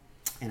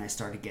 and I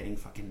started getting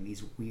fucking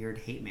these weird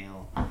hate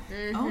mail.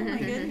 Mm-hmm. Oh my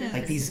goodness!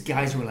 Like these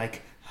guys were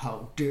like,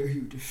 "How dare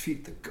you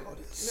defeat the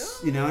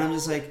goddess?" No, you know, and I'm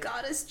just like,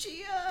 "Goddess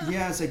Gia."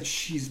 Yeah, it's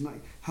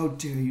like how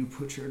dare you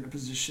put her in a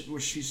position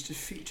where she's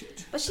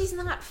defeated? But she's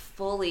not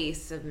fully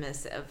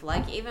submissive.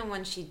 Like even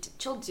when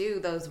she'll do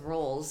those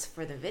roles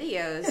for the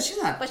videos. Yeah,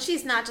 she's not. But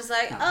she's not just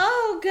like,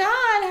 "Oh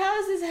God, how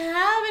is this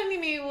happening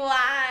to me?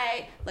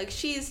 Why?" Like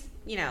she's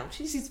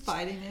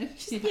fighting it.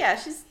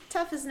 She's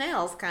tough as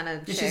nails kind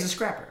of. Yeah, she's a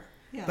scrapper.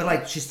 Yeah. But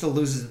like she still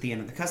loses at the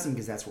end of the custom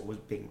because that's what was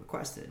being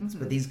requested. Mm-hmm.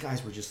 But these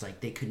guys were just like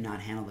they could not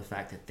handle the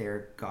fact that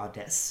their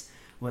goddess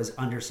was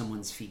under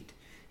someone's feet.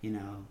 You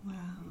know, wow.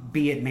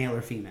 Be it male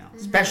or female,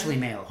 especially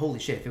male. Holy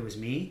shit! If it was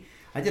me,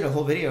 I did a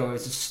whole video. It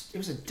was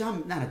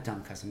not a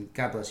dumb custom.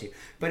 God bless you.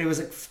 But it was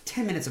like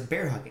 10 minutes of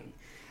bear hugging,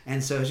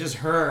 and so it was just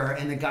her,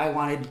 and the guy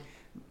wanted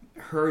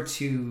her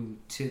to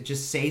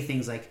just say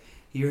things like,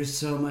 "You're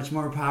so much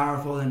more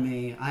powerful than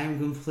me. I'm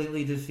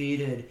completely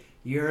defeated.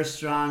 You're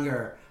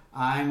stronger.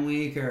 I'm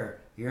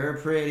weaker. You're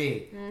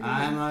pretty.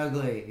 I'm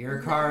ugly.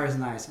 Your car is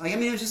nice." Like, I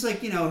mean, it was just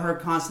like, her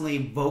constantly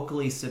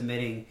vocally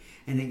submitting,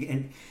 and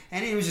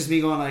it was just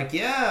me going like,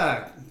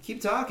 "Yeah, keep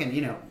talking."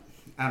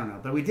 I don't know,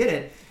 but we did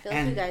it. I feel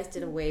like you guys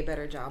did a way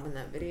better job in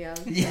that video.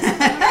 Yeah,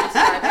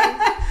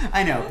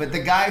 I know, but the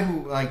guy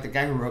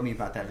who wrote me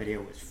about that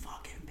video was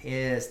fucking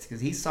pissed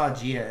because he saw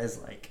Gia as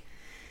like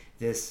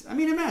this. I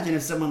mean, imagine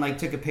if someone like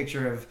took a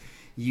picture of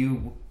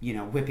you,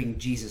 whipping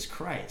Jesus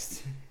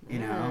Christ.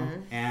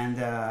 And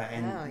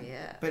oh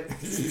yeah, but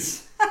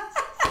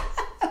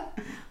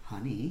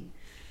honey,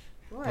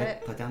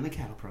 what? Put down the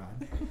cattle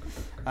prod.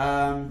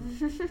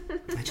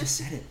 I just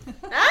said it.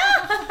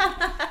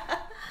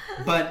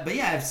 But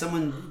yeah, if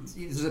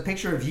there's a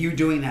picture of you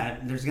doing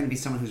that, there's going to be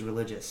someone who's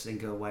religious and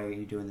go, "Why are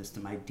you doing this to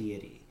my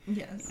deity?"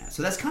 Yes.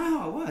 So that's kind of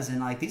how it was,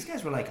 and like these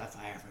guys were like, "If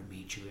I ever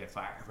meet you, if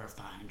I ever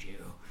find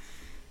you."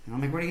 And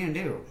I'm like, "What are you going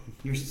to do?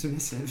 You're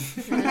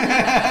submissive."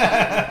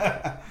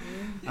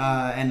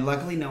 And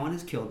luckily no one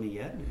has killed me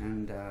yet.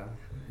 And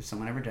if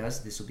someone ever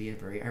does, this will be a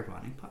very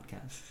ironic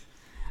podcast.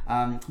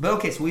 But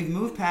okay, so we've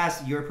moved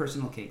past your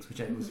personal kinks, which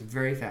was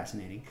very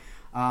fascinating.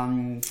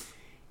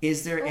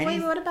 Is there any...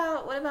 Wait, what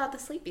about the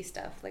sleepy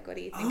stuff? Like, what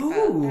do you think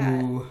about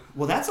that?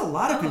 Well, that's a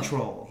lot of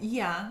control.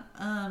 Yeah.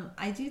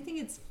 I do think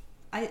it's...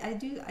 I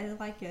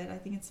like it. I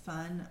think it's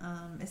fun.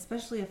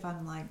 Especially if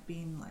I'm like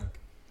being like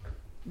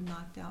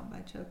knocked out by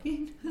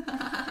choking.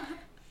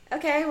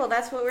 Okay, well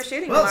that's what we're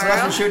shooting tomorrow. So that's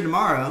what we're shooting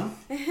tomorrow.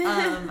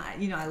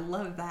 I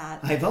love that.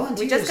 I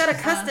volunteer. We just got a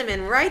custom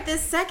in right this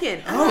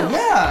second. Oh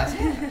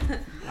yeah.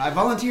 I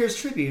volunteer as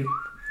tribute.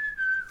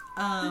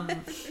 One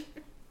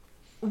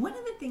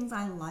of the things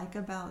I like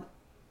about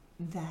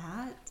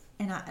that,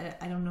 and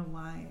I don't know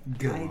why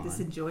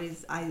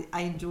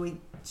I enjoy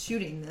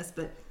shooting this,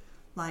 but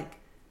like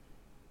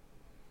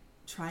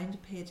trying to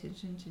pay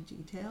attention to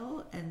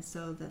detail, and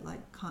so that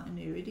like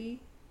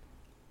continuity.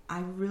 I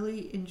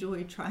really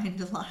enjoy trying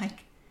to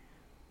like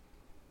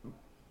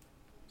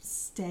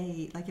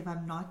stay, like if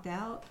I'm knocked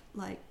out,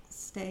 like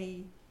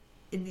stay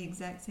in the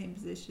exact same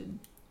position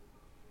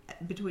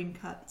between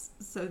cuts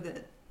so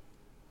that.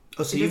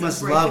 Oh, so you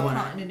must love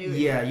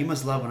you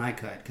must love when I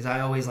cut, because I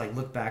always like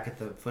look back at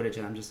the footage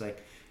and I'm just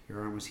like,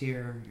 your arm was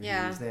here, your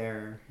hand was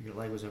there, your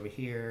leg was over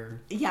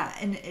here. Yeah,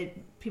 and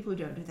people who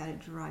don't do that, it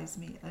drives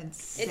me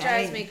insane. It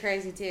drives me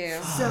crazy too.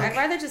 So, I'd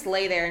rather just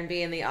lay there and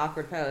be in the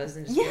awkward pose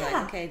and just be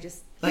like, okay,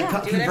 just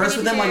converse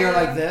with them while you're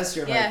like this.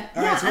 You're like,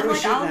 all right, so what do we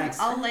shoot next?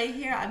 I'll lay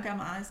here. I've got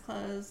my eyes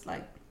closed,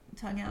 like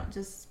tongue out.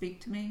 Just speak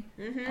to me.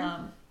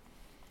 Mm-hmm.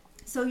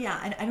 So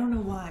yeah, I don't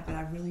know why, but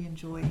I really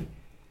enjoy.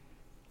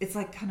 It's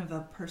like kind of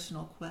a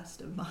personal quest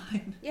of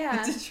mine.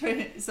 Yeah.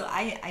 So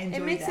I enjoy that.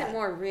 It makes it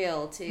more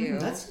real too. Mm-hmm.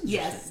 That's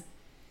interesting.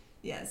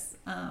 Yes.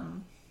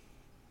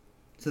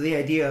 So the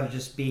idea of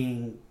just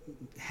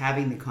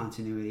having the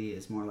continuity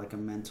is more like a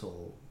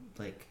mental,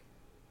 like,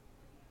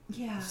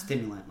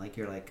 stimulant. Like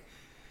you're like,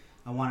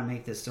 I want to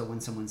make this so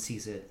when someone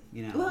sees it,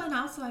 Well, and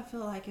also I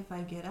feel like if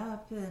I get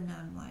up and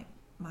I'm like,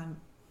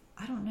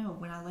 I don't know,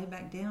 when I lay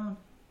back down,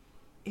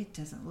 it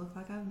doesn't look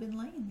like I've been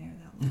laying there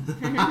that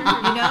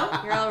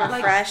long. You're all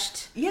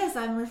refreshed. Like, yes,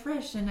 I'm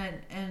refreshed, and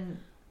I'm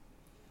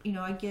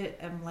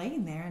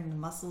laying there, and the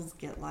muscles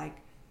get like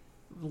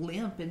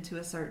limp into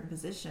a certain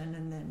position,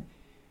 and then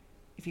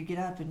if you get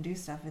up and do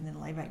stuff and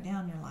then lay back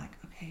down, you're like,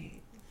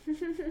 okay,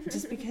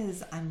 just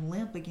because I'm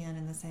limp again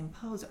in the same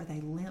pose, are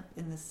they limp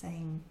in the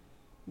same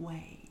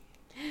way?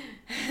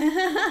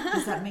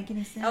 Does that make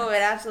any sense? Oh,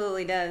 it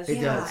absolutely does. It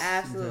does.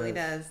 Absolutely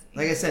does.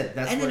 Like I said,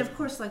 that's then of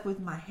course, like with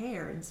my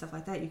hair and stuff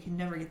like that, you can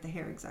never get the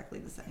hair exactly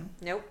the same.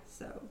 Nope.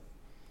 So,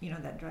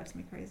 that drives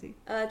me crazy.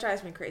 That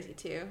drives me crazy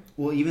too.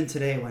 Well, even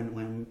today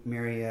when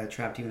Mary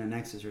trapped you in a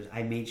neck scissors,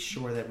 I made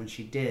sure that when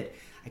she did,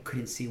 I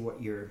couldn't see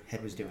what your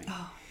head was doing.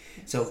 Oh.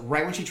 So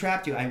right when she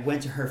trapped you, I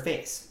went to her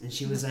face, and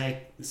she was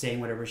like saying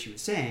whatever she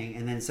was saying,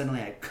 and then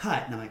suddenly I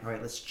cut, and I'm like, all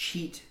right, let's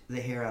cheat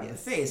the hair out of the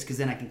face, because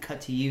then I can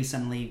cut to you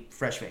suddenly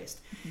fresh faced,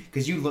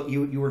 because you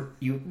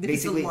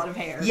basically a lot of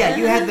hair. Yeah,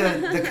 you had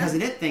the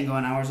cousin it thing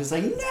going on. I was just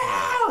like,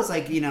 no, it's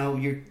like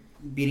you're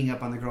beating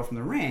up on the girl from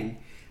The Ring.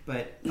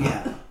 But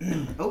yeah.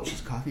 Oh,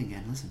 she's coughing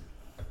again. Listen.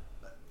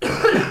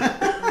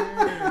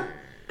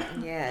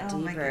 Yeah, Oh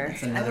my deeper.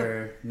 goodness. That's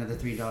another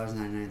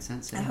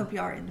 $3.99. I hope you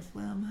are into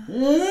phlegm.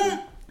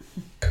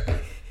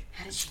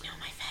 How did she know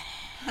my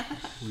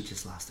fetish? We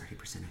just lost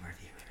 30% of our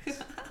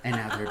viewers, and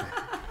now they're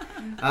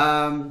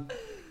back.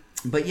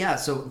 But yeah,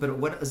 but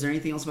what is there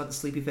anything else about the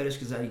sleepy fetish?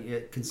 Because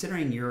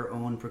considering your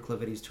own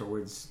proclivities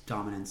towards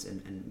dominance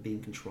and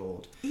being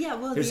controlled, Yeah,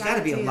 well, there's got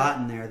to be a lot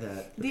in there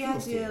that the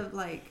appeals to idea you. of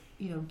like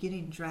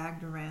getting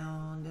dragged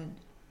around, and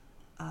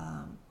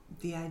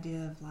the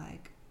idea of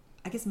like,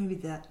 I guess maybe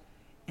the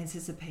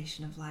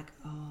anticipation of like,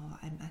 oh,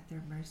 I'm at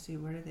their mercy.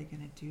 What are they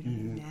going to do to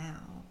me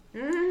now?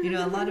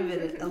 A lot of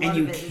it is the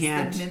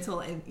mental.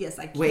 And yes,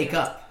 I can't wake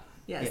up.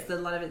 Yes, a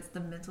lot of it's the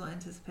mental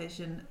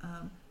anticipation.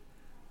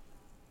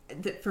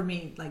 That for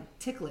me, like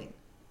tickling.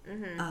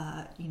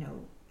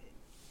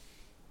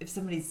 If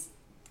somebody's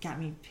got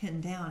me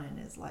pinned down and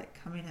is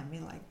like coming at me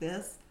like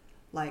this,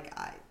 like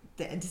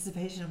the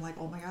anticipation of like,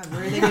 oh my God,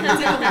 where are they going to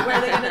tickle me? Where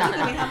are they going to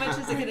tickle me? How much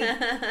is it going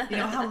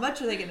to, how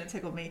much are they going to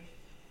tickle me?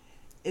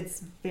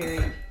 It's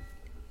very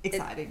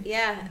exciting.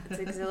 It's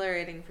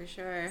exhilarating for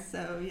sure.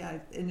 So yeah,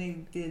 and they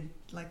did,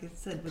 like I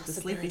said, with the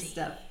sleepy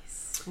stuff.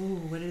 Ooh,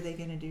 what are they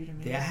going to do to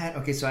me? I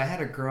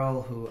had a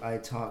girl who I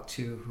talked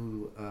to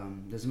who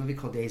there's a movie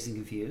called Dazed and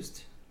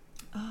Confused.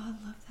 Oh, I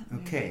love that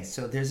movie. Okay,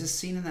 so there's a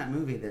scene in that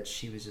movie that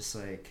she was just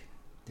like,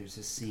 there's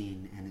a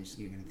scene and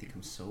you're going to think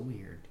I'm so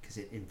weird because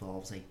it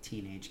involves like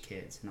teenage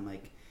kids. And I'm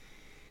like,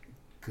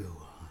 go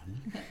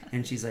on.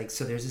 And she's like,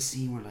 so there's a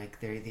scene where like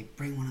they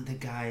bring one of the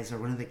guys or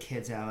one of the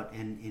kids out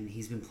and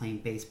he's been playing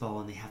baseball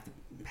and they have to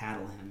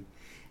paddle him.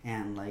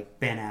 And like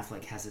Ben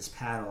Affleck has this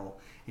paddle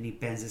and he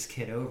bends this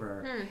kid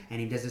over and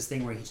he does this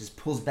thing where he just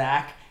pulls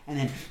back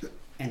and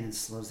then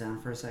slows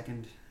down for a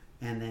second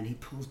and then he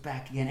pulls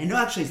back again. And no,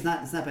 actually it's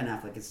not Ben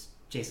Affleck, it's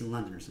Jason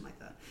London or something like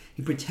that.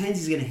 He pretends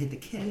he's gonna hit the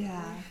kid.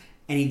 Yeah.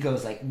 And he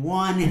goes like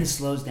one and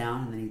slows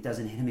down and then he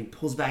doesn't hit him. He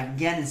pulls back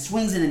again and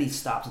swings and then he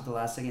stops at the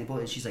last second.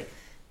 And she's like,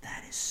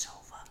 that is so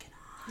fucking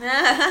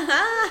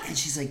hot. And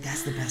she's like,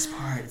 that's the best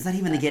part. It's not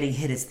even the getting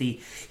hit. It's he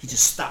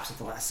just stops at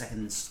the last second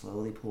and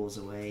slowly pulls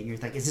away. And you're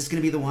like, is this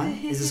going to be the one?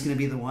 Is this going to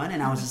be the one?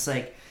 And I was just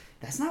like,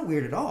 that's not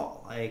weird at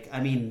all. Like, I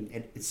mean,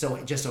 it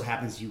just so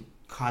happens you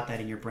caught that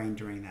in your brain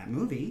during that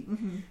movie,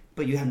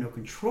 but you have no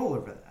control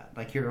over that,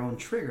 like your own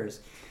triggers.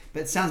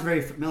 But it sounds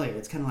very familiar.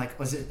 It's kind of like,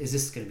 is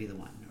this going to be the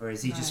one? Or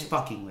is he just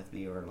fucking with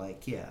me? Or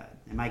like, yeah,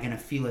 am I going to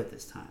feel it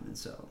this time? And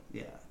so,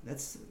 yeah,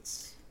 that's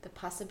the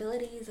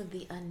possibilities of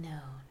the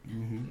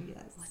unknown.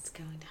 Yes. What's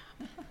going to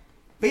happen?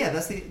 But yeah,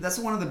 that's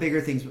one of the bigger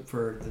things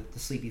for the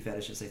sleepy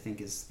fetishes, I think,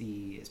 is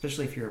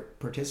especially if you're a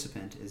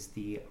participant, is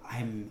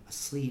I'm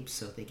asleep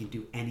so they can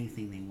do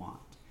anything they want.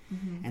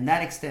 And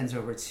that extends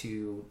over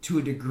to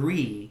a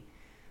degree,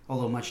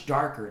 although much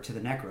darker, to the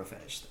necro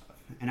fetish stuff.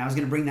 And I was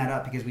going to bring that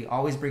up because we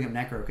always bring up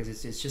necro because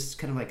it's just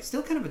kind of like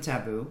still kind of a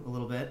taboo a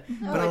little bit,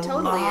 but a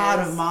lot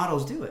of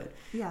models do it.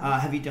 Yeah.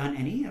 Have you done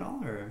any at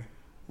all, or?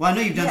 Well, I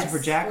know you've done some for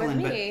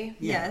Jacqueline, but me.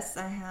 yeah. Yes,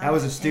 I have. That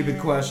was a stupid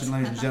question,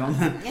 ladies and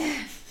gentlemen.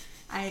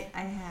 I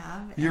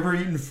have. You ever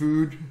eaten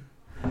food?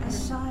 I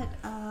shot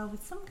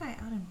with some guy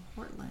out in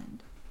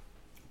Portland.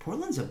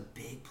 Portland's a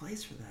big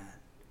place for that.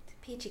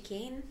 Peachy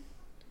Keen.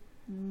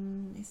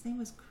 His name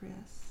was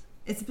Chris.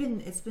 It's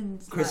been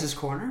Chris's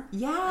Corner?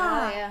 Yeah.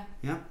 Oh, yeah.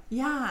 Yep.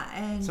 Yeah,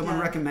 and Someone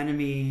recommended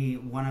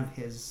one of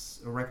his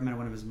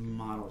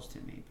models to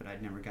me, but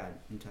I'd never got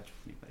in touch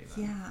with anybody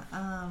about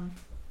it.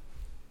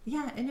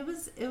 Yeah, and it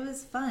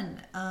was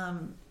fun. I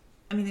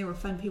mean, they were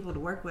fun people to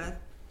work with.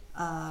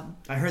 I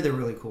heard they're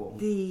really cool.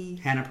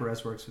 Hannah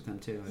Perez works with them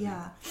too.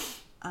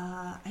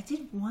 I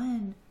did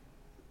one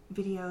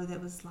video that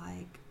was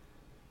like,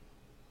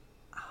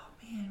 oh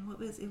man,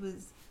 it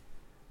was.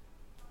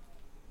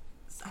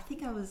 I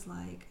think I was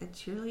like a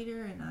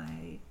cheerleader and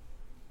I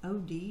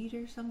OD'd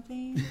or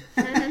something,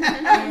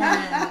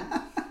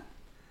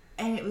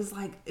 and it was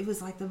like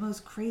the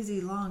most crazy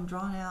long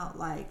drawn out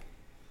like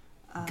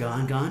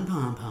gone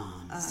pom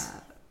poms.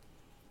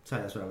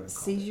 Sorry, that's what I would have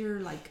called seizure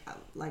it.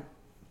 like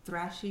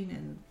thrashing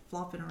and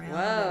flopping around.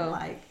 Whoa. And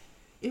like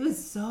it was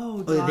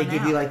so. Oh, did they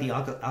give out. you like the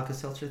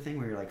Alka-Seltzer thing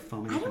where you're like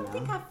foaming? I don't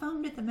think I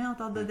foamed at the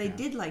mouth, although they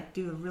did like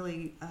do a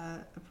really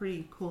a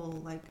pretty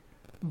cool like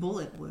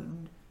bullet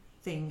wound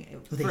thing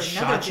for they another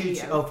shot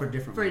video. You for a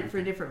different for one.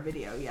 a different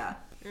video, yeah.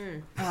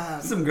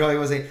 Some girl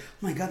was like, "Oh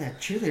my god, that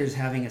cheerleader's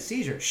having a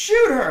seizure!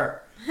 Shoot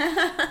her!"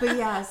 But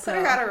yeah, so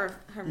Put her out of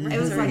her it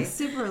was misery. like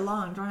super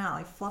long, drawn out,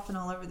 like fluffing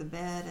all over the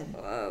bed and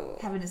Whoa.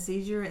 having a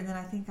seizure, and then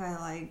I think I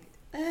like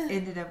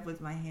ended up with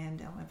my hand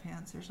down my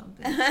pants or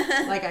something.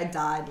 Like I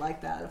died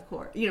like that, of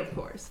course. Of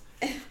course.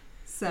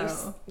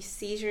 So you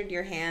seizured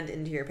your hand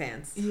into your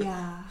pants.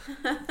 yeah.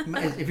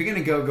 If you're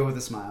gonna go with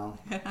a smile,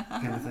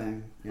 kind of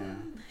thing. Yeah.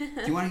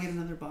 Do you want to get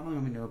another bottle? Or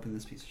want me to open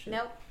this piece of shit?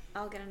 Nope.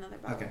 I'll get another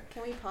bottle. Okay.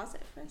 Can we pause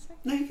it for a second?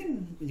 No, you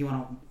can.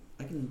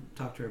 I can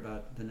talk to her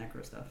about the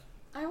necro stuff.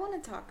 I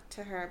want to talk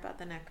to her about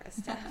the necro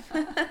stuff.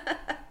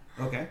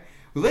 Okay.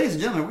 Well, ladies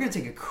and gentlemen, we're going to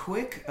take a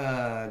quick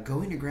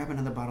going to grab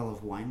another bottle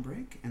of wine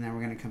break, and then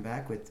we're going to come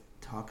back with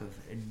talk of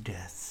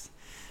death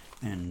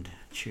and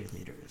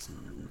cheerleaders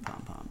and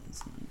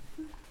pom-poms.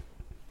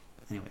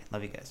 Anyway,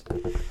 love you guys.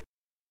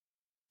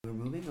 We're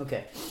moving?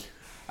 Okay.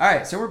 All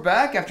right, so we're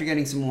back after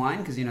getting some wine,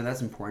 because,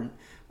 that's important.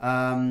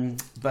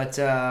 But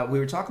we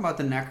were talking about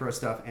the necro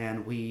stuff,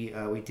 and we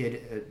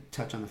did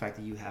touch on the fact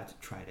that you have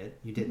tried it.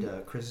 You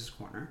did Chris's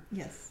Corner.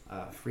 Yes.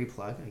 Free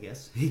plug, I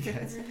guess, you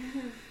guys.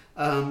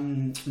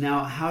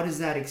 Now, how does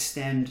that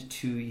extend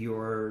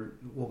to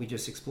what we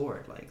just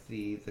explored, like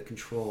the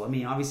control? I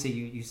mean, obviously,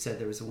 you said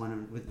there was the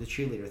one with the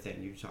cheerleader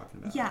thing you were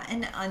talking about. Yeah,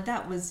 and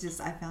that was just,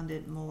 I found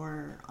it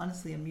more,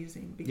 honestly,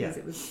 amusing because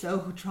it was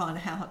so drawn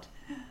out.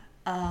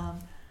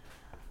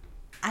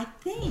 I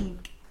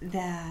think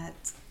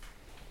that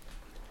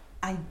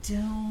I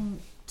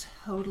don't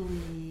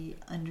totally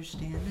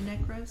understand the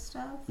necro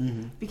stuff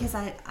because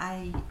I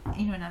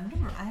and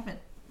I haven't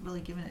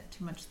really given it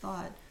too much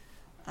thought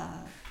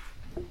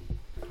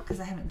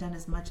because I haven't done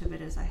as much of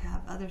it as I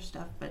have other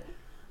stuff. But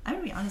I'm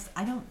gonna be honest,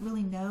 I don't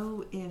really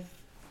know if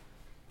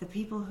the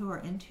people who are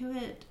into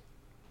it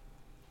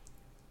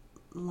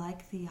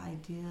like the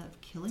idea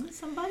of killing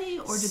somebody,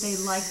 or do they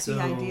like the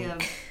idea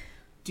of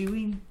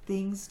doing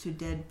things to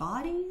dead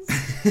bodies?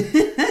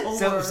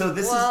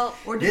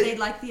 Or do they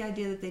like the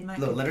idea that they might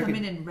come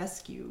in and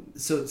rescue?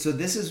 So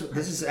this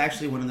is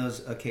actually one of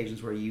those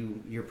occasions where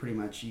you're pretty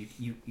much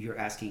you're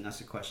asking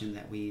us a question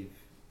that we've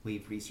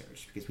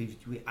researched, because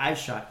I've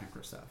shot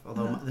necro stuff,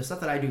 although the stuff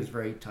that I do is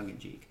very tongue in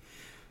cheek.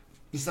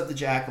 The stuff that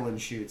Jacqueline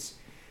shoots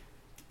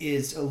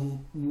is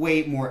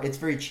way more. It's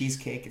very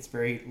cheesecake. It's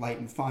very light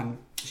and fun.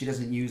 She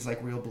doesn't use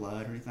like real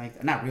blood or anything like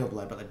that. Not real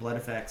blood, but like blood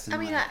effects.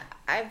 And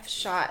I've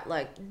shot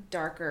like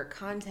darker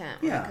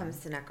content when it comes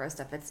to necro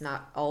stuff. It's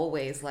not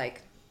always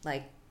like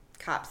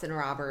cops and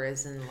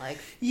robbers and like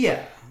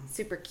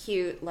super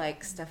cute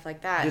like stuff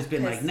like that. There's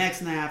been like neck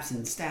snaps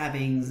and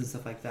stabbings and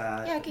stuff like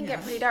that. Yeah, it can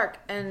get pretty dark.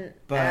 And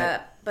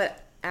but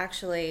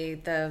actually,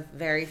 the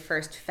very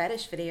first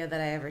fetish video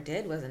that I ever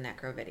did was a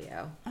necro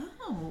video.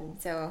 Oh,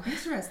 so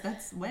interesting.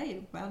 That's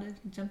way about to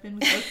jump in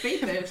with both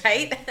feet,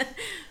 right?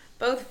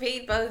 Both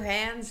feet, both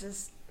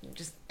hands,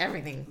 just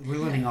everything. We're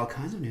learning all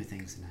kinds of new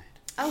things tonight.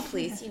 Oh,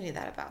 please, you knew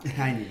that about me.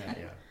 I knew that,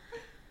 yeah.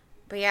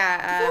 But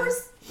yeah, of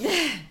course.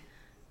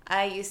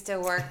 I used to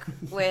work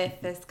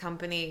with this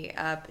company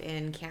up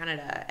in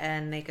Canada,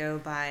 and they go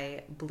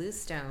by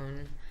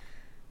Bluestone,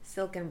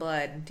 Silk and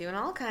Blood, doing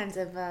all kinds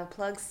of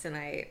plugs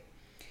tonight.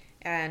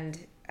 And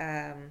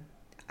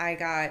I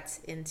got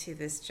into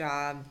this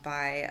job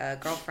by a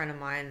girlfriend of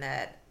mine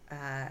that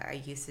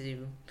I used to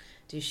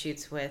do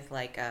shoots with,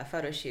 like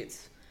photo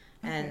shoots.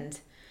 Okay. And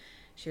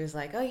she was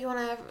like, oh, you want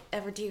to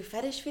ever do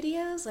fetish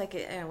videos? Like,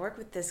 I work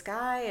with this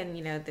guy, and,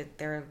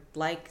 they're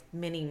like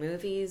mini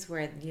movies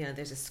where,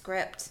 there's a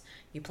script,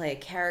 you play a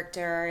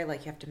character,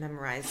 like, you have to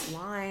memorize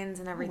lines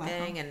and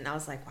everything. Wow. And I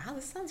was like, wow,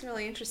 this sounds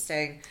really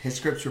interesting. His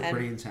scripts were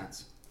pretty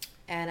intense.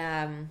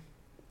 And,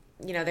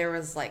 there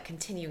was like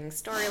continuing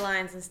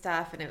storylines and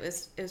stuff, and it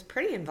was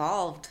pretty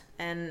involved.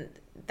 And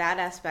that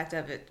aspect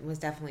of it was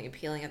definitely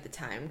appealing at the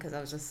time, because I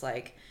was just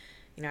like,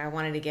 I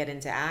wanted to get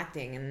into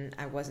acting, and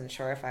I wasn't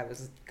sure if I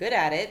was good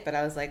at it, but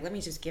I was like, let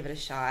me just give it a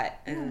shot,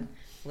 and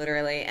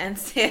literally, and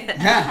see it.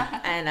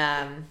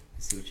 And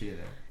see what you did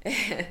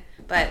there.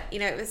 But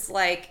it was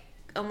like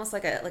almost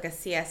like a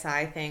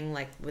CSI thing,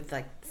 like with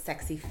like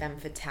sexy femme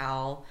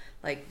fatale,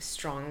 like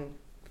strong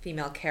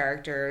female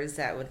characters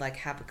that would like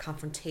have a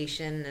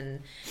confrontation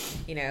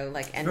and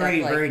like end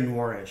very, up like very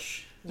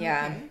noirish.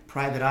 Yeah. Okay.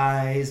 Private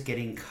eyes,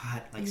 getting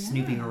cut, like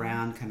snooping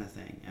around kind of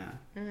thing. Yeah.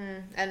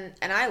 Mm-hmm.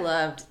 And I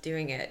loved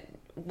doing it.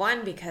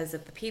 One, because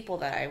of the people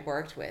that I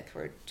worked with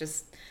were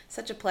just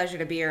such a pleasure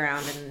to be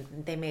around,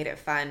 and they made it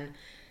fun.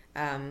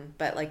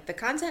 But like the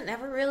content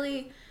never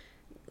really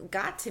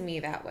got to me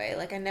that way.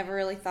 Like I never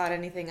really thought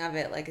anything of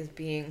it like as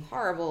being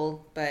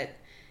horrible, but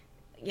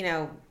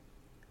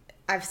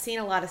I've seen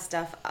a lot of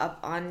stuff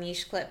up on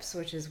Niche Clips,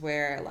 which is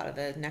where a lot of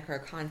the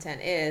necro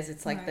content is.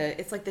 It's like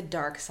the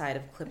dark side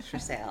of Clips for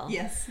Sale.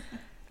 Yes.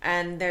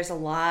 And there's a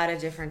lot of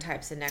different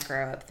types of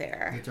necro up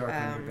there. The dark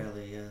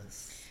underbelly,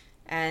 yes.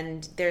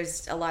 And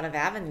there's a lot of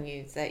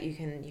avenues that you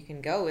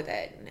can go with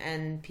it.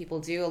 And people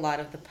do a lot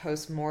of the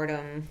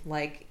post-mortem,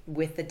 like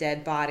with the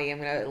dead body, I'm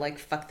gonna like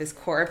fuck this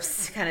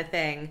corpse kind of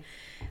thing.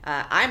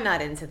 I'm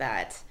not into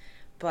that.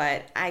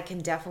 But I can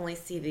definitely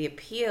see the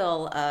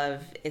appeal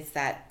of it's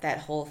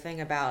that whole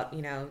thing about,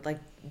 like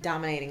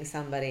dominating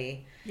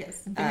somebody.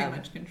 Yes, very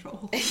much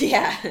control.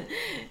 Yeah,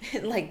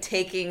 like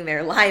taking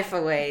their life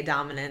away,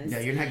 dominance. Yeah,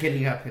 you're not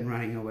getting up and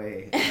running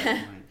away at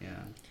that point,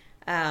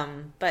 yeah.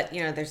 But,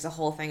 there's the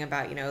whole thing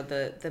about,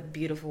 the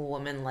beautiful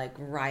woman like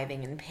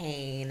writhing in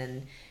pain,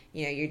 and,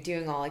 you're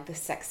doing all like the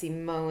sexy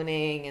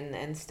moaning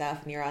and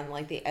stuff, and you're on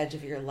like the edge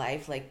of your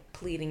life, like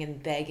pleading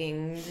and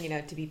begging,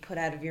 to be put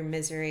out of your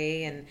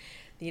misery, and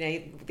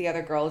the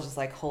other girl just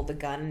like hold the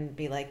gun and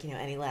be like,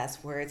 any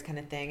last words kind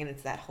of thing. And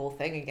it's that whole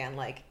thing again.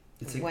 Like,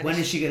 it's like, when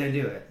is she going to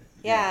do it?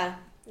 Yeah.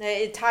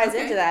 It ties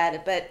into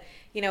that, but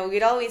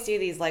we'd always do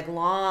these like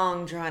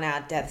long, drawn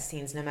out death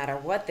scenes, no matter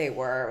what they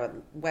were,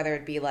 whether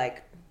it be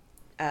like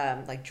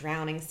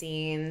drowning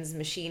scenes,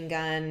 machine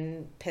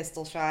gun,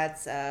 pistol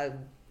shots,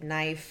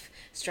 knife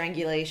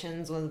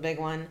strangulations was a big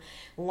one.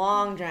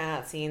 Long, drawn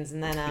out scenes,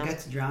 and then I got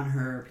to drown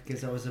her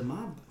because I was a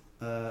mob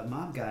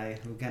guy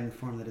who got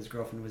informed that his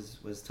girlfriend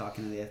was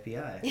talking to the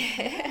FBI.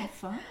 Yeah,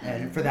 fun.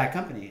 And for that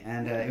company,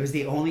 and it was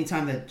the only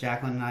time that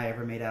Jacqueline and I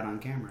ever made out on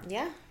camera.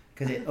 Yeah.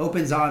 Because it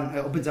opens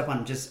up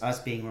on just us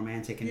being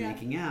romantic and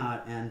making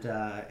out, and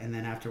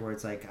then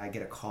afterwards, like, I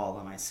get a call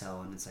on my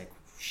cell, and it's like,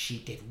 she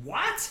did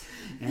what?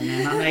 And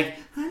then I'm like,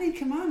 honey,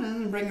 come on,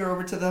 and bring her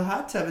over to the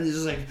hot tub, and it's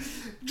just like,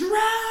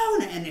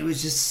 drown, and it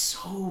was just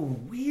so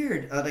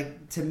weird.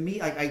 Like, to me,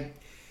 like,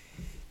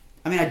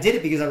 I mean, I did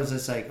it because I was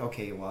just like,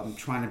 okay, well, I'm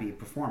trying to be a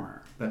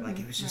performer, but like,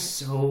 it was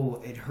just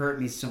it hurt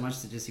me so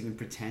much to just even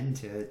pretend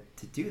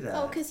to do that.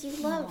 Oh, because you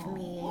love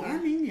me. Well, I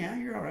mean, yeah,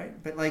 you're all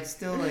right, but like,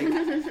 still, like,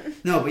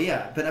 no, but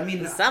yeah, but I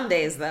mean, some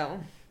days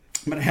though.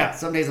 But yeah,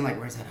 some days I'm like,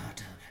 where's that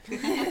hot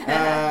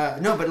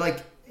tub? No, but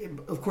like,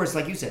 of course,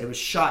 like you said, it was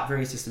shot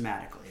very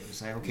systematically. It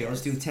was like, okay,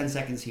 let's do 10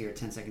 seconds here,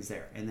 10 seconds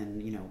there, and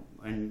then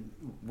and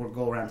we'll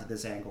go around to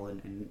this angle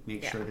and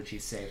make sure that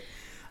she's safe.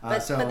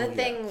 But the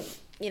thing,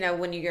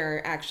 when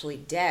you're actually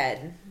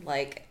dead,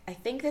 like, I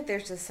think that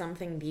there's just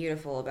something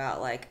beautiful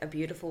about, like, a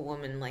beautiful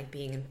woman, like,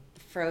 being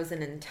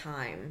frozen in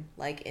time,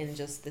 like, in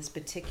just this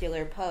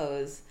particular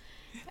pose.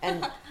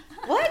 And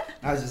what?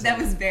 That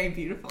was very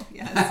beautiful,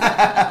 yes.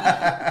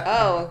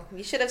 Oh,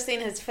 you should have seen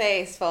his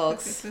face,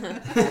 folks. Go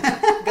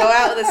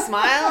out with a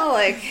smile,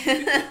 like,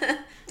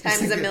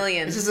 times a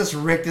million. It's just this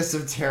rictus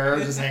of terror,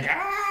 just like,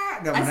 ah!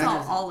 No, I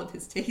saw all of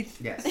his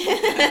teeth. Yes.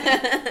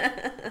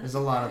 There's a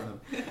lot of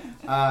them.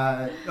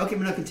 Okay,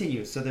 but no,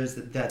 continue. So there's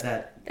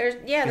that.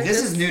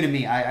 This is new to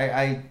me.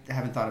 I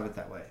haven't thought of it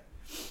that way.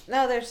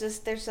 No,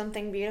 there's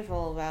something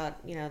beautiful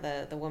about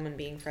the woman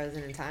being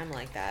frozen in time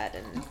like that,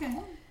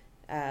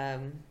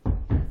 and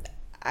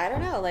I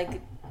don't know,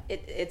 like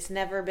it's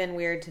never been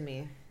weird to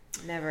me.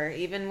 Never.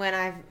 Even when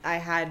I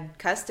had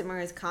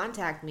customers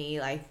contact me,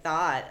 I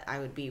thought I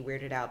would be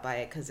weirded out by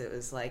it because it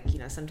was like,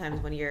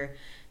 sometimes when you're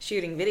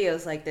shooting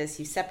videos like this,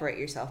 you separate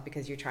yourself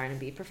because you're trying to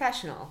be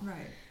professional.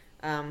 Right.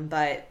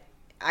 But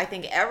I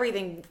think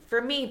everything,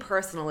 for me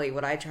personally,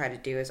 what I try to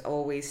do is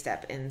always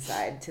step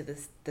inside to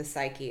the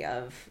psyche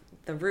of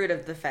the root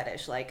of the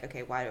fetish. Like,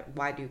 okay,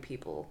 why do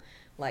people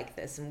like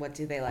this, and what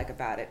do they like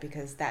about it?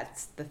 Because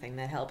that's the thing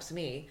that helps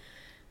me.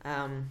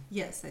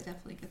 Yes, I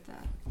definitely get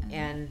that.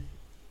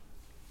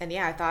 And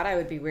yeah, I thought I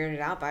would be weirded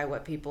out by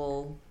what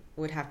people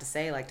would have to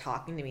say, like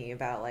talking to me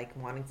about like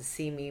wanting to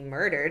see me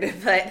murdered.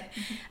 But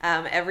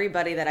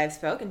everybody that I've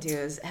spoken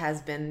to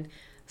has been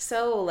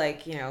so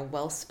like,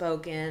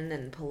 well-spoken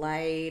and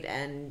polite,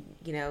 and,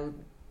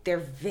 they're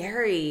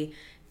very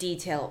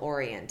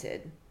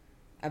detail-oriented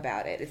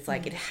about it. It's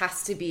like, it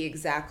has to be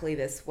exactly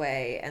this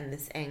way and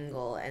this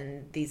angle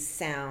and these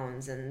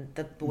sounds and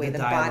the way the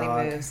body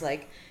moves.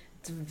 Like,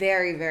 it's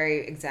very,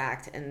 very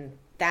exact, and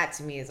that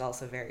to me is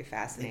also very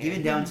fascinating.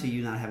 Even down to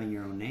you not having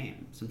your own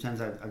name. Sometimes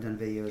I've done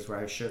videos where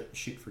I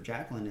shoot for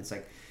Jacqueline. It's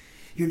like,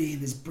 your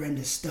name is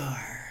Brenda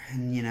Starr,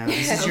 and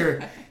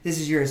this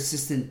is your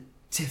assistant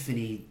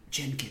Tiffany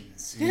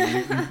Jenkins.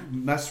 And you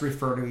must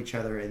refer to each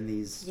other in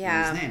these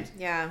names.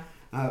 Yeah.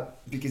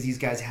 Because these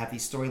guys have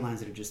these storylines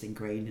that are just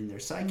ingrained in their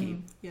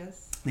psyche.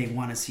 Yes. They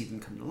want to see them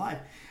come to life.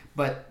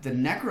 But the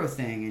necro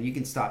thing, and you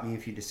can stop me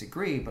if you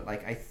disagree, but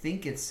like, I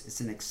think it's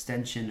an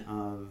extension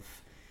of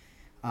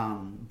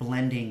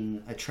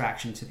blending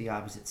attraction to the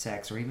opposite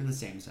sex or even the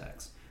same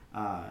sex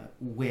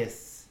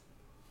with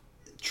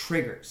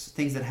triggers,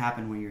 things that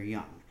happen when you're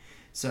young.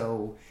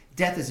 So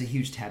death is a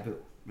huge taboo,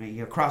 right?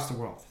 Across the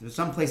world. There's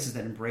some places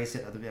that embrace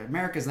it.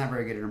 America's not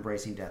very good at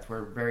embracing death.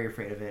 We're very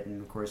afraid of it,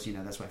 and of course,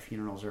 that's why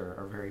funerals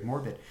are very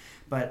morbid.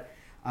 But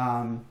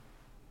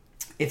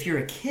if you're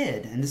a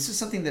kid, and this is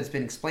something that's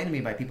been explained to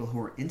me by people who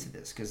are into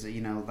this, because,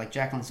 like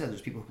Jacqueline said,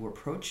 there's people who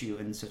approach you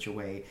in such a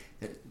way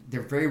that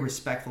they're very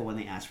respectful when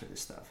they ask for this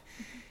stuff.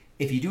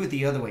 If you do it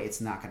the other way,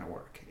 it's not going to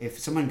work. If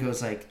someone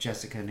goes like,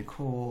 Jessica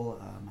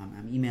Nicole,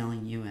 I'm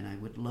emailing you, and I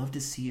would love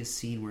to see a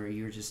scene where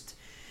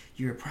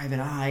you're a private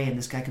eye, and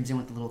this guy comes in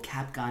with a little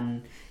cap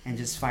gun and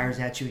just fires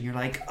at you, and you're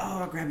like, oh,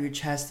 I'll grab your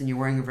chest, and you're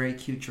wearing a very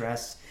cute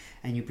dress,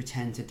 and you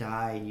pretend to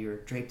die, and you're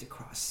draped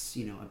across,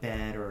 a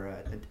bed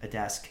or a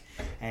desk,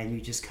 and you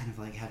just kind of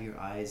like have your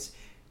eyes,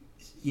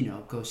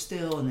 go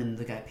still, and then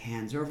the guy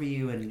pans over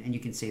you, and you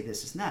can say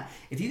this and that.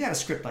 If you got a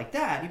script like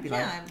that, you'd be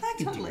like, I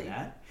can do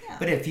that. Yeah.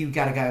 But if you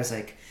got a guy who's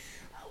like,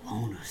 I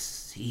want to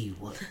see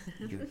what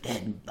your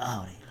dead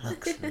body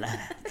looks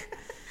like.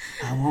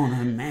 I want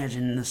to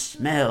imagine the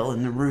smell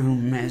in the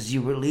room as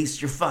you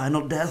release your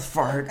final death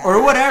fart,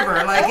 or whatever.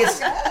 Like,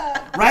 it's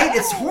right.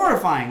 It's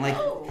horrifying. Like,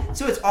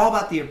 so it's all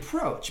about the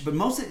approach. But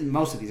most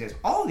of these guys,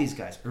 all of these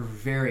guys are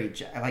very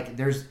like.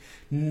 There's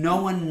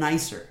no one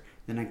nicer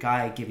than a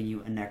guy giving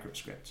you a necro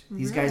script.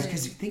 These guys,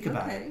 because think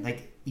about it,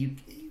 like you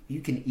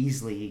can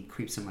easily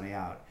creep somebody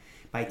out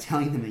by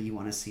telling them that you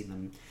want to see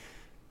them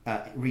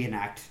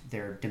reenact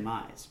their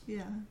demise.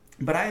 Yeah.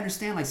 But I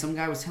understand, like, some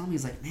guy was telling me,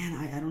 he's like,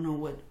 man, I don't know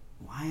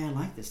why I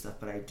like this stuff,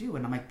 but I do.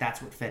 And I'm like,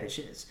 that's what fetish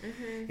is.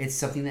 It's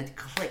something that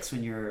clicks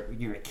when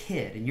you're a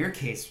kid. In your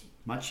case,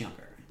 much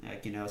younger.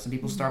 Like, you know, some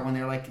people start when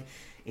they're like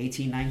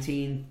 18,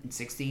 19,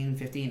 16,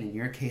 15. In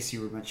your case,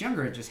 you were much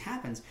younger. It just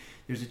happens.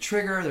 There's a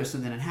trigger. There's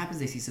something that happens.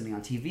 They see something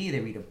on TV.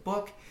 They read a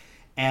book.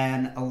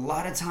 And a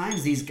lot of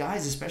times these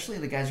guys, especially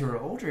the guys who are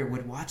older,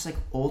 would watch like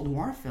old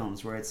noir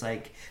films where it's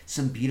like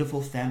some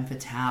beautiful femme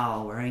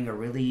fatale wearing a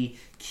really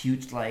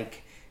cute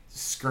like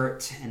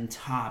skirt and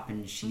top,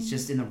 and she's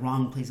just in the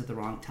wrong place at the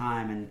wrong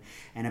time,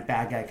 and a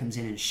bad guy comes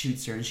in and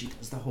shoots her, and she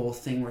does the whole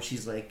thing where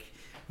she's like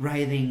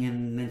writhing,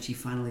 and then she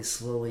finally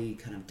slowly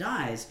kind of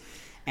dies.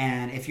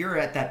 And if you're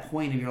at that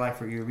point of your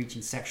life where you're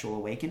reaching sexual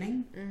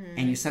awakening,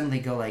 and you suddenly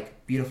go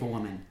like, beautiful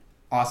woman,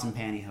 awesome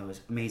pantyhose,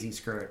 amazing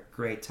skirt,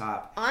 great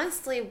top.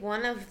 Honestly,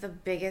 one of the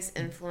biggest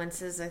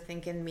influences I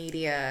think in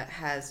media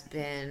has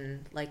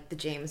been like the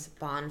James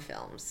Bond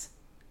films.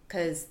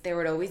 Because there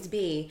would always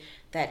be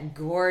that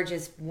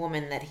gorgeous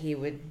woman that he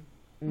would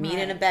meet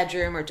in a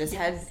bedroom or just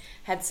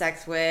had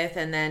sex with,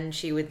 and then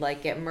she would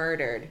like get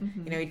murdered.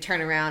 You know, he'd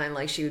turn around and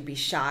like she would be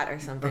shot or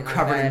something. Or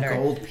covered in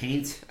gold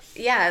paint.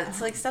 Yeah,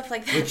 it's like stuff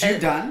like that. Which you've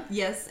done?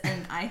 Yes,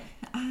 and I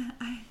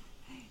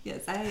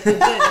did.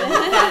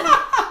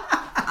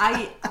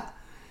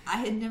 I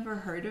had never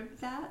heard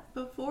of that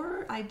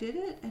before. I did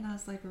it, and I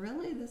was like,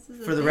 really? This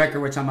is For the record,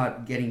 we're talking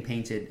about getting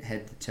painted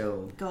head to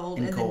toe gold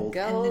in and gold.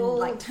 Then, and then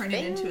like turn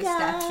it into a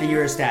statue. And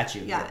you're a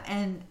statue. Yeah,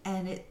 and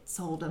it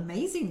sold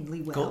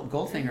amazingly well.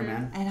 Goldfinger,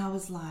 man. And I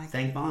was like,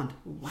 thank Bond.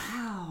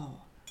 Wow.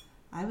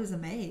 I was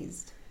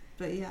amazed.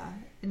 But yeah,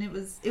 and it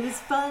was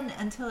fun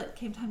until it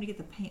came time to get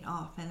the paint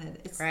off, and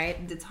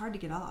it's hard to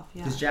get off.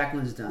 Yeah, because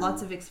Jacqueline's done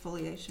lots of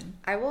exfoliation.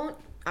 I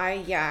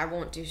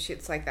won't do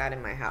shoots like that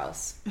in my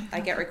house.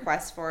 I get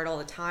requests for it all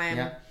the time.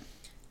 Yeah.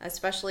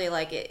 Especially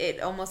like it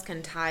almost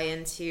can tie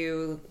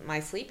into my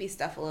sleepy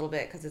stuff a little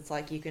bit, because it's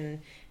like you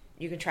can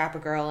trap a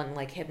girl and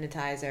like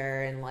hypnotize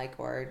her and like,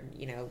 or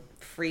you know,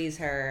 freeze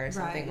her or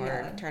something,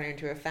 or turn her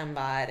into a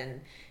fembot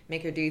and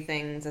make her do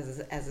things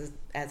as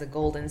a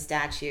golden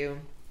statue.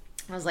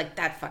 I was like,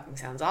 that fucking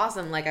sounds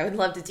awesome. Like, I would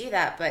love to do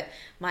that, but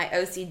my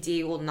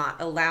OCD will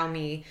not allow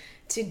me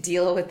to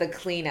deal with the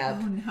cleanup.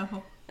 Oh,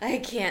 no. I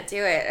can't do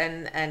it.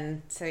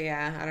 And so,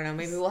 yeah, I don't know.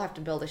 Maybe we'll have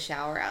to build a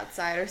shower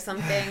outside or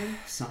something.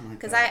 Something like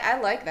that. Because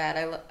I like that.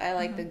 I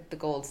like the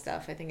gold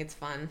stuff. I think it's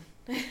fun.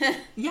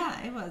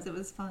 Yeah, it was. It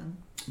was fun.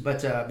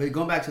 But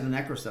going back to the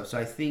necro stuff, so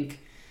I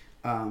think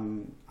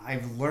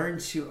I've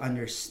learned to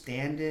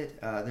understand it.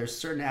 There's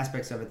certain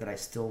aspects of it that I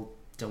still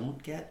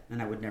don't get,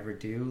 and I would never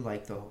do.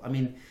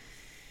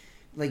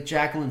 Like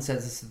Jacqueline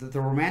says, the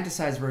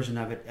romanticized version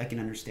of it, I can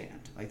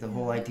understand. Like the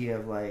whole idea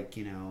of like,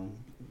 you know,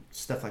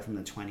 stuff like from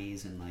the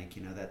 20s and like,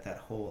 you know, that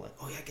whole like,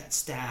 oh yeah, I got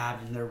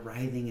stabbed and they're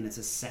writhing and it's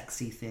a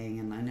sexy thing.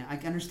 And I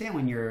understand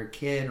when you're a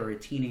kid or a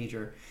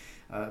teenager,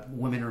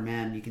 women or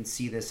men, you can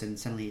see this and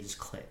suddenly it just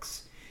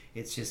clicks.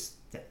 It's just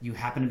that you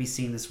happen to be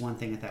seeing this one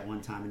thing at that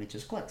one time and it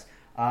just clicks.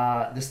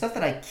 The stuff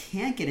that I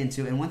can't get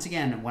into, and once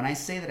again, when I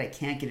say that I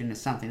can't get into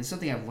something, it's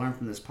something I've learned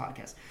from this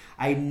podcast.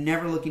 I'm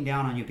never looking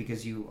down on you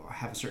because you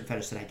have a certain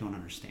fetish that I don't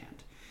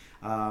understand.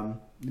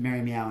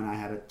 Mary Meow and I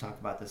had to talk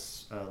about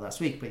this last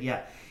week, but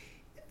yeah,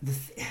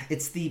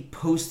 it's the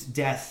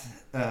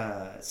post-death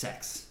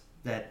sex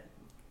that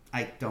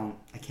I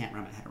can't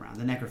wrap my head around.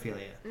 The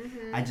necrophilia.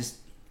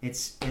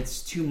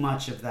 It's too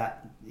much of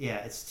that. Yeah,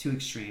 it's too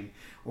extreme.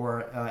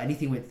 Or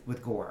anything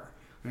with gore.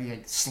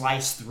 Like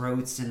sliced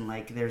throats, and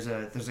like there's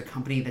a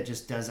company that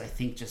just does, I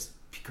think, just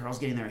girls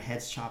getting their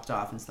heads chopped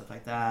off and stuff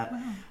like that.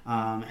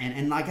 Wow.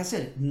 And like I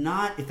said,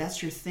 not if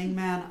that's your thing,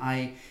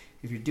 man.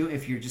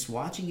 If you're just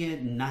watching it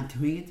and not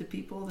doing it to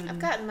people, then I've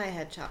gotten my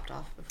head chopped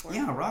off before.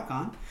 Yeah, rock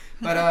on.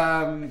 But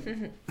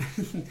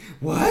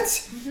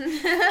what?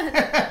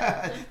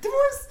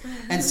 Divorce.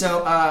 And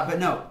so,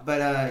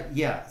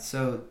 yeah.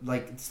 So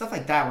like stuff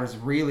like that was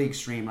really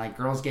extreme. Like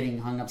girls getting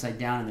hung upside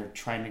down and they're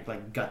trying to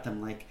like gut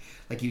them, like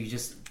you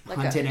just like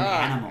hunted an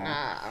animal.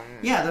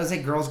 Yeah, those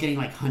like girls getting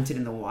like hunted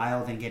in the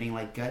wild and getting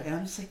like gut. And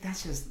I'm just like,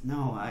 that's just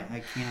no.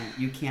 I can't.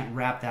 You can't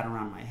wrap that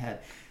around my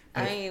head.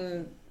 But,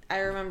 I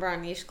remember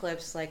on Niche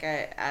Clips, like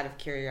out of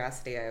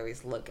curiosity, I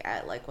always look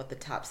at like what the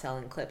top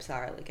selling clips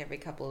are like every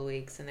couple of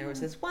weeks. And there was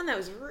this one that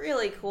was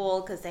really cool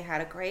because they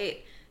had a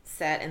great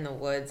set in the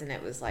woods, and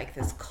it was like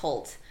this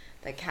cult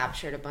that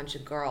captured a bunch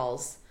of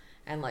girls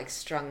and like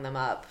strung them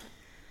up.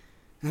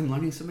 I'm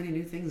learning so many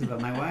new things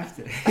about my wife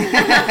today.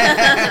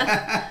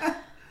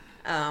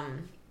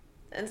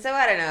 And so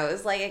I don't know. It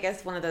was like, I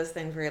guess one of those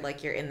things where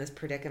like you're in this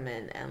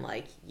predicament and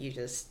like you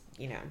just,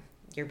 you know,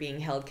 you're being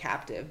held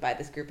captive by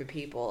this group of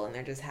people and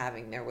they're just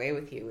having their way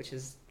with you, which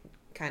is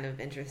kind of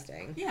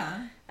interesting.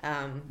 Yeah.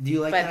 Do you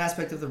like that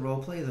aspect of the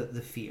role play,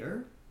 the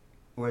fear?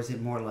 Or is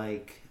it more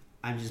like,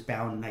 I'm just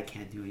bound and I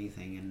can't do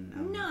anything?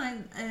 And no,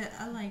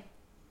 I like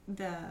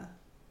the...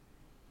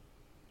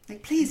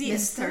 Like, please, the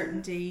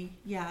uncertainty.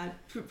 Yeah,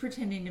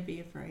 pretending to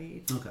be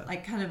afraid. Okay.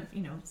 Like kind of,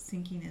 you know,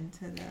 sinking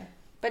into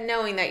But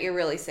knowing that you're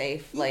really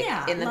safe, like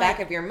in the back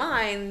of your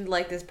mind,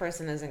 like this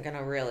person isn't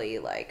gonna really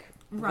like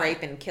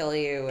rape and kill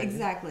you. And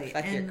fuck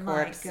your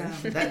corpse.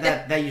 Like,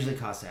 that usually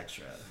costs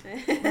extra.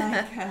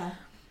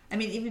 I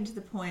mean, even to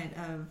the point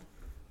of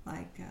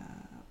like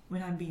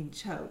when I'm being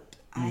choked,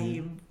 I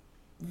am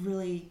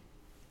really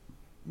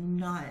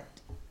not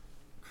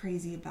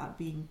crazy about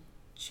being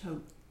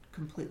choked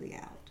completely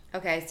out.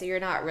 Okay, so you're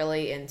not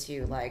really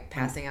into like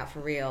passing out for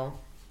real.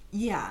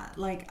 Yeah,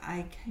 like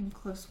I came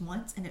close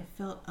once and it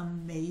felt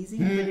amazing,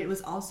 but it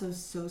was also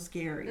so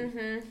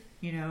scary.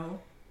 You know,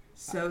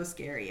 so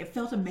scary. It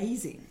felt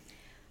amazing.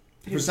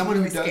 For someone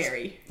who does,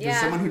 for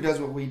someone who does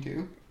what we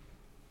do,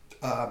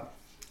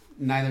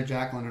 neither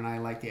Jacqueline and I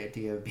like the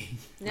idea of being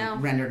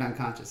rendered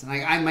unconscious. And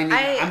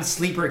I'm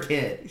sleeper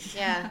kid.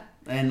 Yeah,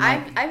 and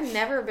like, I've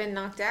never been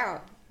knocked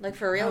out, like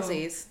for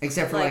realsies,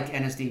 except for like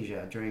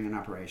anesthesia during an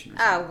operation.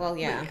 Oh well,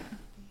 yeah.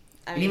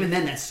 I mean, and even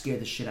then, that scared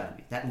the shit out of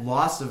me. That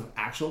loss of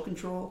actual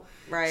control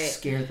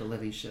scared the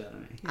living shit out of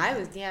me. I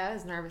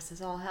was nervous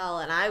as all hell,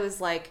 and I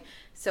was like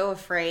so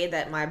afraid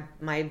that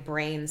my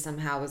brain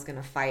somehow was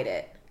gonna fight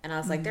it. And I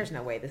was like, there's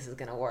no way this is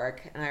gonna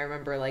work. And I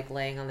remember like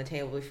laying on the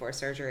table before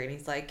surgery, and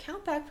he's like,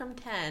 count back from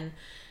 10.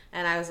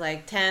 And I was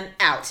like, 10,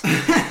 out. And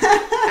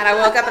I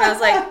woke up and I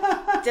was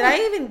like, did I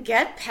even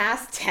get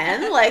past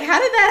 10? Like, how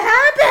did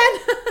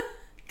that happen?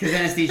 Because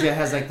anesthesia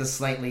has like the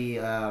slightly,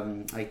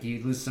 like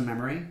you lose some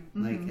memory.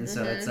 Like, and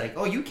so it's like,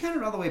 oh, you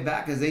counted all the way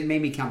back, because they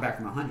made me count back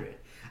from 100.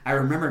 I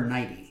remember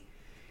 90.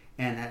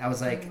 And I was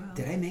like,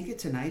 did I make it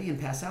to 90 and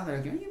pass out? They're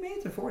like, oh, you made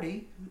it to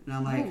 40. And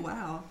I'm like, oh,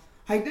 wow.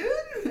 I did.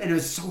 And it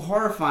was so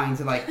horrifying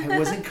to like, I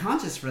wasn't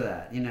conscious for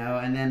that, you know?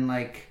 And then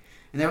like,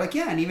 and they're like,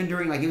 yeah, and even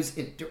during like,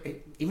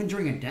 even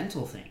during a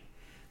dental thing,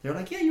 they're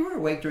like, yeah, you were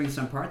awake during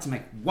some parts. I'm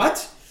like,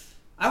 what?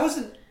 I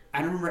don't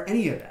remember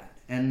any of that.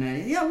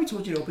 And yeah, we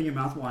told you to open your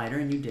mouth wider,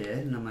 and you did.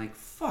 And I'm like,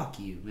 fuck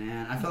you,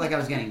 man. I felt like I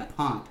was getting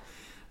punked.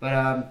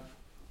 But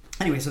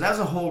anyway, so that was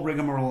a whole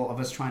rigmarole of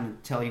us trying to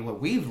tell you what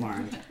we've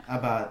learned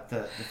about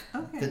the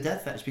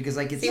death fetish. Because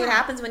like, it's... See what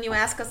happens when you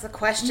ask us a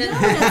question? No,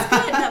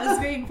 that's good. That was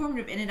very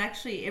informative. And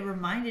it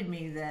reminded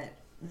me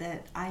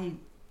that I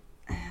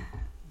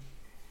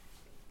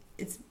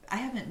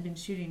haven't been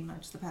shooting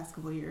much the past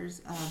couple of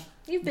years.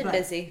 You've been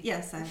busy.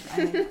 Yes,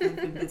 I've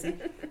been busy.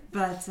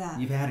 But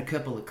you've had a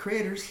couple of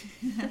critters.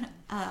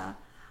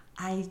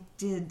 I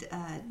did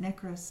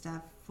necro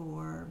stuff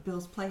for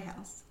Bill's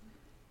Playhouse,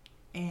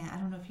 and I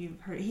don't know if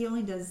you've heard. He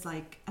only does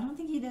I don't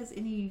think he does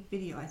any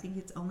video. I think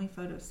it's only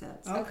photo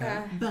sets.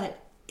 Okay.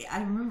 But I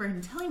remember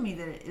him telling me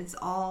that it's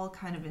all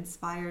kind of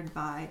inspired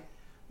by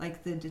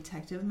like the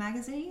detective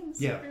magazines.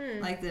 Yeah.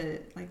 Like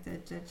the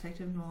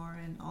Detective Noir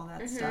and all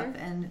that stuff,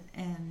 and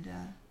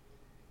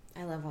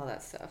I love all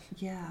that stuff.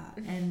 Yeah,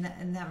 and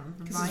that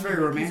reminded it's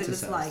very me, 'cause it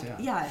was romanticized,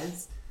 like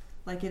it's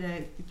like in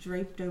a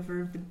draped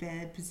over the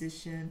bed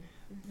position.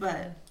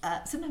 But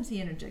sometimes he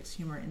interjects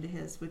humor into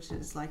his, which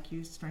is like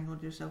you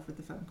strangled yourself with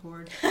the phone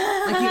cord,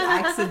 like you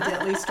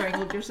accidentally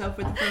strangled yourself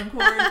with the phone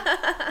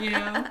cord, you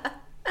know.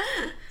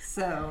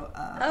 So.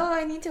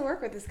 I need to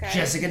work with this guy.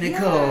 Jessica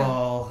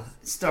Nicole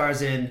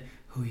stars in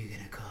Who You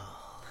Gonna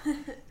Call?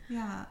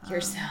 Yeah.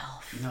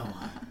 Yourself. No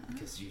one,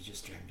 because you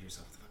just strangled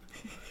yourself with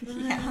the phone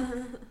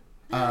cord.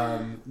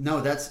 Yeah.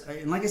 No, that's,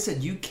 and like I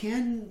said, you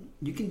can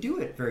do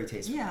it very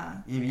tastefully. Yeah.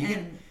 I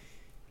mean,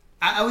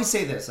 I always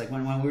say this, like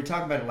when we were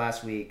talking about it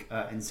last week,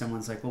 and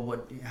someone's like,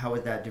 well, how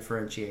would that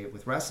differentiate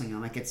with wrestling?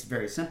 I'm like, it's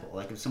very simple.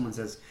 Like if someone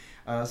says,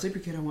 Sleeper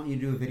Kid, I want you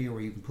to do a video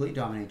where you completely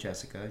dominate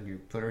Jessica, and you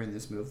put her in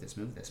this move, this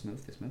move, this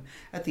move, this move.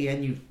 At the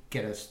end, you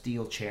get a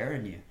steel chair,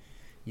 and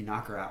you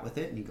knock her out with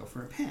it, and you go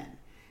for a pin.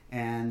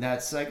 And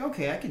that's like,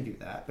 okay, I can do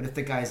that. But if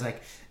the guy's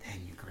like, then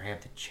you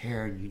grab the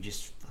chair, and you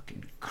just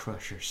fucking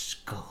crush her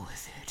skull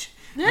with it,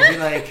 I'll be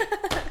like...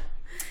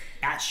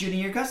 At shooting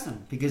your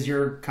custom, because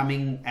you're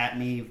coming at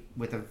me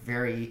with a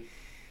very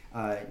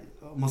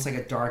almost like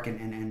a dark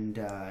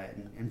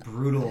and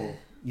brutal,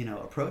 you know,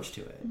 approach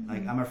to it.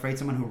 Like I'm afraid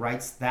someone who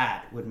writes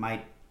that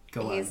might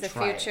go out and try it. He's the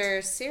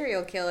future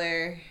serial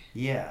killer.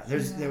 Yeah, there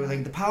was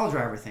like the pile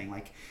driver thing.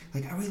 Like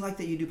I really like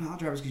that you do pile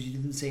drivers because you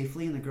do them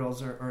safely and the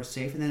girls are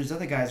safe. And then there's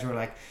other guys who are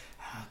like,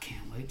 I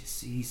can't wait to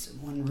see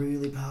someone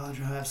really pile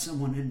drive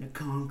someone into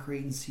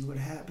concrete and see what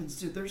happens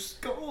to their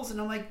skulls.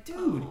 And I'm like,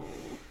 dude.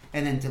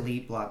 And then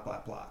delete, block.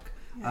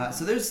 Yeah.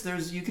 So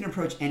there's you can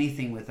approach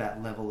anything with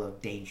that level of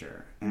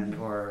danger, and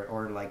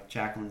or like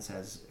Jacqueline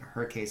says,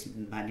 her case,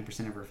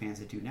 90% of her fans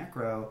that do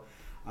necro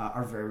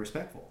are very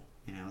respectful.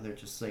 You know, they're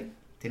just like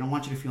they don't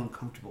want you to feel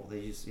uncomfortable.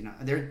 They just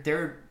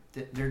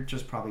they're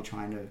just probably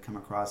trying to come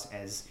across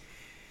as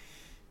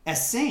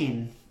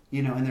sane,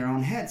 you know, in their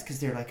own heads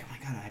because they're like, oh my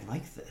god, I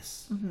like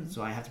this,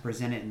 so I have to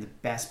present it in the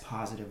best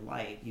positive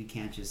light. You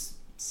can't just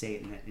say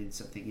it in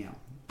something, you know.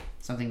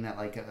 Something that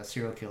like a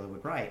serial killer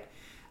would write,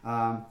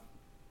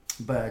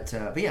 but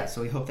yeah.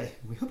 So we hope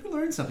you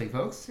learned something,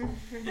 folks.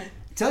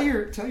 tell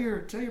your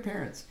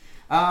parents.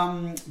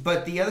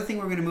 But the other thing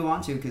we're going to move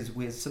on to, because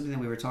it's something that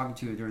we were talking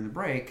to during the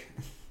break,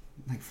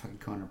 like fucking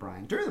Conan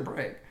O'Brien during the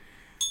break.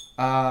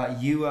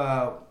 We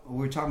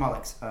were talking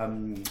about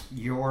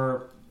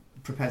your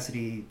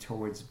propensity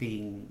towards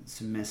being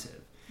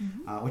submissive,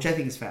 which I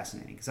think is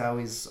fascinating because I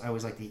always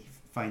like to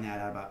find that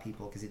out about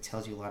people because it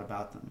tells you a lot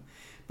about them.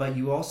 But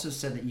you also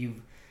said that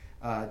you've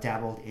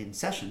dabbled in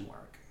session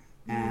work,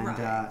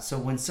 and so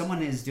when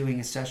someone is doing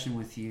a session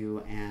with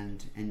you,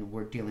 and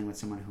we're dealing with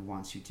someone who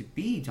wants you to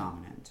be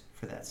dominant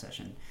for that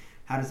session,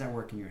 how does that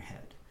work in your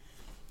head?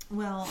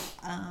 Well,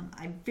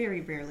 I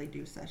very rarely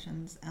do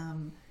sessions,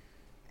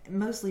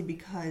 mostly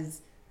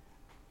because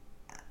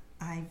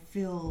I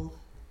feel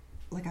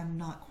like I'm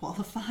not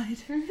qualified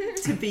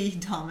to be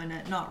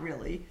dominant. Not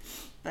really,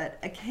 but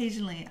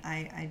occasionally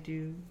I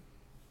do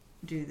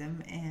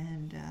them,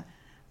 and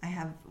I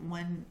have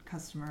one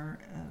customer,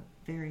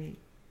 a very,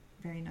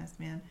 very nice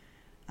man,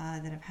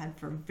 that I've had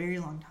for a very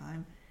long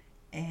time,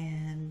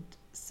 and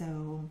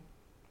so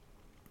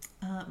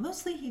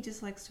mostly he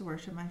just likes to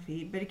worship my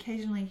feet, but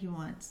occasionally he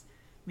wants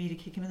me to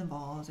kick him in the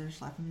balls or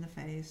slap him in the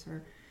face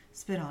or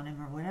spit on him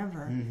or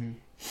whatever.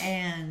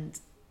 And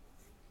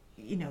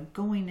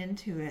going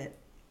into it,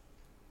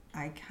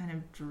 I kind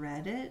of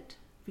dread it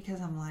because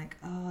I'm like,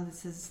 oh,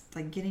 this is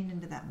like getting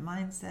into that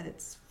mindset.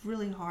 It's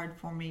really hard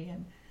for me,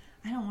 and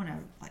I don't want to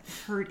like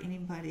hurt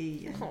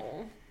anybody. And,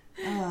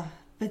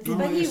 but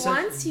he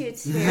wants you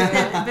to.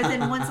 But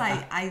then once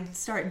I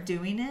start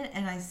doing it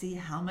and I see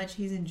how much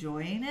he's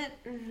enjoying it,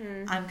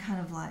 I'm kind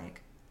of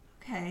like,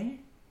 okay,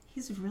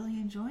 he's really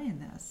enjoying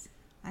this.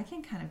 I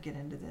can kind of get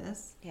into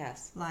this.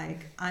 Yes.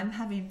 Like, I'm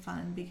having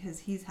fun because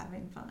he's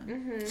having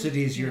fun. So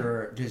does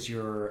your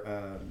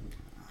I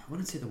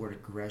wouldn't say the word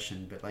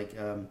aggression, but like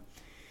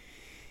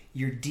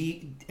your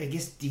I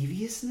guess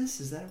deviousness,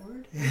 is that a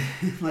word?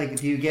 Like,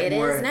 do you get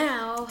more? It is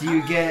now. Do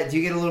you get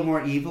a little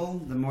more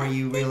evil the more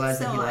you realize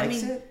that he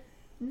likes it?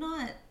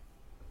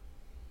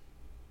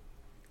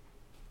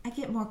 I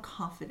get more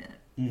confident.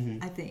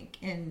 I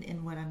think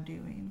in what I'm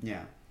doing.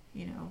 Yeah.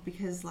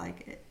 Because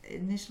like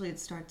initially it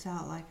starts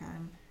out like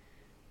I'm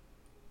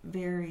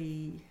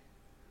very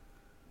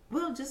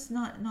just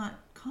not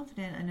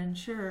confident and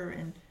unsure,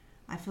 and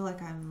I feel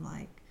like I'm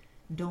like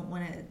don't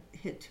want to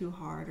hit too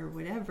hard or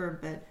whatever,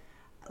 but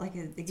like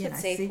again, that's what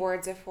safe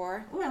words are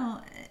for.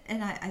 Well,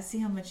 and I see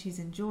how much he's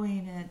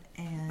enjoying it,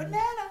 and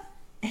banana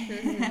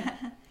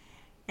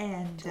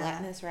and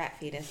gelatinous rat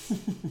fetus.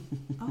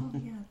 Oh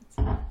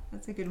yeah,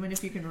 that's a good one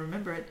if you can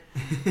remember it.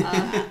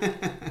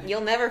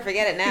 You'll never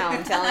forget it now,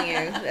 I'm telling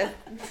you.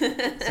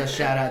 So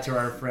shout out to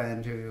our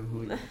friend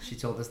who she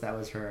told us that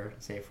was her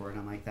safe word.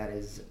 I'm like, that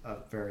is a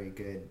very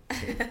good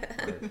safe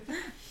word.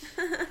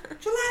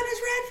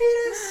 Gelatinous rat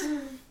fetus.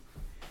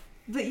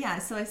 But yeah,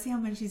 so I see how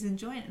much he's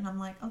enjoying it, and I'm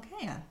like,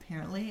 okay,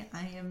 apparently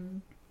I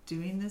am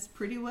doing this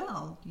pretty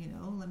well.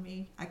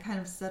 I kind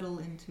of settle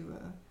into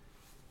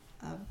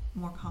a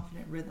more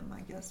confident rhythm,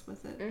 I guess,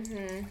 with it.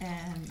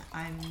 And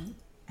I'm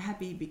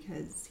happy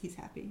because he's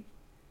happy.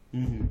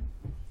 And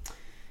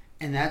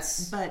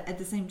but at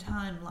the same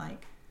time,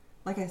 like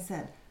I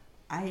said,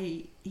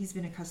 he's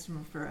been a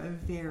customer for a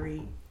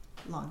very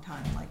long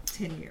time, like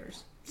 10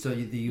 years. So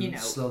you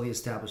slowly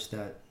established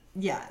that.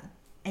 Yeah.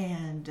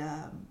 And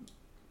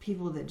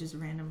people that just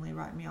randomly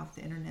write me off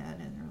the internet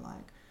and they're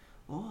like,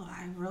 oh,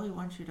 I really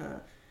want you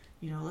to,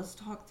 let's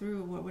talk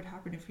through what would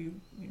happen if you,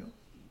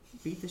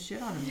 beat the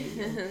shit out of me.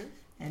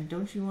 And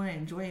don't you want to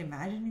enjoy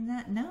imagining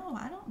that? No,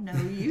 I don't know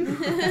you.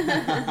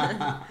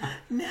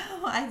 No,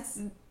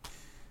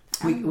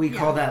 we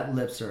call that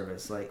lip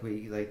service. Like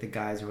the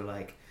guys were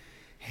like,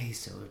 hey,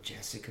 so if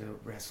Jessica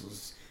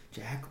wrestles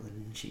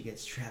Jacqueline and she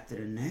gets trapped at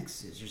her neck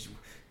scissors,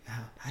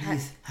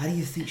 how do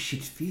you think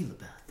she'd feel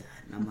about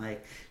that? And I'm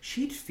like,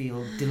 she'd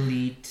feel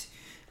delete.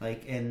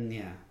 Like, and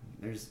yeah,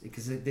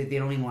 because they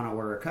don't even want to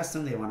order a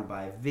custom. They want to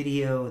buy a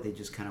video. They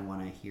just kind of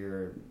want to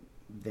hear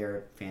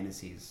their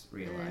fantasies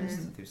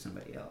realized through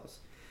somebody else.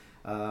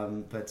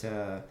 But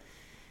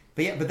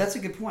that's a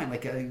good point.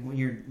 Like when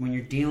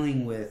you're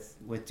dealing with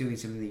doing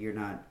something that you're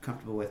not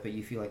comfortable with, but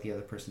you feel like the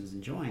other person's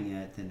enjoying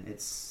it, then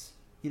it's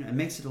it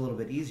makes it a little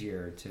bit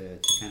easier to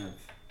kind of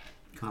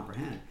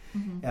comprehend.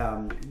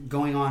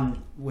 Going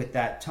on with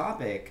that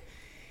topic,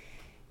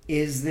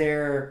 is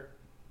there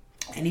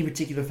any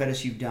particular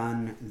fetish you've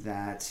done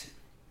that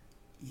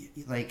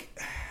like?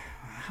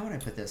 How would I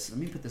put this? Let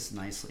me put this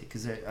nicely,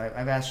 because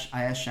I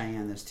asked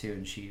Cheyenne this too,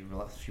 and she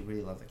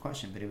really loved the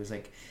question. But it was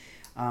like,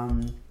 out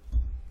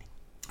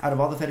of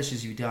all the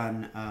fetishes you've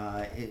done,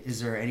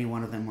 is there any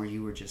one of them where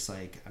you were just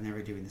like, I'm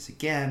never doing this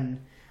again,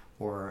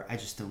 or I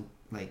just don't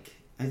like?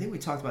 I think we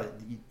talked about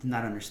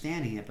not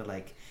understanding it, but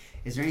like,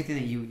 is there anything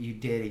that you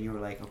did and you were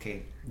like,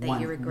 okay,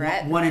 you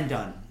regret? One and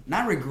done,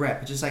 not regret,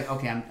 but just like,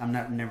 okay, I'm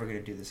never going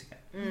to do this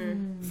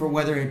again, for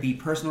whether it be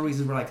personal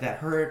reasons where like that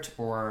hurt,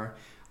 or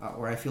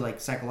I feel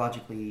like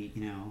psychologically,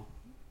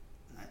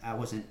 I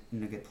wasn't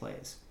in a good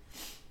place.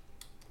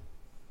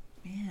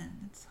 Man,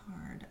 that's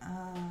hard.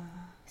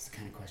 That's the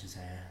kind of questions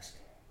I ask.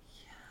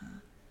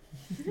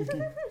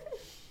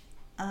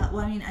 Yeah. Well,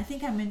 I mean, I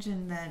think I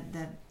mentioned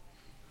that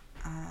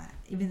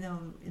even though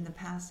in the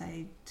past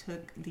I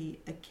took the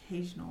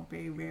occasional,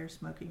 very rare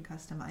smoking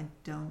custom, I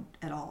don't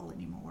at all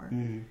anymore.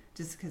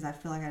 Just because I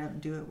feel like I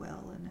don't do it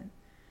well, and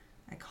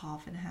I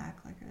cough and hack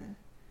like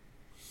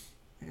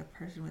a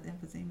person with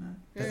emphysema.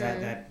 Because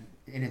that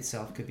in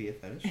itself could be a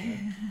fetish.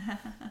 Right?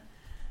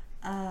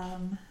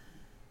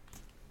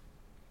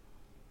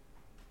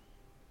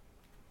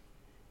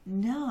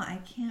 No, I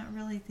can't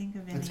really think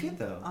of any. That's good,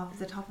 though. Off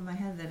the top of my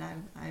head that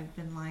I've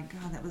been like,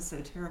 God, that was so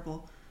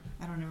terrible.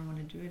 I don't ever want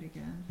to do it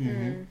again.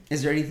 Mm-hmm.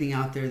 Is there anything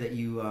out there that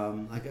you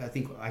like? I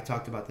think I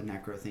talked about the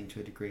necro thing to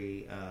a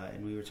degree,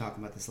 and we were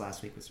talking about this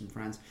last week with some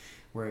friends,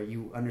 where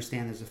you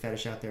understand there's a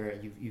fetish out there.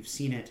 You've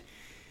seen it.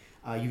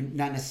 You've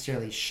not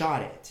necessarily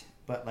shot it,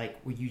 but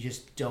like where you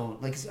just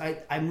don't like.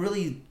 I'm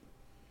really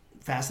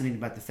fascinated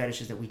about the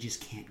fetishes that we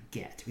just can't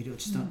get. We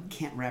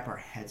can't wrap our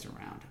heads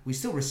around. We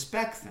still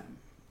respect them,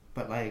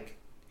 but like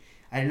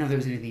I didn't know if there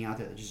was anything out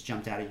there that just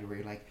jumped out at you where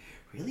you're like,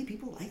 really,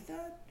 people like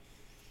that?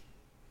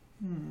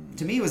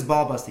 To me, it was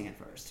ball busting at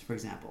first, for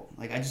example.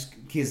 Like,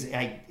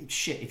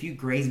 if you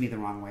graze me the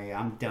wrong way,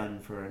 I'm done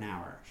for an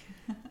hour.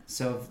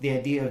 So the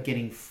idea of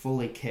getting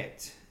fully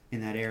kicked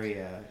in that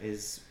area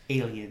is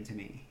alien to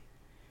me.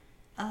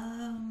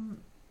 I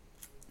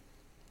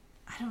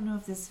don't know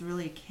if this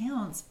really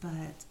counts,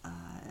 but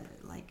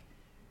like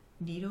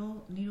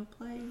needle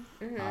play.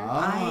 Mm-hmm.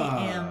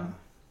 I am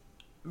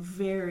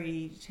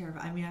very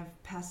terrified. I mean,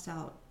 I've passed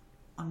out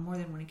on more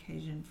than one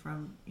occasion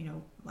from,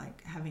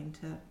 like having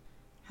to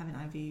have an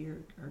IV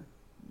or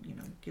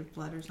give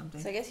blood or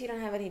something. So I guess you don't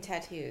have any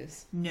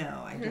tattoos.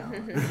 No, I don't.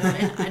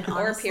 and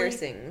or honestly,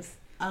 piercings.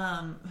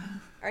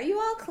 Are you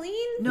all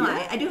clean? No,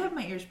 yeah. I do have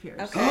my ears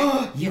pierced. Okay.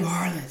 Oh, you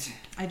harlot.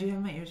 I do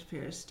have my ears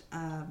pierced.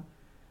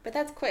 But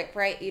that's quick,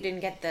 right? You didn't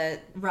get the...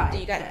 Right.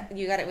 You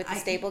got it with the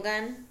staple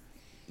gun?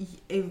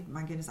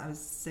 My goodness, I was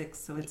 6,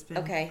 so it's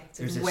been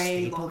There's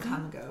way long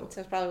time ago.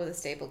 So it's probably with a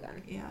staple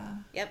gun. Yeah.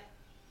 Yep.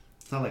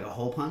 It's not like a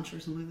hole punch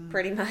or something like that?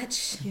 Pretty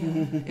much.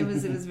 Yeah. It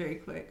was very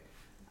quick.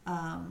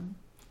 I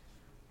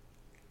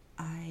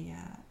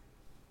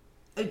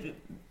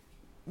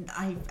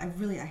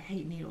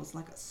hate needles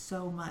like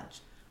so much.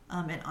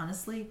 And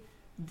honestly,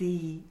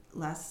 the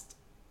last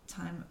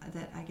time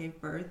that I gave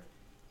birth,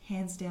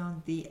 hands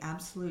down, the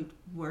absolute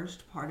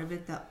worst part of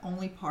it, the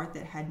only part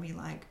that had me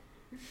like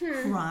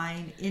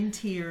crying in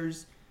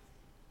tears,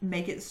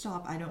 make it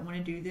stop, I don't want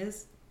to do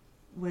this,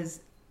 was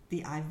the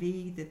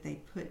IV that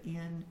they put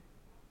in.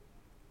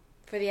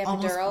 For the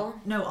epidural?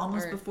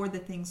 Almost before the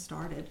thing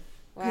started.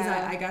 Because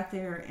I got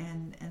there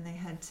and they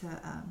had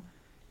to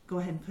go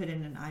ahead and put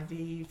in an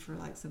IV for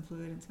like some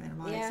fluid and some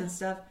antibiotics and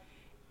stuff.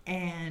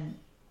 And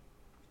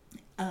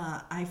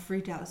I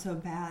freaked out so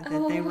bad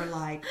that they were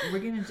like, we're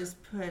going to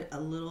just put a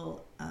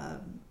little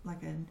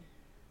like an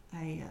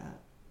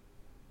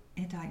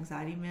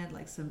anti-anxiety med,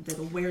 like some that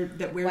wears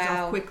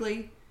off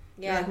quickly.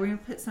 Yeah. Like, we're going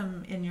to put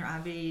some in your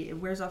IV. It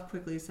wears off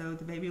quickly, so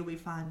the baby will be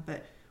fine,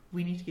 but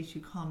we need to get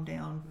you calmed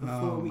down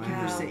before we can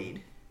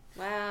proceed.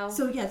 Wow.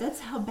 So yeah,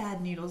 that's how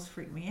bad needles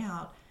freak me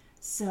out.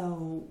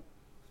 So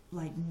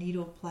like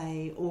needle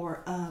play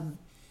or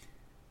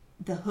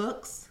the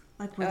hooks,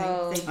 like where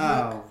they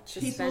hook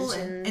people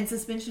and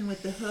suspension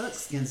with the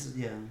hooks.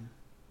 Yeah.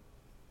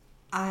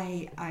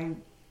 I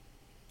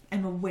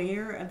am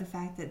aware of the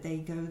fact that they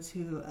go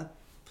to a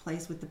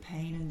place with the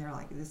pain and they're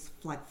like this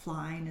like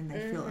flying and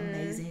they feel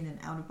amazing and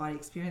out of body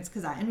experience,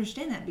 because I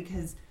understand that,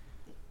 because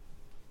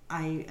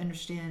I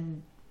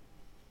understand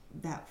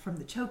that from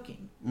the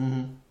choking.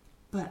 Mm-hmm.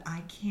 But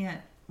I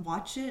can't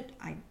watch it.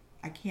 I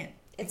can't.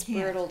 It's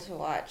brutal to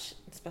watch,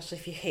 especially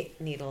if you hate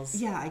needles.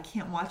 Yeah, I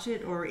can't watch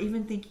it, or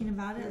even thinking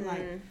about it.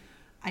 Like,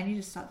 I need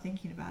to stop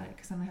thinking about it,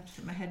 because I'm going to have to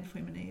put my head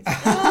between my knees.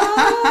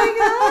 Oh, my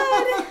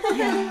God.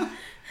 Yeah.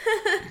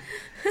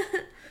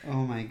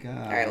 Oh, my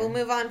God. All right, we'll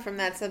move on from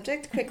that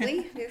subject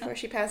quickly before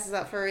she passes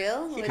out for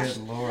real. Good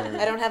Lord.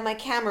 I don't have my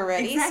camera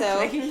ready,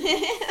 so...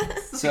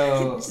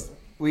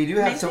 We do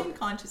have maintain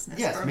consciousness.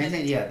 Yes,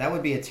 maintain. Yeah, that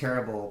would be a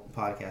terrible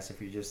podcast if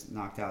you just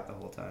knocked out the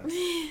whole time.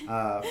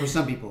 For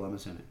some people, I'm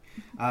assuming.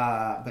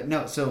 But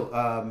no. So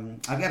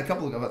I've got a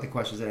couple of other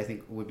questions that I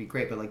think would be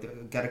great.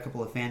 But got a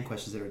couple of fan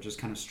questions that are just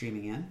kind of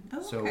streaming in. Oh,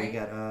 okay. So we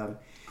got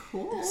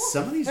cool.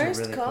 Some of these are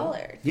really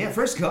caller. Cool. Yeah,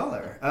 first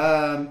caller.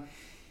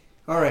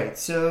 All right.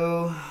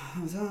 So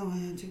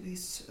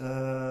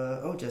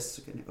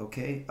Jessica.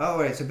 Okay. All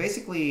right. So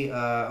basically,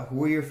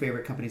 who are your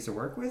favorite companies to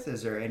work with?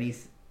 Is there any?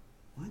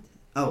 What?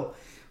 Oh.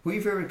 Who are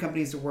your favorite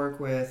companies to work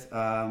with?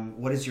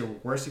 What is your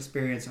worst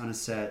experience on a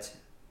set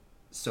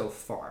so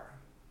far?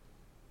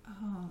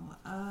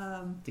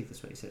 I think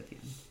that's what he said at the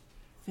end.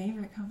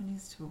 Favorite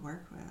companies to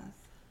work with?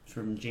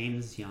 From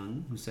James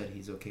Young, who said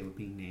he's okay with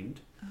being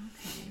named.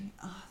 Okay.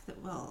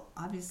 Well,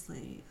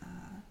 obviously,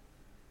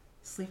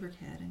 Sleeper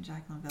Kid and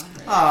Jacqueline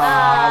Velvet. Oh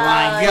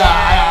my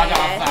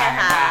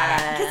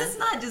God! Because it's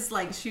not just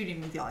like shooting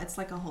with y'all; it's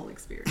like a whole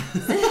experience.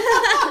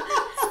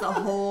 the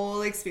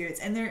whole experience.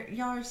 And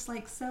y'all are just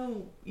like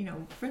so,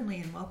 friendly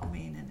and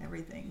welcoming and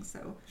everything.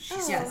 So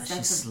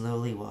she's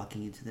slowly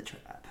walking into the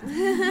trap.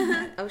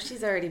 Oh,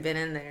 she's already been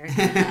in there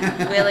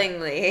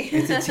willingly.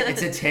 It's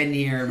a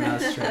 10-year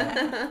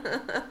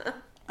mousetrap.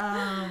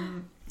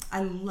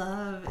 I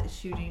love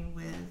shooting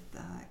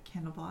with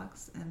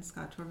Candlebox and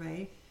Scott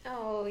Torvey.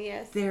 Oh,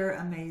 yes. They're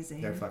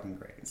amazing. They're fucking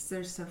great.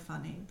 They're so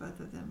funny, both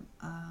of them.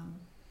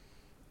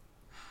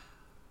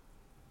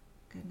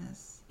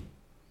 Goodness.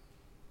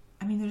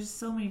 I mean, there's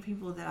so many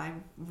people that I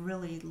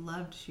really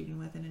loved shooting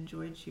with and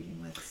enjoyed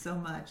shooting with so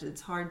much. It's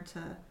hard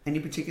to... Any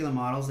particular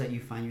models that you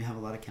find you have a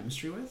lot of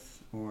chemistry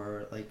with?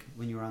 Or, like,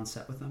 when you were on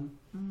set with them?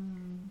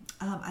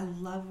 I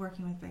love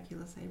working with Becky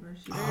LeSabre.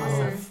 She's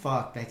awesome.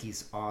 Fuck,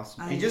 Becky's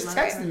awesome. She just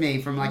texted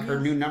me from, like, her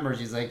new number.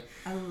 She's like,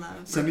 I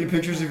love send me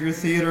pictures of your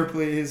theater,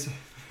 please.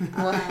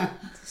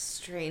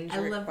 Strange I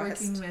request. love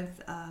working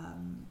with...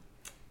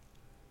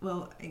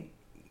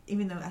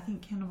 even though I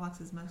think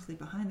Candlebox is mostly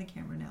behind the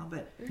camera now,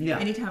 but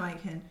anytime I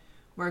can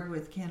work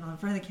with Candle in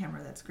front of the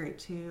camera, that's great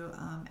too.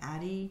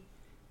 Addie,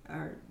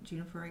 or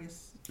Juniper, I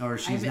guess. Or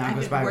she goes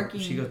by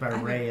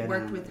Raya. I haven't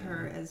worked with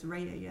her as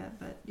Raya yet,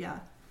 but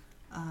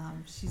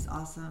she's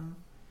awesome.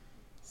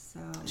 So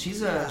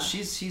she's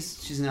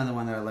another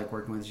one that I like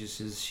working with.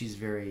 She's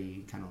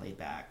very kind of laid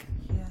back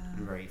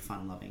and very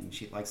fun loving.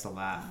 She likes to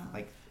laugh.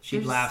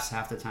 She laughs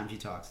half the time she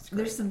talks. It's great.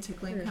 There's some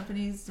tickling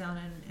companies down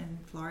in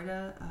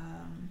Florida.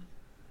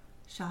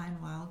 Shy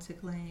and Wild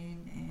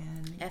Tickling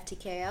and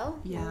FTKL.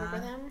 Yeah, work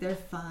with him? They're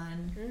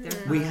fun. Mm-hmm. They're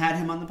fun. We had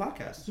him on the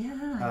podcast.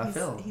 Yeah,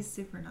 Phil. He's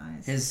super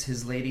nice.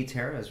 His lady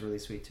Tara is really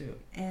sweet too.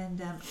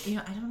 And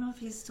I don't know if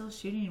he's still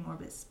shooting anymore,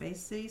 but Space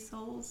City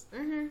Souls.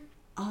 Mm-hmm.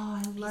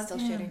 Oh, I love him.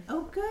 Shooting.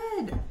 Oh,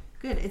 good.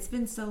 It's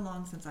been so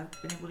long since I've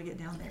been able to get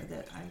down there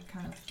that I've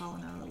kind of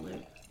fallen out of the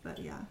loop. But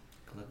yeah,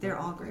 they're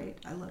all great.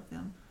 I love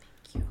them.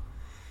 Thank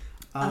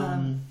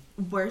you.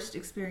 Worst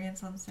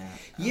experience on set?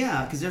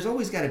 Yeah, because there's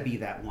always got to be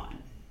that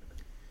one.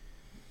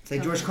 It's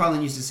like George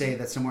Carlin used to say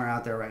that somewhere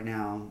out there right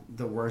now,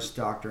 the worst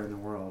doctor in the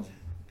world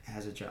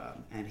has a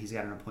job, and he's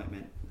got an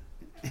appointment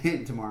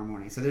tomorrow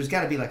morning. So there's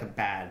got to be like a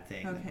bad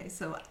thing. Okay,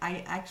 so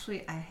I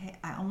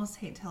almost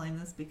hate telling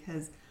this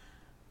because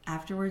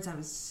afterwards I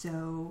was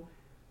so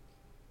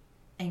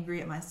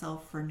angry at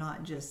myself for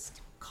not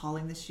just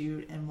calling the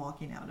shoot and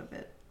walking out of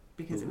it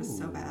because it was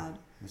so bad.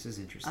 This is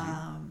interesting.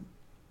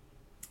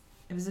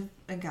 It was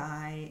a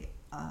guy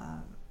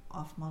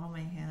off Model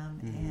Mayhem,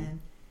 and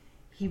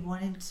he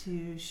wanted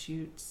to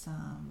shoot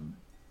some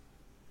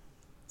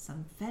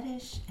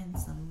fetish and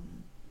some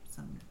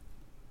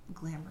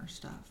glamour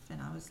stuff,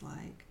 and I was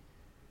like,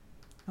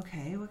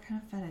 okay, what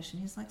kind of fetish?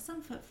 And he's like,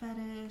 some foot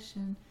fetish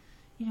and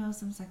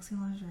some sexy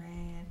lingerie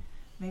and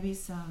maybe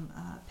some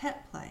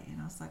pet play.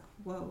 And I was like,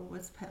 whoa,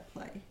 what's pet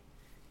play?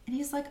 And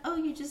he's like, oh,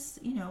 you just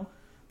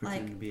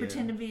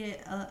pretend to be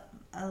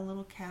a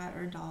little cat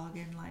or dog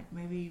and like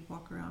maybe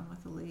walk around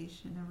with a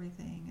leash and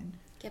everything and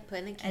get put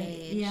in a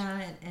cage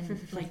and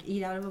like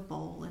eat out of a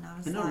bowl. And I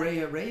was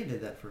Ray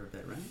did that for a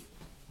bit, right?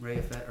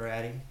 Ray or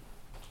Addie?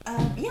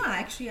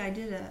 Actually I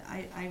did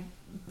I've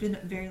been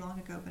very long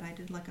ago, but I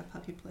did like a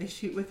puppy play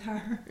shoot with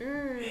her.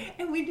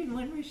 And we did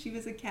one where she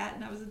was a cat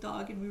and I was a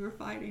dog and we were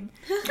fighting.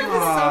 It was so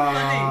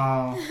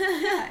funny.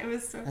 Yeah, it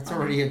was so That's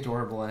funny. already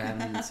adorable. I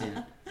haven't even seen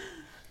it.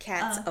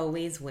 Cats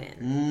always win.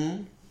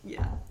 Mm-hmm.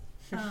 Yeah.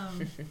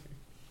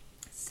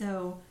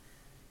 So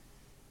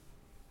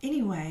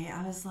anyway,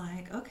 I was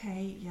like,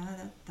 okay, yeah,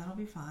 that'll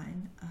be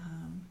fine.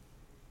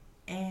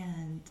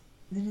 And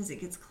then as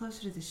it gets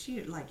closer to the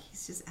shoot, like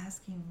he's just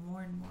asking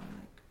more and more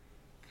like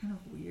kind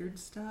of weird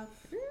stuff.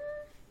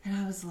 And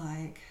I was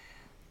like,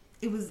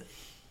 it was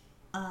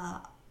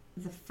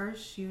the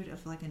first shoot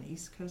of like an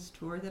East Coast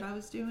tour that I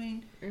was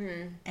doing.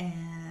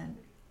 And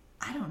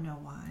I don't know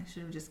why. I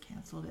should have just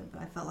canceled it,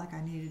 but I felt like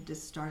I needed to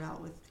start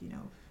out with,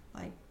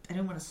 like I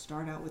didn't want to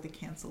start out with a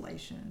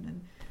cancellation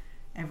and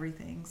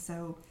everything.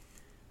 So,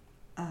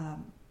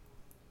 and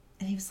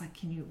he was like,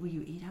 will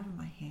you eat out of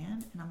my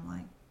hand? And I'm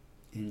like,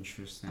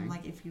 interesting. I'm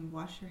like, if you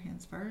wash your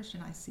hands first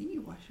and I see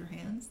you wash your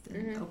hands,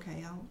 then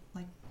okay, I'll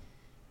like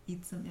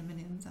eat some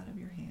M&Ms out of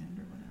your hand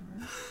or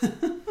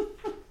whatever.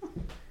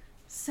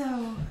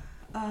 So,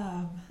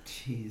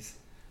 jeez.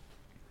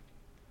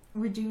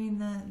 We're doing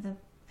the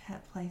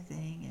pet play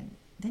thing, and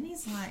then he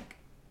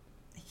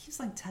keeps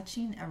like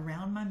touching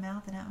around my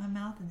mouth and out my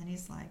mouth, and then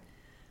he's like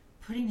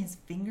putting his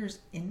fingers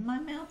in my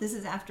mouth. This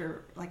is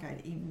after like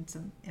I'd eaten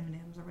some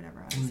M&Ms or whatever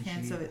out of his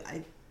hand. So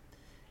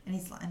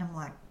and I'm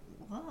like,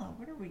 whoa,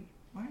 what are we?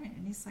 Why?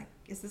 And he's like,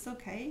 is this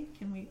okay?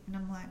 Can we? And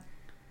I'm like,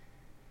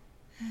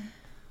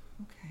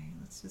 okay,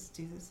 let's just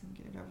do this and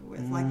get it over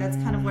with. Like that's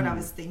kind of what I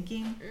was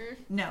thinking.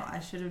 No, I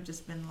should have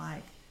just been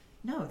like,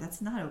 no,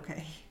 that's not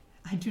okay.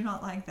 I do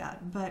not like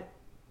that. But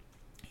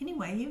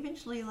anyway, he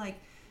eventually like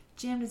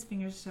jammed his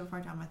fingers so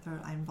far down my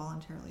throat I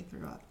involuntarily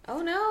threw up.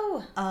 Oh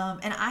no.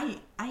 And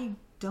I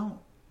don't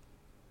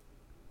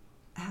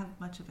have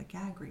much of a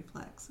gag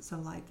reflex, so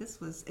like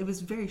it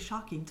was very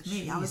shocking to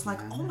me. Jeez, I was like,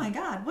 man. oh my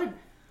god, what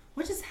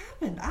just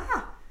happened?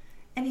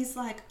 And he's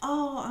like,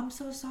 oh, I'm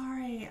so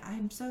sorry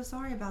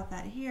about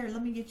that. Here,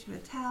 let me get you a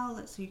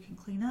towel so you can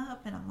clean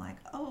up. And I'm like,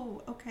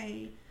 oh,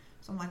 okay.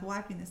 So I'm like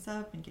wiping this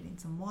up and getting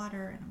some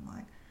water, and I'm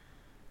like,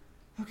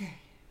 okay,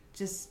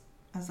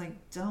 I was like,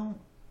 don't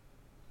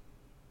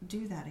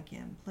do that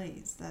again,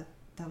 please. That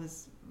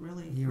was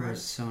really You gross. were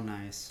so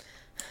nice.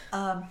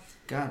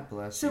 God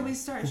bless so you. we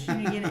start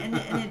shooting again,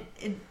 and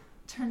it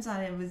turns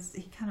out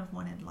he kind of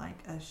wanted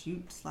like a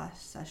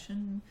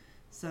shoot/session.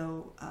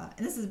 So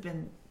and this has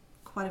been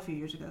quite a few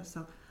years ago,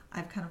 so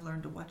I've kind of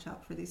learned to watch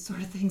out for these sort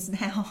of things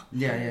now.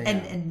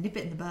 And nip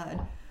it in the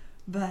bud.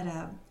 But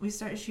we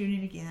started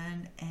shooting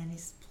again, and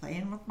he's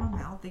playing with my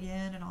mouth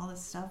again and all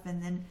this stuff,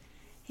 and then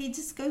he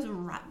just goes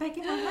right back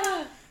in my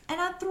mouth,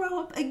 and I throw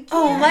up again.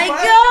 Oh my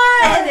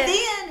God!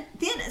 And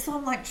then so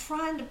I'm like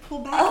trying to pull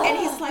back, and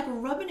he's like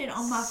rubbing it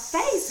on my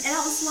face, and I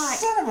was like,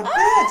 son of a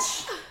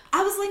bitch!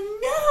 I was like,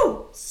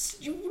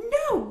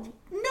 no,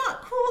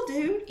 not cool,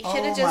 dude. You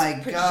should have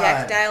just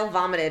projectile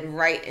vomited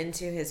right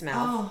into his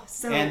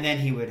mouth. And then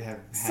he would have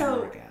had an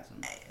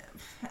orgasm.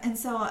 And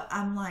so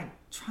I'm like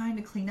trying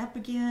to clean up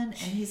again, and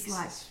he's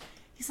like,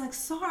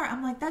 sorry.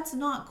 I'm like, that's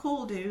not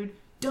cool, dude.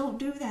 Don't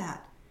do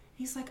that.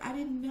 He's like, I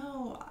didn't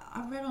know.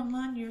 I read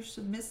online you're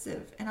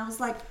submissive. And I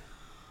was like,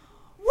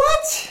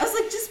 what? I was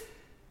like, just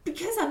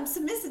because I'm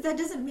submissive, that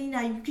doesn't mean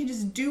you can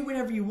just do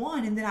whatever you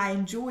want and that I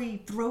enjoy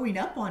throwing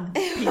up on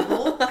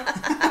people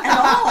at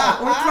all,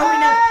 or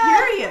throwing up,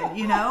 period,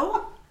 you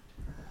know?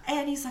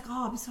 And he's like,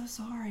 oh, I'm so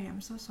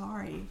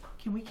sorry.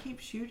 Can we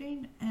keep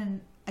shooting? And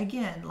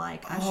again,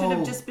 like, I should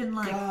have just been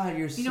like, God,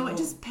 you know what,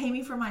 just pay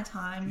me for my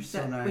time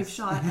that we've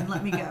shot and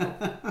let me go.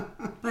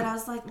 But I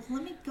was like,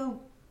 let me go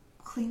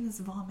clean this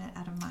vomit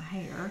out of my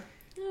hair.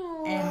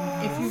 Aww.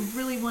 And if you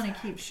really want to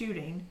keep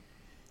shooting.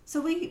 So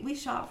we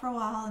shot for a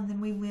while, and then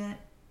we went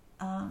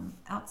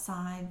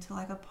outside to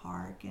like a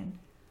park, and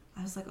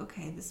I was like,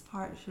 okay, this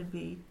part should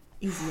be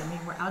easy. I mean,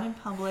 we're out in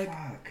public,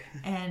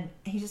 and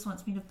he just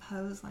wants me to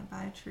pose like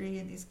by a tree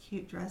in these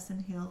cute dress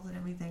and heels and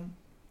everything.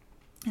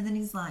 And then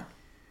he's like,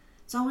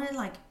 so I want to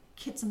like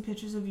get some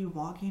pictures of you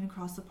walking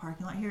across the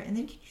parking lot here, and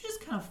then can you just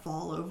kind of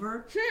fall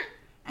over?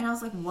 And I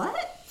was like,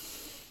 what?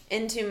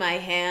 Into my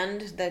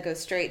hand that goes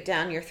straight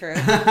down your throat.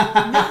 He's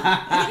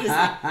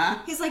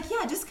like,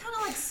 yeah, just kind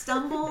of like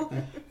stumble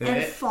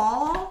and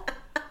fall,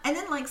 and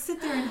then like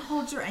sit there and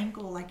hold your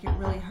ankle like it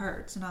really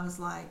hurts. And I was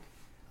like,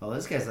 oh,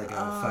 this guy's like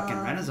a fucking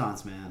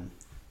Renaissance man.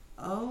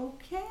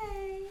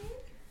 Okay.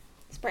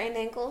 Sprained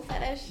ankle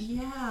fetish?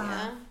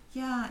 Yeah.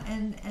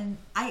 And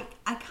I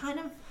kind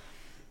of,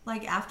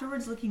 like,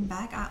 afterwards looking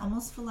back, I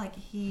almost feel like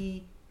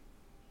he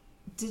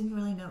didn't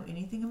really know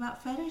anything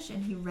about fetish,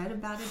 and he read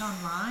about it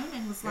online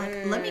and was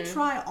like, let me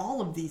try all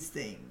of these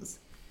things.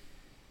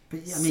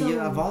 But yeah, I mean,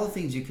 of all the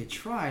things you could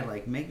try,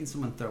 like making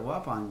someone throw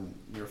up on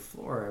your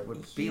floor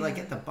would be like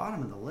at the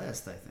bottom of the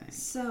list, I think.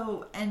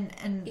 So, and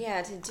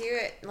yeah, to do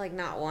it like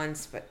not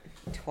once but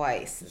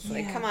twice. It's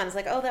like, come on, it's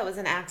like, oh, that was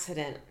an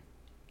accident.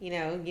 You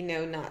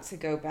know not to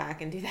go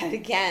back and do that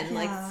again. Yeah,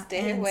 like,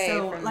 stay away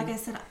from... like I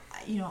said,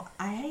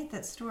 I hate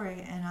that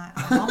story, and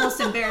I'm almost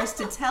embarrassed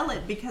to tell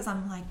it, because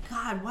I'm like,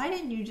 God, why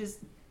didn't you just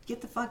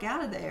get the fuck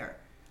out of there?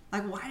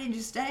 Like, why didn't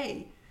you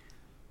stay?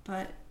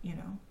 But,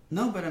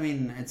 No, but I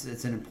mean, it's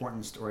an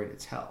important story to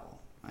tell.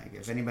 Like,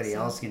 if anybody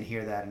else can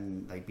hear that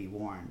and, like, be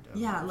warned of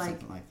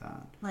something like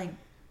that. Like,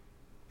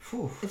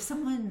 if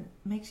someone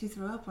makes you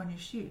throw up on your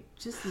shoot,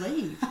 just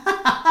leave.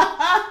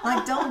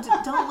 Like, don't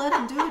let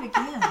them do it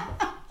again.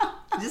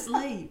 Just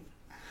leave.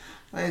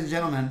 Ladies and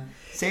gentlemen,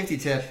 safety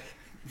tip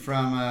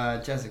from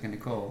Jessica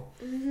Nicole.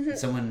 If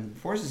someone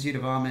forces you to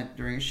vomit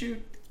during a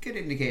shoot, good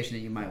indication that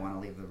you might want to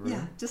leave the room.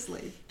 Yeah, just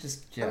leave.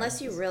 Unless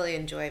you really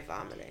enjoy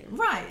vomiting.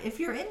 Right, if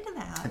you're into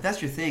that. If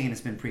that's your thing and it's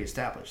been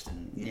pre-established,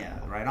 and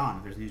right on.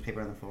 If there's newspaper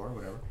on the floor or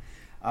whatever.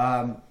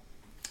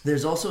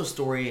 There's also a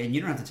story, and you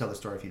don't have to tell the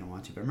story if you don't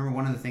want to, but I remember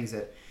one of the things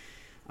that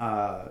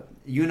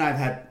you and I have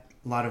had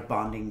a lot of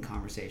bonding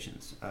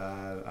conversations.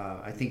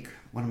 I think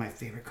one of my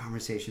favorite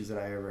conversations that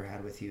I ever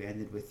had with you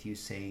ended with you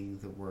saying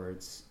the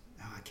words,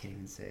 I can't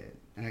even say it.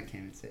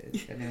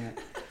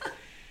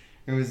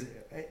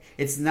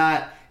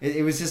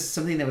 It was just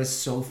something that was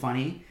so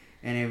funny,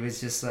 and it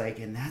was just like,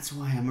 and that's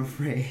why I'm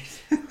afraid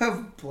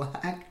of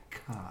black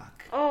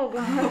cock. Oh,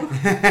 God.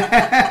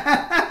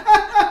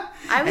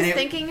 I was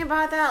thinking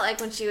about that, like,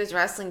 when she was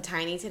wrestling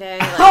Tiny today.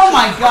 Like, oh,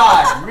 my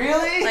God.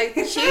 Really? Like,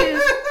 she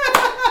was...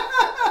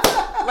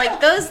 Like,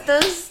 those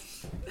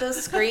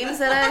screams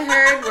that I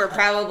heard were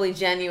probably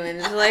genuine.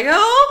 It's like,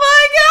 oh,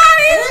 my God,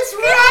 it's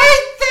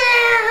right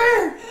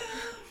there!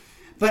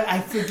 But I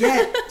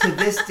forget to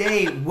this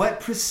day what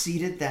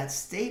preceded that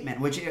statement,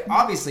 which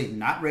obviously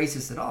not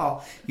racist at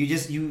all.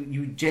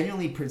 You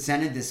genuinely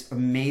presented this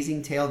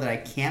amazing tale that I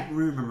can't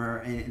remember,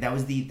 and that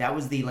was the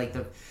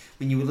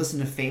when you would listen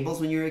to fables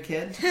when you were a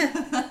kid.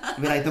 You'd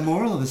be like, the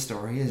moral of the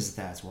story is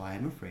that's why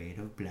I'm afraid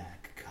of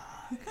black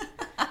cock.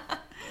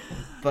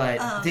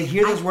 But to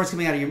hear those words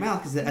coming out of your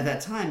mouth, because at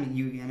that time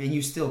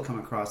you still come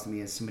across to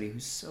me as somebody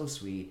who's so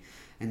sweet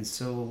and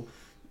so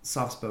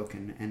soft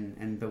spoken,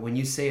 and but when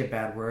you say a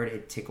bad word,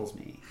 it tickles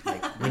me.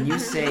 Like when you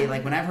say,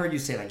 like when I've heard you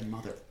say like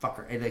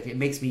motherfucker, it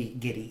makes me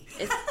giddy.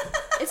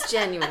 It's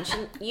genuine.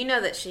 You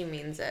know that she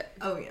means it.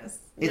 Oh yes.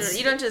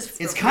 You don't just.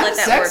 It's kind of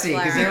sexy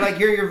because they're like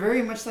you're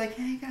very much like,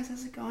 hey guys,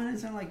 how's it going? And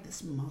so I'm like,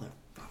 this motherfucker.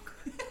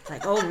 It's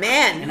like, oh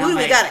man, who do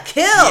we gotta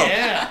kill?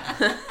 Yeah.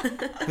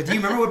 But do you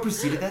remember what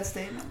preceded that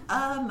statement?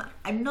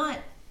 I'm not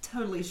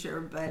totally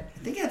sure, but I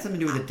think it had something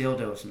to do with a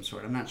dildo of some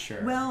sort. I'm not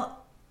sure. Well,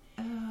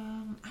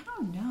 I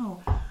don't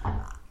know.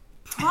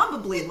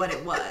 Probably what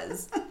it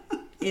was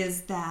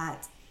is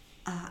that,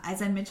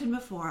 as I mentioned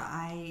before,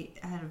 I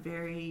had a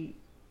very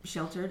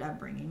sheltered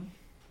upbringing.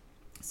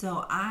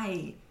 So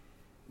I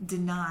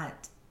did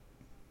not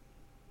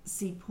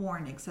see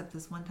porn except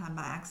this one time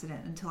by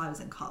accident until I was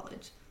in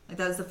college. Like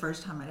that was the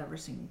first time I'd ever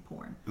seen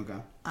porn. Okay.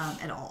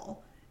 At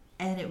all.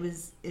 And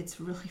it's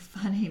really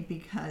funny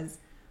because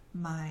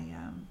my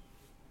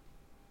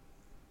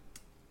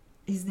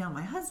he's now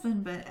my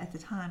husband, but at the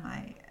time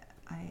I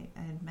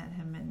had met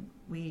him and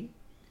we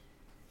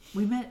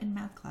met in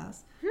math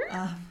class.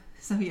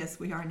 So yes,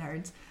 we are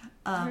nerds.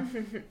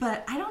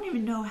 But I don't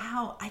even know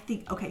how. I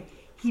think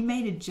he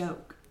made a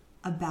joke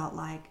about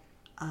like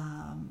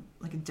a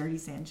dirty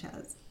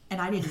Sanchez, and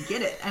I didn't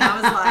get it, and I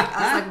was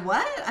like,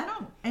 what? I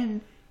don't.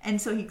 And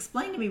so he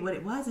explained to me what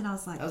it was, and I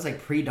was like... That was like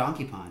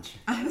pre-Donkey Punch.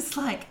 I was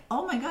like,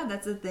 oh my God,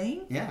 that's a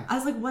thing? Yeah. I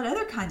was like, what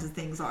other kinds of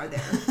things are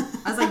there?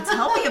 I was like,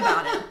 tell me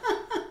about it.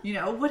 You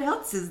know, what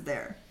else is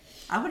there?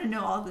 I want to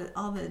know all the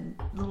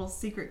little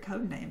secret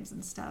code names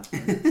and stuff.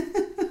 And,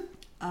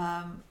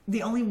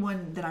 the only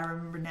one that I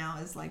remember now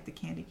is like the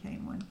candy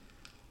cane one,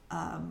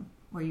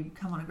 where you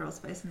come on a girl's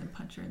face and then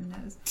punch her in the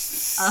nose.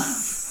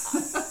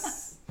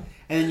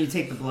 And then you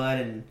take the blood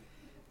and...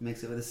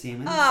 mix it with a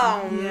semen.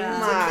 Oh yeah.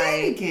 my! It's a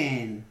candy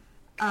cane.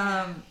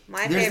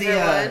 My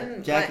favorite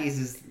one. Jackie's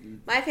is.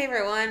 My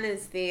favorite one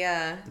is the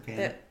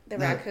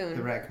raccoon.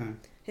 The raccoon.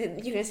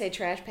 You're gonna say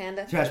trash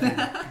panda? Trash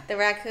panda. The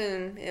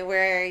raccoon,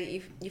 where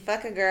you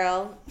fuck a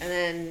girl and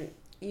then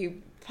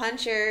you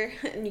punch her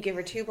and you give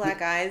her 2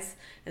 black eyes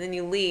and then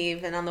you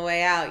leave, and on the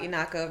way out you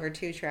knock over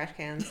 2 trash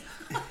cans.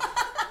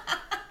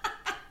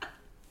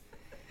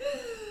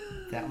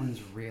 That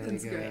one's really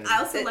good. Great. I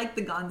also like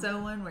the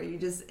Gonzo one where you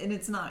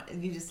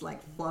just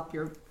like flop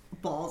your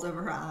balls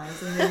over her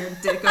eyes and then your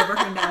dick over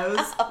her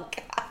nose. Oh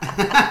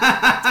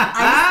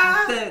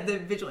God! The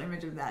visual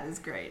image of that is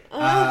great.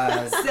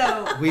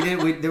 So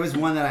there was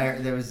one that I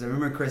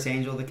remember Chris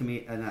Angel, the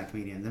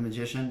the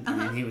magician. I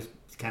mean, he was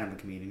kind of a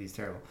comedian. He's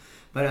terrible,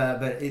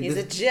 but he's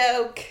a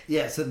joke.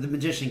 Yeah. So the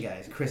magician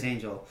guy, Chris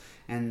Angel,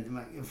 and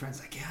my friend's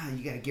like, yeah,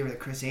 you got to give her the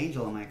Chris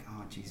Angel. I'm like,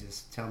 oh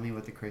Jesus, tell me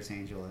what the Chris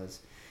Angel is.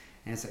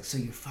 And it's like, so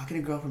you're fucking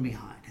a girl from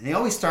behind. And they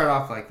always start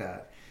off like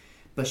that.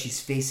 But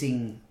she's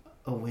facing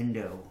a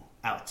window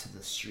out to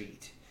the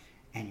street.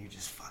 And you're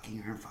just fucking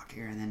her.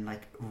 And then,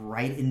 like,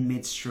 right in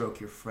mid-stroke,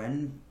 your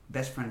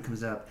best friend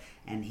comes up.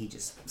 And he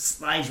just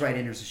slides right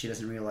in her so she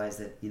doesn't realize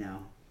that, you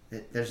know,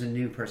 that there's a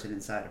new person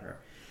inside of her.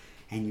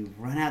 And you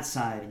run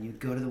outside and you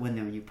go to the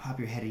window and you pop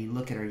your head and you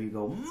look at her and you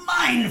go,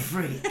 mind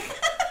freak!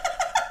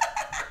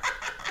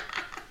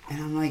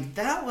 And I'm like,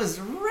 that was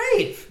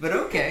rape! But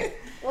okay.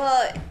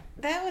 Well...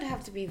 that would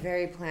have to be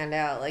very planned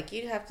out. Like,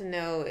 you'd have to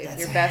know if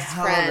your best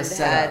friend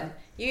had...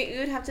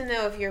 You'd have to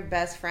know if your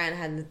best friend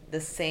had the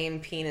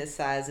same penis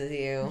size as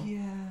you.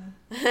 Yeah.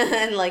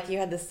 And, like, you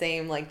had the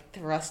same, like,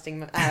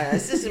 thrusting... I don't know.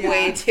 It's just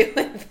way too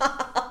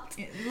involved.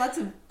 Lots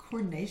of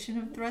coordination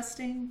of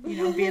thrusting.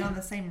 You know, being on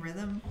the same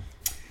rhythm.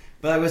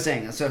 But I was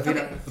saying, so if you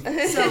know...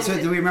 So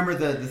do we remember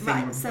the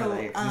thing? Right, so,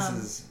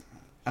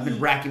 I've been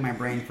racking my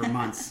brain for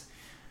months.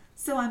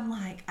 So I'm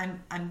like,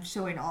 I'm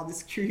showing all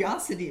this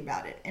curiosity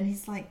about it. And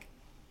he's like...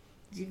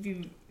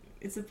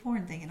 it's a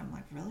porn thing. And I'm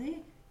like, really?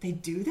 They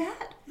do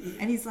that?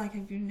 And he's like,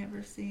 have you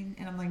never seen?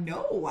 And I'm like,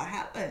 no, I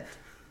haven't.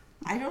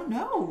 I don't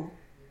know.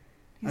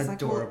 He's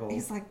adorable.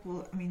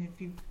 Well, I mean,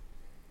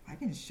 I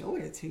can show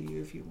it to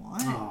you if you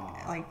want.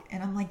 Aww. Like,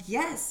 and I'm like,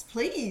 yes,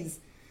 please.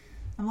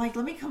 I'm like,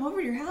 let me come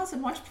over to your house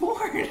and watch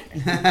porn.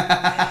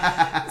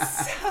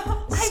 That's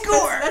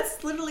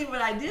literally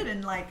what I did.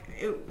 And like,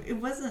 it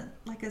wasn't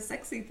like a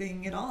sexy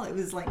thing at all. It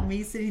was like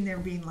me sitting there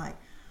being like,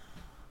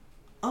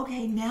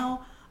 okay,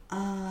 now,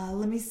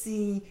 let me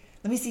see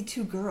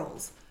 2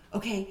 girls.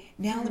 Okay,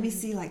 now let me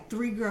see like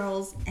 3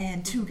 girls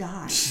and 2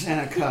 guys.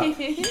 And a cup.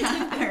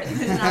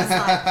 And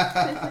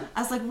I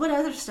was like, what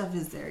other stuff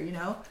is there, you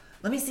know?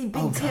 Let me see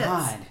big tits.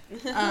 God.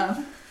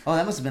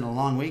 That must have been a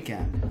long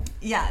weekend.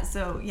 Yeah,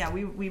 so yeah,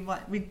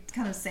 we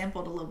kind of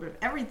sampled a little bit of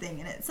everything,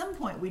 and at some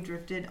point we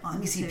drifted onto... Let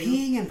me see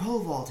peeing and pole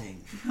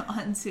vaulting.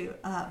 Onto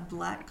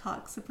black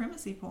cock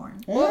supremacy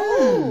porn.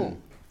 Whoa!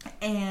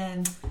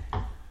 And...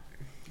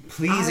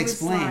 Please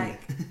explain.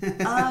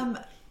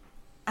 Like,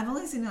 I've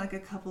only seen like a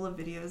couple of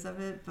videos of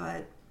it,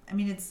 but I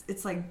mean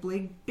it's like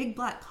big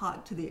black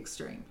cock to the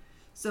extreme.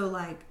 So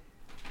like,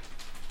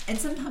 and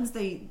sometimes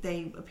they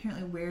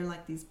apparently wear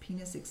like these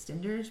penis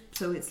extenders,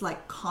 so it's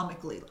like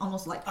comically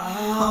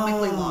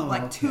long,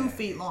 like 2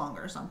 feet long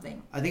or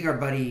something. I think our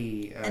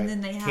buddy and then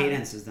they have,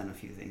 Cadence has done a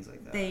few things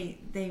like that. They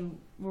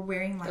were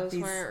wearing like those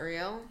these. Weren't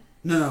real.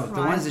 No,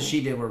 the ones that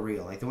she did were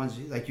real. Like the ones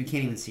like you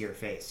can't even see her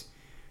face.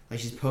 Like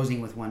she's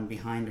posing with one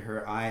behind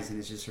her eyes, and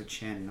it's just her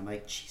chin. And I'm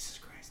like, Jesus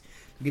Christ.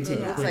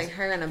 Continue. It's like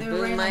her and a they boom were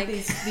wearing mic. like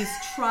these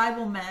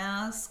tribal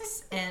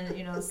masks, and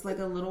it's like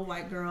a little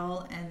white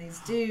girl and these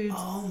dudes.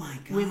 Oh my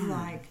God. With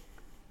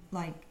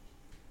like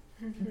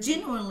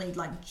genuinely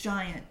like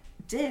giant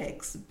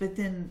dicks, but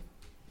then,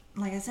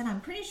 like I said,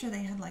 I'm pretty sure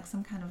they had like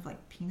some kind of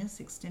like penis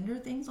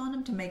extender things on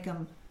them to make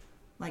them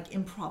like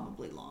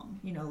improbably long,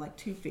 like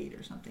 2 feet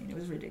or something. It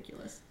was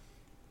ridiculous.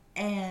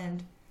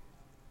 And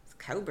It's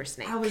Cobra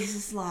Snake. I was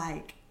just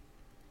like,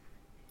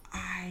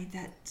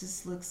 that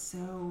just looks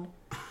so.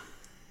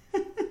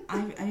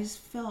 I just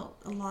felt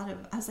a lot of.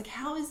 I was like,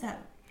 how is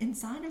that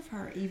inside of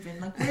her even?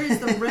 Like, where is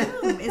the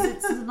room?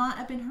 It's not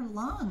up in her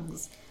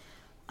lungs?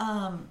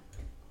 And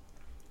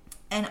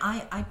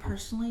I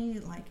personally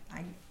like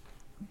I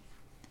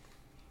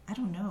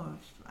don't know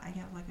if I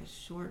got like a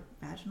short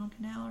vaginal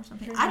canal or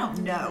something. I don't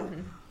know,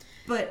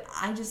 but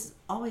I just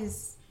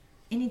always,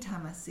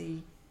 anytime I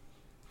see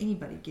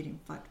anybody getting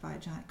fucked by a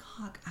giant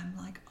cock, I'm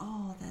like,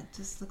 oh, that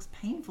just looks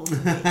painful to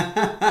me,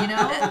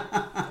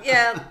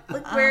 Yeah,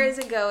 like where is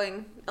it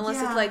going?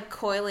 Unless it's like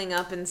coiling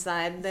up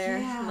inside there,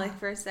 like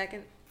for a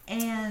second.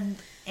 And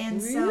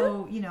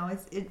so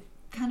it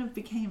kind of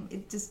became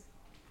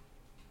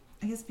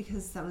I guess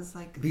because that was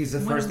like because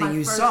the first thing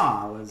you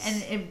saw was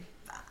and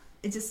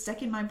it just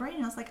stuck in my brain.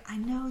 And I was like, I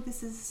know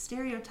this is a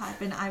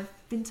stereotype, and I've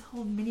been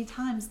told many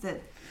times that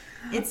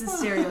it's a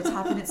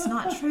stereotype and it's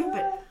not true,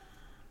 but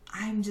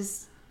I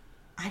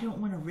don't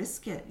want to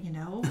risk it, I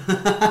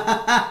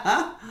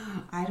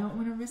don't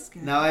want to risk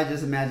it. Now I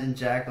just imagine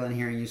Jacqueline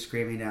hearing you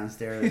screaming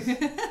downstairs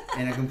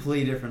in a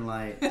completely different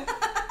light.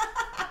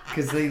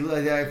 Because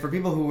for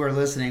people who are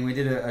listening, we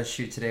did a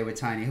shoot today with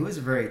Tiny, who is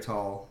a very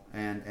tall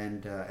and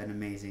an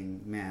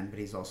amazing man, but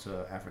he's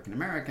also African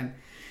American.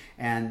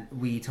 And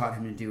we taught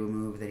him to do a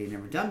move that he'd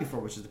never done before,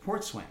 which is the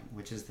porch swing,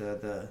 which is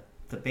the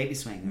baby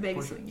swing.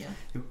 Baby swing, yeah.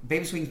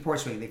 Baby swing,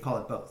 porch swing, they call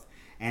it both.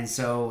 And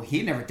so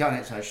he'd never done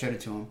it, so I showed it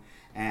to him.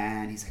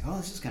 And he's like, oh,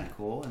 this is kind of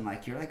cool. And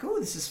like, you're like, oh,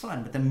 this is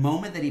fun. But the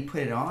moment that he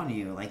put it on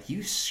you, like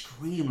you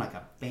scream like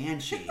a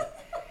banshee.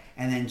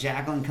 And then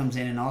Jacqueline comes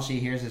in and all she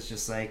hears is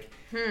just like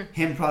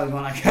him probably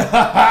going like, ha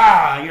ha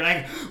ha. You're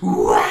like,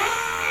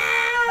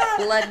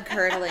 wow. Blood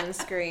curdling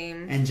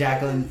scream. And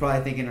Jacqueline's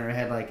probably thinking in her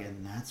head like,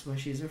 and that's why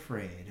she's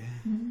afraid.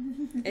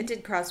 It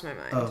did cross my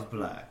mind. Of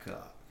black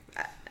cock.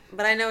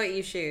 But I know what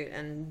you shoot,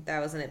 and that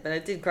wasn't it. But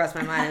it did cross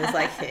my mind. It was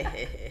like,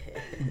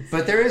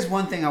 But there is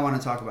one thing I want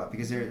to talk about,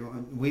 because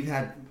we've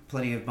had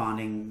plenty of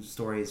bonding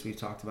stories. We've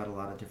talked about a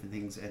lot of different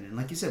things. And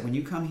like you said, when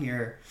you come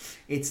here,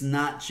 it's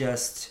not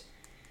just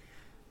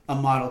a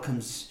model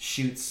comes,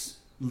 shoots,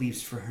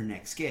 leaves for her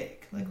next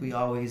gig. Like we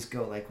always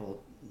go like,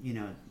 well,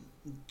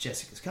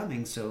 Jessica's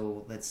coming,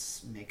 so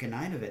let's make a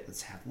night of it.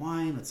 Let's have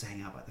wine. Let's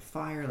hang out by the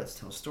fire. Let's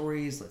tell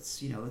stories.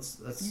 Let's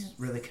yes.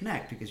 really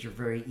connect, because you're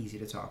very easy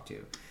to talk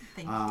to.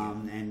 Thank you.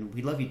 And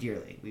we love you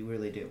dearly. We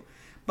really do.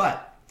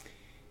 But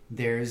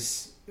we've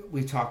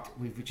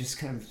just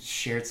kind of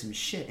shared some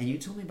shit, and you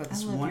told me about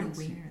this one. I love your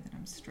wiener that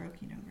I'm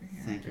stroking over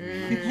here. Thank you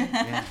very much.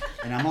 Yeah.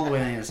 And I'm all the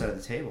way on the other side of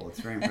the table. It's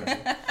very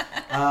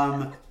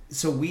impressive.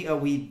 So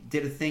we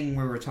did a thing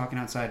where we were talking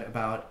outside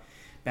about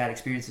bad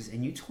experiences,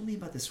 and you told me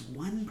about this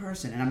one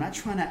person, and I'm not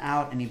trying to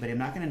out anybody, I'm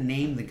not going to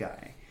name the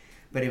guy,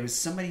 but it was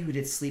somebody who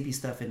did sleepy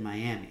stuff in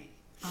Miami.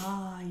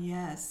 Ah,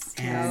 yes.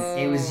 And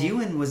it was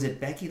you, and was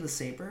it Becky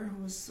LeSabre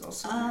who was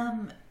also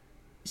there?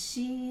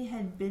 She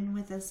had been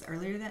with us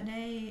earlier that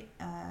day,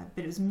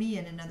 but it was me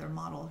and another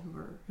model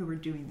who were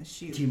doing the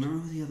shoot. Do you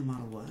remember who the other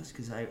model was?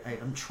 Because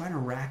I'm trying to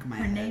rack my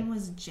head. Her name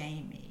was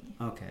Jamie.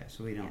 Okay,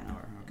 so we don't know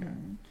her. Okay.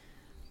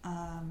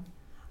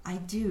 I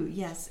do,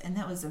 yes, and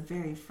that was a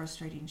very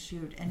frustrating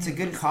shoot. And it's a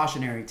good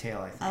cautionary tale,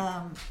 I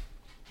think.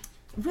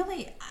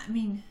 Really, I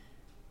mean,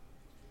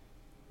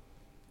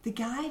 the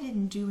guy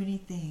didn't do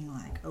anything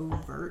like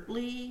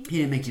overtly. He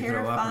didn't make you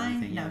throw up or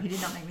anything. No, he did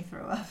not make me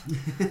throw up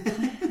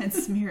and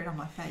smear it on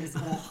my face.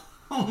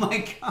 Oh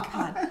my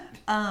god.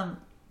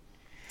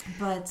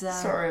 But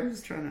sorry, I'm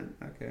just trying to.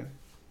 Okay.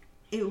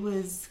 It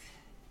was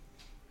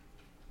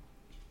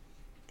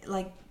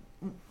like,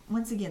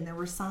 once again, there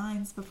were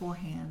signs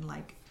beforehand,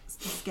 like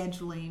the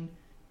scheduling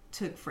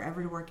took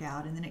forever to work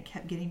out, and then it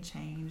kept getting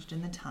changed,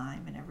 and the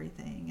time and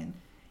everything. And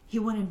he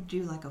wanted to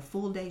do like a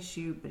full day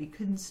shoot, but he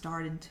couldn't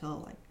start until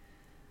like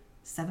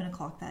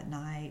 7:00 that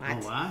night. Oh,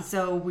 wow.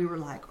 So we were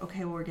like,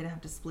 okay, well, we're gonna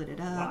have to split it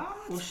up.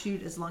 What? We'll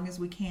shoot as long as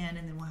we can,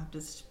 and then we'll have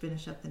to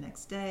finish up the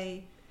next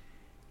day.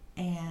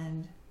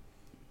 And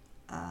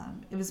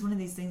it was one of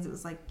these things. It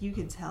was like, you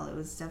could tell it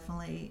was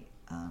definitely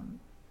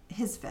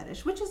his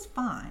fetish, which is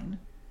fine.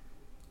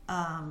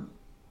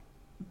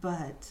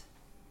 But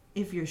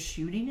if you're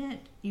shooting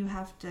it, you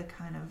have to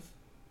kind of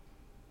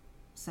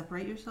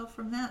separate yourself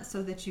from that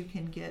so that you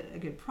can get a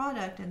good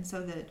product, and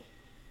so that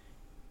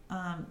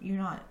you're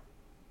not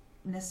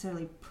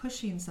necessarily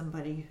pushing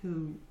somebody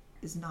who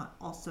is not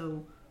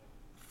also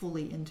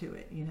fully into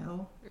it,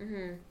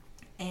 Mm-hmm.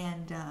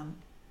 And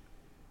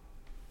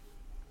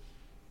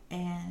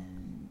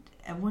And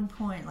at one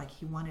point, like,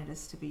 he wanted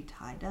us to be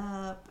tied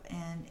up,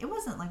 and it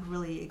wasn't like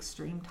really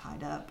extreme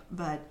tied up,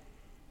 but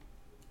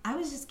I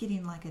was just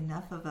getting like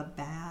enough of a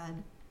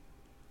bad,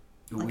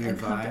 a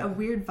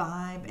weird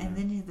vibe. And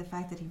then the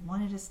fact that he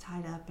wanted us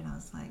tied up, and I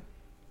was like,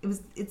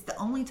 it's the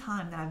only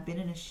time that I've been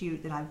in a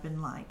shoot that I've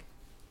been like,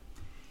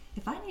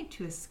 if I need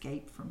to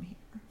escape from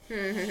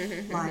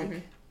here,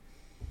 like,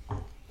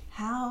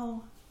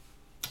 how,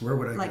 where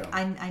would I like, go?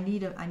 I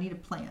need a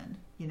plan,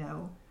 you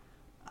know.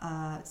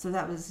 So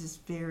that was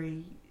just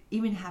very,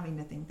 even having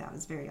to think that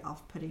was very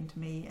off-putting to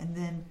me. And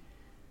then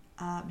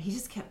he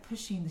just kept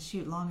pushing the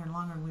shoot longer and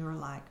longer, and we were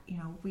like, you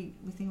know, we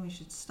think we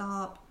should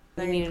stop.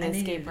 I need an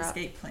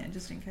escape plan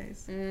just in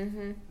case.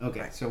 Mm-hmm.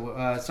 Okay,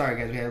 so sorry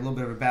guys, we had a little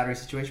bit of a battery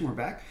situation. We're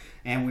back,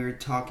 and we were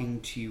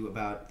talking to you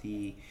about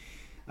the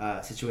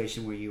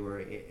situation where you were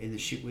in the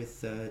shoot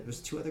with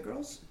was 2 other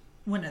girls?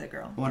 One other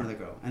girl.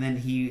 And then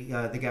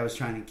the guy was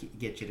trying to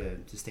get you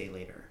to stay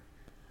later.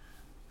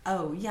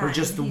 Oh yeah. Or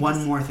just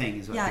one more thing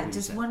is what yeah,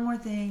 just one more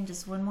thing.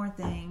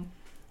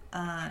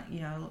 You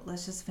know,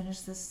 let's just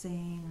finish this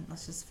scene.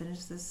 Let's just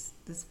finish this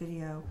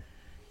video.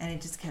 And it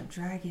just kept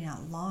dragging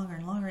out longer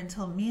and longer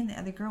until me and the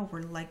other girl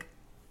were like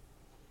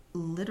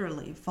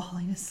literally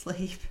falling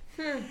asleep.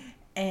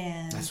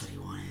 And that's what he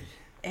wanted.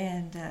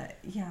 And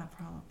yeah,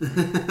 probably.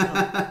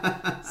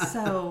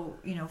 So,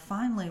 you know,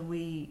 finally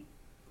we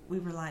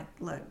were like,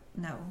 look,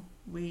 no,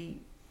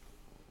 we've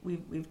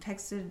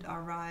texted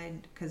our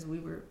ride, because we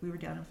were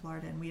down in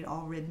Florida, and we had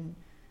all ridden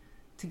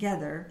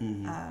together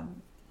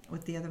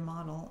with the other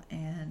model,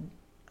 and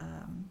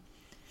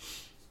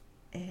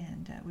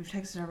we've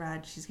texted our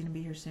ride. She's going to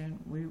be here soon.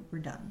 We're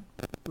done.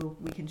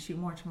 We can shoot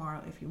more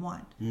tomorrow if you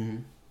want.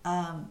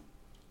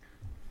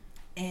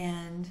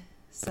 And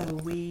so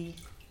we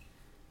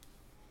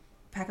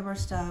pack up our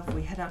stuff.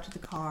 We head out to the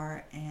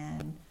car,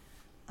 and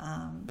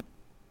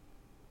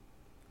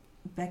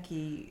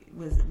Becky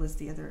was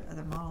the other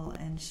model,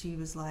 and she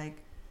was like,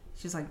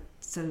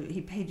 so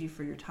he paid you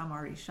for your time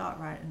already shot,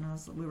 right? And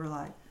we were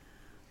like,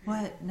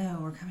 what? No,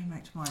 we're coming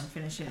back tomorrow and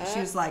finishing it. She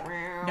was like,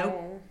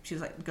 nope. She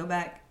was like, go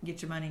back,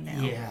 get your money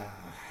now. Yeah.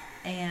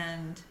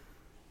 And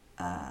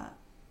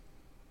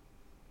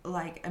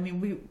like, I mean,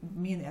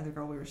 me and the other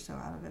girl, we were so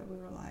out of it. We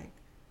were like,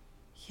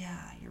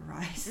 yeah, you're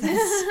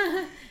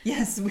right.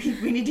 Yes,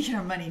 we need to get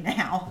our money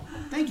now.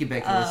 Thank you,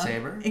 Becky the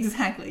Saber.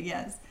 Exactly,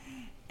 yes.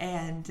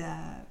 And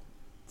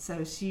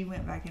so she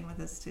went back in with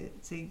us to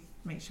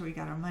make sure we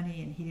got our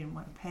money, and he didn't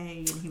want to pay,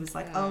 and he was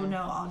like, oh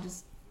no, I'll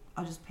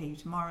just pay you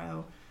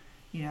tomorrow,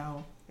 you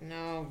know.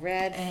 No,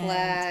 red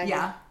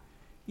flag.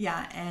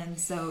 Yeah, and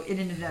so it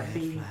ended up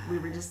being, we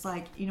were just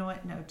like, you know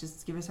what, no,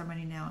 just give us our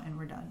money now and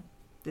we're done.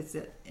 That's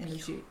it, end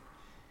of shoot.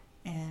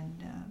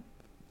 And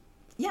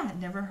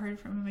never heard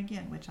from him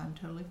again, which I'm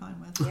totally fine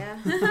with. Yeah.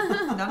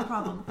 Not a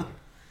problem.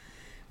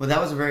 Well, that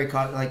was a very,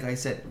 like I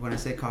said, when I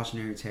say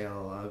cautionary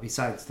tale,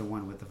 besides the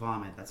one with the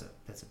vomit, that's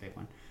a big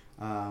one.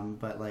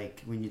 But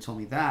like when you told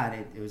me that,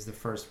 it was the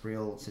first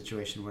real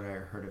situation where I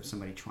heard of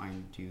somebody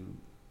trying to do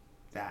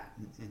that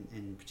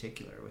in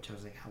particular, which I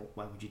was like,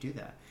 why would you do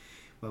that?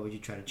 Why would you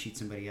try to cheat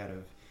somebody out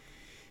of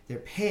their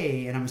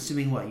pay? And I'm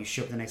assuming you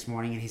show up the next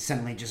morning and he's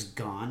suddenly just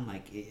gone.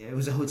 Like, it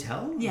was a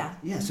hotel? Yeah.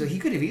 Yeah, so he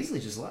could have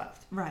easily just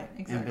left. Right,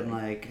 exactly. And been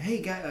like,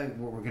 hey, guy,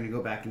 we're going to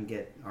go back and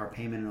get our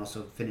payment and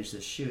also finish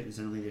this shoot. And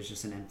suddenly there's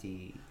just an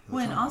empty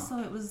hotel. When also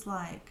it was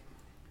like,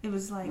 you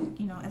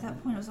know, at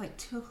that point it was like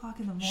 2:00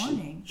 in the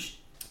morning.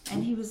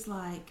 And he was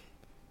like,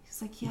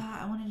 yeah,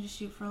 I wanted to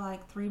shoot for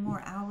like 3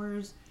 more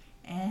hours,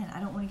 and I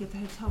don't want to get the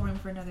hotel room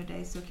for another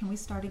day, so can we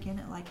start again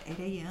at like 8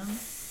 a.m.?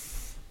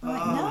 I'm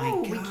like,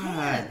 no, we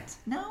can't.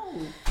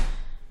 No.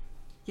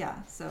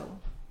 Yeah, so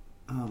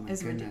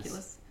it's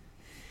ridiculous.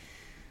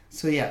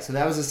 So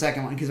that was the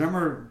second one, because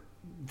remember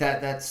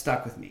that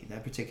stuck with me.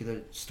 That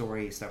particular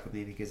story stuck with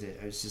me because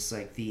it was just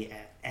like the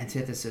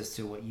antithesis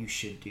to what you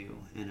should do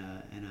in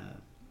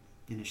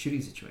a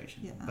shooting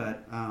situation. Yeah.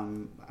 But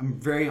I'm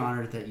very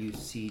honored that you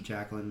see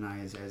Jacqueline and I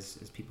as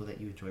people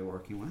that you enjoy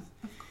working with.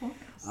 Of course.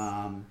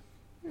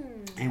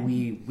 And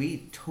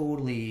we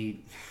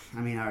totally, I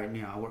mean,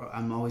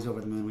 I'm always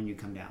over the moon when you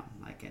come down.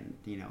 Like, and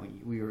you know,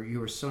 you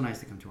were so nice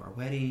to come to our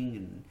wedding,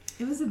 and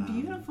it was a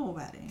beautiful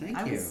wedding. Thank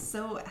you. I was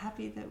so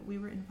happy that we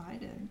were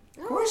invited.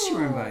 Of course you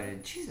were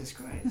invited. Jesus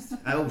Christ.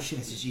 Oh shit,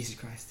 I said Jesus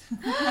Christ.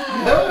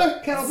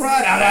 Kettle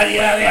pride.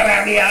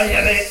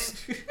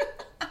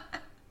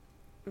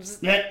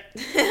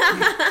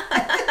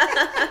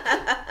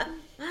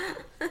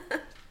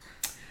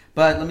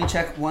 But let me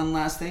check one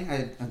last thing.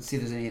 I see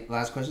if there's any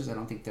last questions. I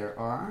don't think there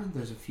are.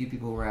 There's a few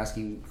people who were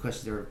asking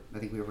questions that I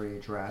think we already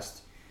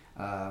addressed.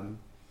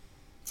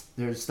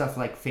 There's stuff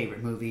like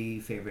favorite movie,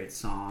 favorite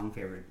song,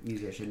 favorite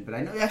musician. But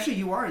I know actually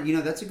you are. You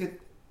know, that's a good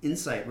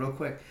insight. Real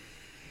quick,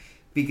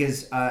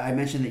 because I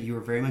mentioned that you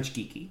were very much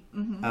geeky,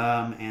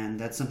 and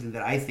that's something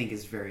that I think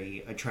is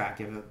very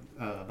attractive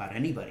about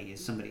anybody,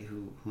 is somebody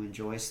who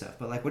enjoys stuff.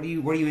 But like, what are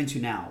you into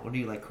now? What are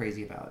you like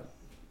crazy about?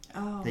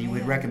 That you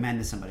would recommend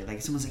to somebody? Like,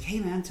 if someone's like, hey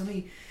man, tell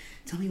me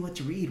what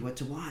to read, what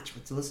to watch,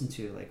 what to listen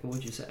to. Like, what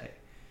would you say?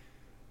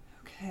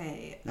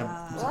 Okay.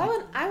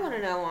 Well, I want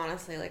to know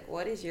honestly, like,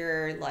 what is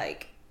your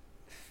like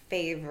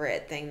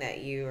favorite thing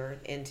that you're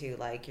into,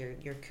 like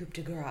your coup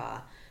de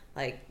grace?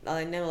 Like,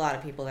 I know a lot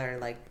of people that are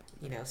like,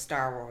 you know,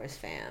 Star Wars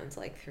fans,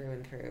 like through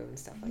and through and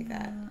stuff like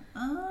that.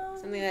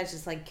 Something that's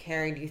just like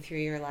carried you through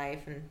your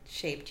life and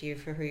shaped you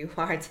for who you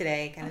are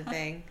today, kind of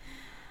thing.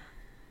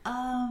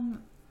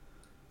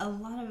 A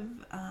lot of,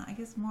 I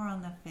guess, more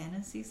on the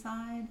fantasy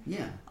side.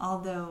 Yeah.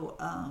 Although,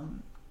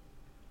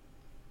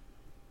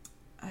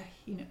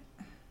 you know,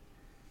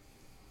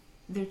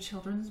 they're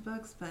children's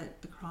books,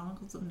 but the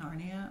Chronicles of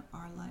Narnia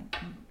are like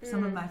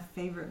some of my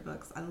favorite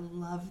books. I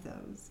love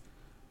those.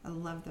 I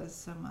love those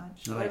so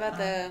much. What about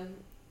the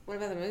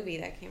movie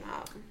that came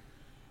out?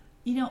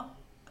 You know,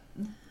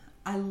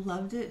 I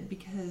loved it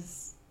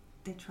because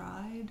they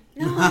tried.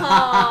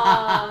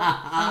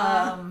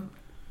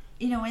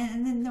 You know,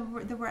 and then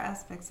there were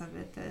aspects of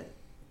it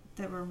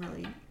that were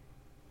really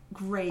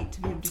great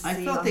to be able to see.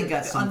 I felt they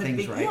got some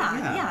things right.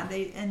 Yeah.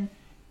 And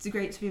it's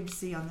great to be able to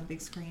see on the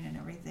big screen and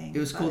everything. It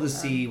was cool to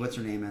see what's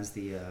her name as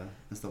the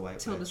white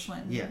Tilda witch.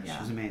 Swinton. Yeah, she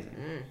was amazing.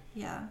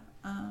 Yeah,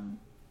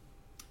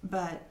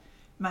 but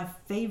my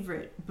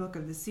favorite book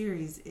of the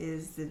series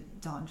is the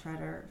Dawn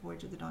Treader,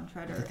 Voyage of the Dawn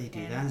Treader. Did they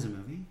do that as a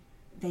movie?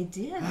 They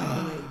did,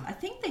 I believe. I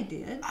think they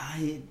did.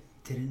 I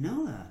didn't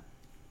know that.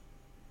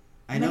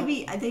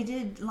 Maybe they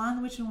did Lion,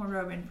 the Witch and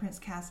Wardrobe and Prince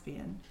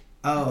Caspian.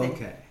 Oh,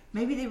 okay.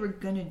 Maybe they were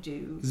gonna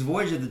do. Because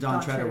Voyage of the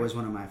Dawn Treader was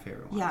one of my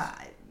favorite ones. Yeah,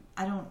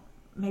 I don't.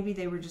 Maybe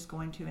they were just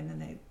going to, and then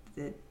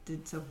they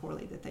did so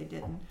poorly that they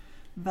didn't.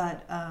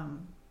 But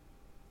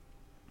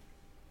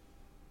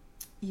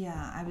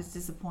yeah, I was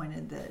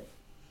disappointed that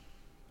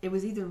it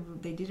was either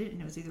they did it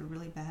and it was either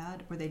really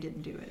bad or they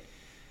didn't do it.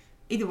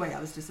 Either way, I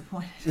was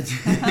disappointed.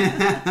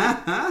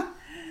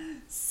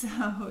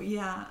 So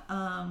yeah.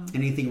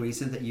 Anything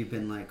recent that you've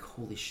been like,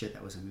 holy shit,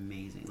 that was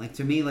amazing? Like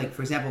to me, like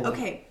for example.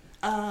 Okay.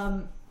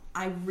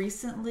 I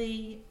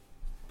recently,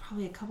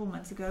 probably a couple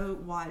months ago,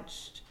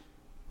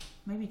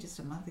 maybe just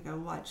a month ago,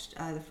 watched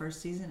the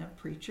first season of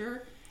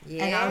Preacher.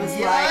 Yeah. And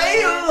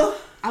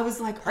I was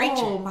like,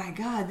 oh my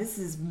God, this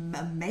is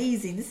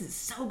amazing. This is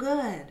so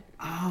good.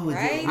 Oh,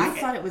 right? I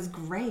thought it was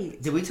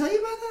great. Did we tell you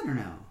about that or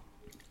no?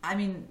 I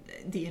mean,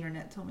 the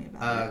internet told me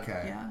about it.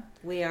 Okay. Yeah.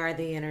 We are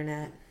the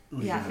internet.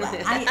 Yeah.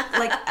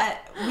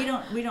 we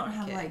don't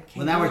have like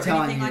cable now we're or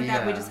telling anything you, like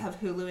that. We just have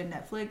Hulu and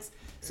Netflix.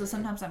 So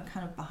sometimes I'm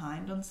kind of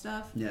behind on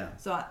stuff. Yeah.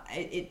 So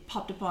it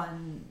popped up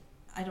on,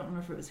 I don't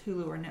remember if it was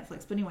Hulu or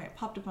Netflix, but anyway, it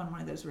popped up on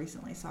one of those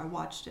recently. So I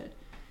watched it,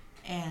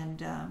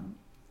 and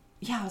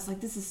I was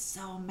like, this is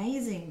so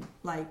amazing.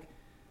 Like,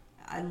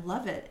 I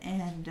love it,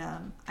 and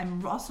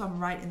I'm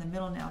right in the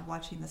middle now of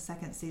watching the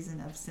second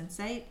season of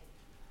Sense8,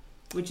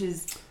 which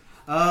is.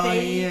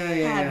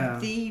 They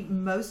have the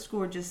most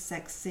gorgeous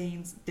sex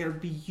scenes. They're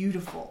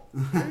beautiful.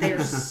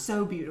 They're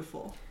so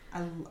beautiful.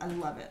 I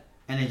love it.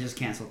 And they just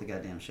canceled the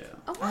goddamn show.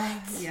 Oh,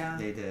 what? Yeah.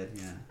 They did,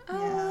 yeah.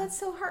 Oh, that's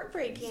so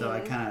heartbreaking. So I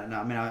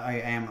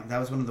am. That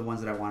was one of the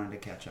ones that I wanted to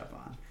catch up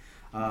on.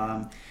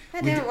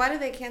 Why do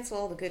they cancel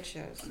all the good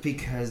shows?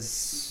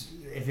 Because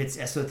if it's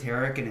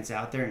esoteric and it's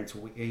out there and it's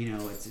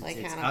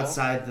it's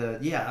outside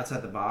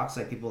the box.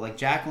 Like people like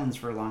Jacqueline's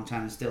for a long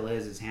time and still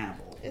is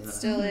Hannibal. It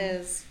still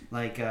is.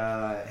 Like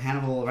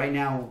Hannibal. Right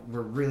now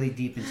we're really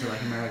deep into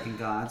like American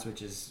Gods,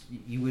 which is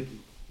you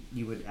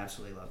would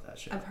absolutely love that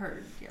show. I've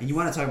heard. Yes. And you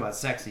want to talk about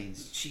sex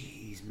scenes?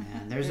 Jeez,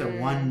 man. There's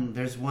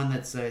one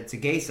that's it's a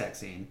gay sex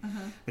scene,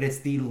 but it's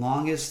the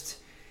longest,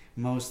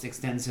 most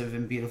extensive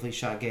and beautifully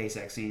shot gay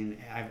sex scene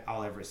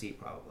I'll ever see.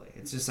 Probably.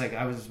 It's just like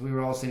we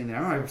were all sitting there. I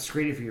remember I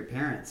screened it for your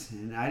parents,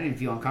 and I didn't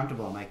feel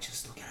uncomfortable. I'm like,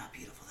 just look at how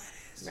beautiful that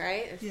is.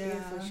 Right? It's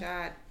beautifully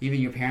shot. Even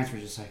your parents were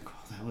just like, oh,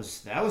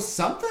 that was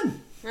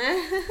something.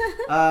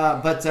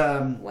 But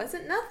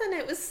wasn't nothing.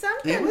 It was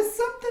something. It was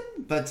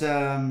something. But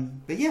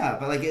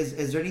like,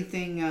 is there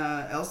anything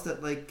else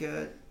that like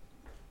I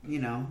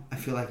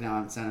feel like now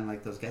I'm sounding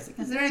like those guys. Like,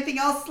 is there anything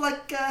else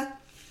like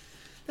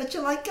that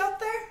you like out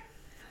there?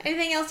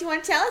 Anything else you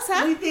want to tell us,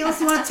 huh? Anything else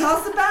you want to tell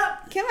us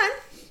about? Come on.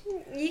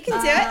 You can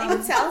do it. You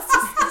can tell us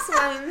just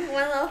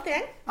one little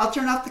thing. I'll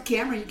turn off the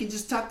camera. You can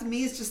just talk to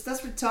me. It's just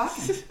us. We're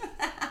talking.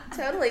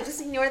 Totally.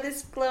 Just ignore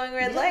this glowing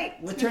red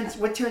light. What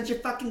turns your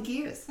fucking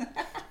gears?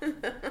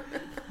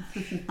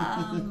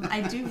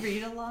 I do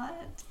read a lot,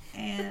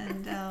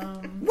 and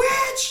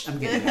witch. I'm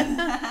kidding.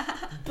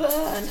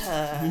 Burn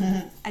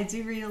her. I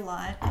do read a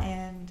lot,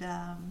 and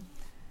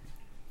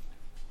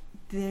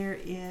there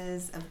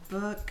is a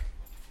book.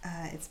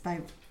 It's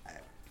by.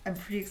 I'm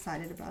pretty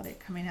excited about it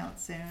coming out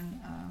soon.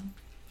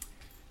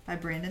 By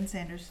Brandon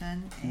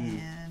Sanderson,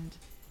 and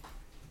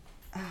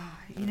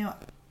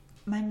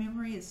my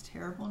memory is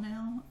terrible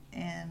now,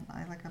 and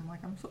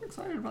I'm so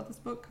excited about this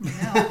book coming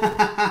out,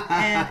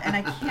 and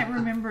I can't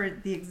remember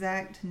the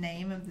exact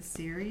name of the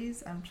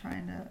series. I'm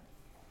trying to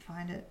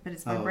find it, but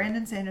it's by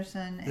Brandon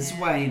Sanderson. This is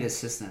why I need an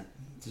assistant.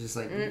 It's just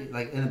like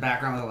in the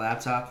background with a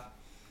laptop.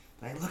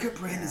 Like, look at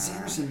Brandon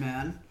Sanderson,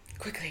 man.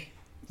 Quickly.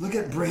 Look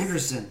at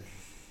Branderson.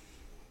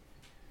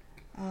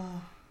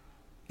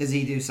 Does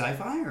he do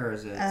sci-fi or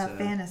is it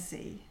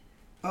fantasy?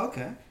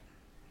 Okay.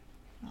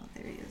 Oh,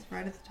 there he is,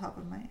 right at the top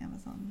of my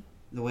Amazon.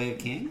 The Way of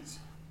Kings?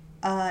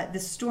 The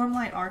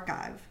Stormlight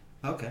Archive.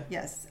 Okay.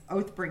 Yes,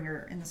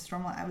 Oathbringer in the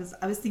Stormlight. I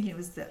was thinking it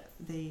was the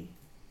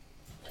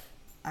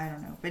I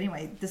don't know, but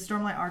anyway, the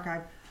Stormlight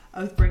Archive,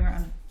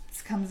 Oathbringer.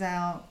 This comes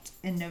out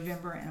in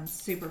November, and I'm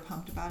super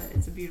pumped about it.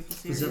 It's a beautiful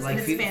series. Is it like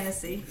and it's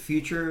fantasy,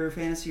 future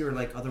fantasy, or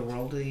like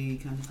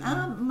otherworldly kind of thing?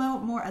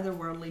 More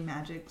otherworldly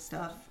magic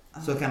stuff.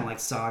 So kind of like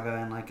Saga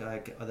and like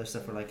other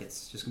stuff, where like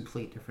it's just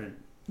complete different.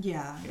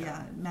 Yeah,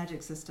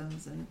 magic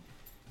systems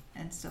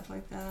and stuff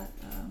like that.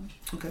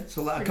 Okay,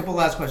 so a couple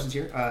last questions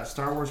here.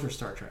 Star Wars or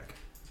Star Trek?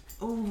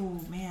 Oh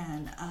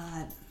man,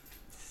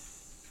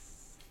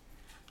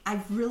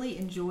 I've really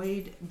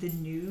enjoyed the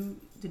new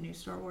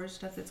Star Wars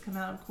stuff that's come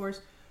out, of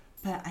course,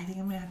 but I think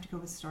I'm gonna have to go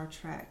with Star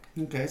Trek.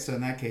 Okay, so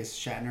in that case,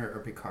 Shatner or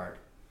Picard?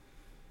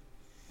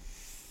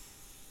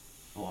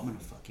 Oh, I'm gonna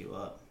fuck you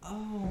up.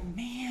 Oh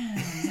man.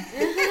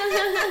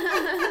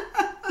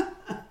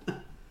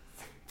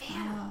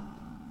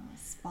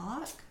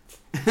 Spock?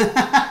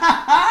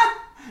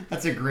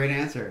 That's a great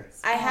answer.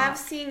 Spock. I have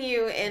seen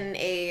you in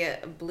a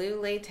blue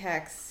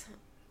latex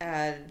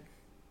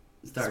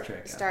Star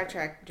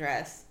Trek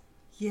dress.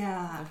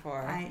 Yeah.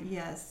 Before.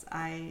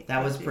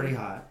 That was pretty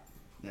hot.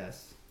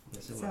 Yes.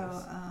 Yes, it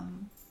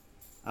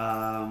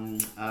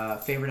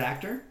was. Favorite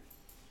actor?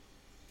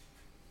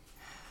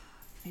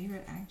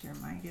 Favorite actor?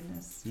 My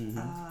goodness.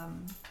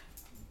 Mm-hmm.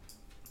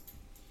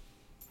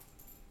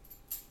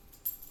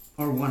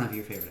 Or one of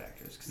your favorite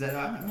actors? Because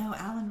no,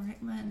 Alan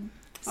Rickman.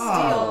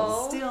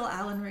 Still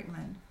Alan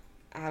Rickman.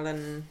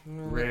 Alan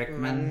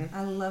Rickman.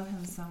 I love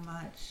him so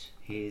much.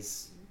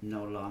 He's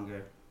no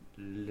longer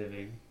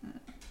living.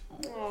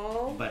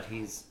 Aww. But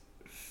he's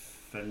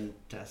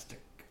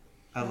fantastic.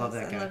 I love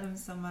that guy. I love him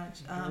so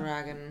much.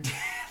 Dragon.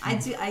 I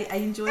do. I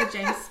enjoy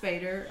James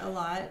Spader a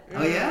lot.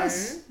 Oh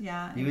yes.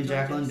 Yeah. You and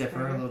Jacqueline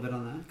differ a little bit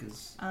on that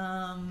because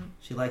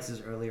she likes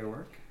his earlier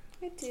work.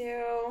 I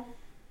do.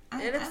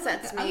 It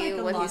upsets me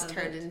what he's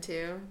turned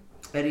into.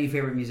 Any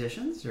favorite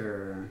musicians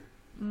or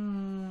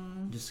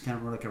just kind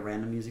of more like a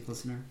random music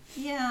listener?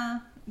 Yeah.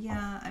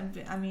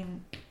 I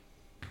mean,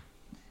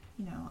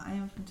 you know, I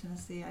am from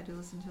Tennessee. I do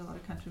listen to a lot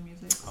of country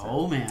music. So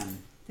oh man.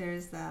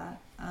 There's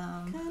that.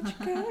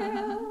 Country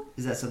girl.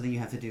 Is that something you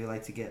have to do,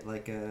 like to get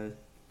like a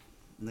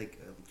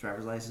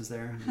driver's license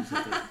there?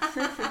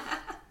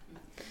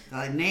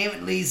 Like, name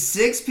at least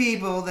 6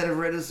 people that have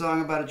written a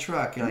song about a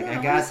truck. You're like,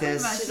 I got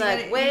this. She's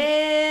like,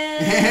 well.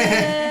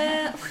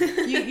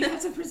 you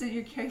have to present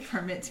your carry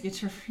permit to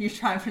get your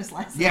driver's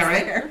license. Yeah,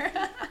 right.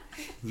 There.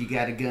 You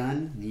got a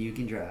gun, you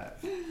can drive.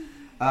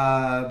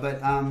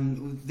 But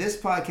this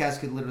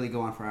podcast could literally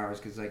go on for hours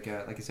because, like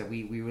I said,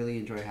 we really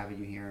enjoy having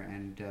you here,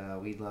 and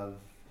we love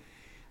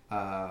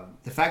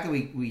the fact that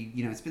we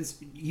you know, it's been,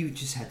 you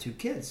just had 2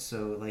 kids,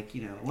 so like,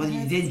 you know, well,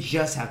 you didn't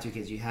just have 2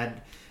 kids, you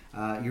had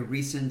your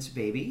recent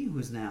baby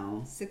who's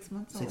now 6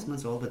 months 6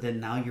 months old, but then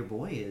now your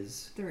boy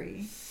is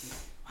 3.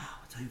 Wow,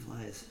 time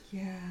flies.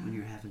 Yeah. When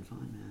you're having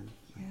fun, man.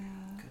 Yeah.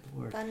 Good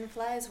Lord. Fun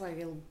flies while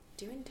you're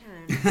doing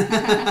time.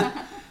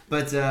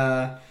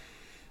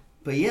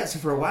 But yeah, so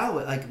for a while,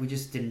 like, we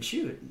just didn't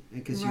shoot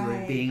because you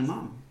were being a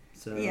mom.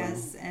 So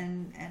yes,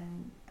 and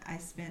I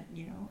spent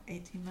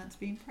 18 months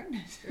being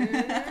pregnant.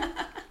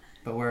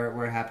 But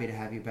we're happy to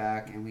have you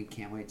back, and we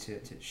can't wait to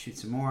shoot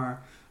some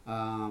more.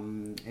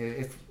 Tomorrow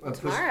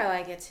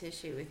I get to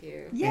shoot with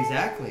you. Yay!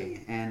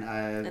 Exactly, and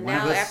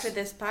now after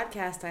this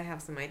podcast, I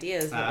have some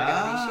ideas that we're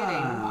going to be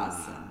shooting.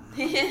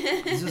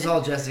 Awesome. This is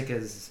all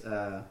Jessica's.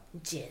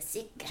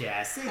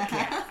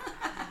 Jessica.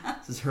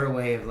 This is her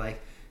way of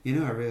like, I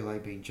really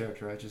like being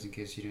choked, right? Just in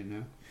case you didn't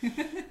know.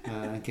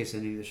 In case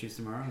any of the shoots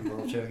tomorrow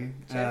involve choking.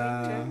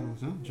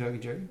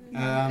 Joking.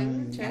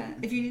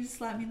 If you need to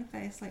slap me in the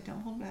face, like,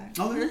 don't hold back.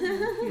 Oh,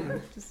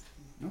 just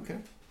okay.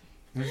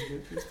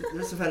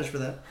 There's a fetish for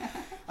that.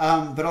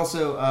 But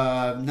also,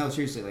 no,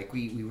 seriously, like,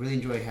 we really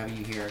enjoy having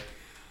you here.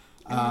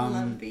 I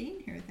love being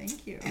here.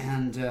 Thank you.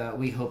 And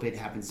we hope it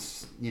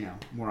happens,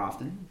 more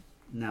often.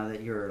 Now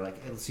that you're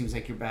like, it seems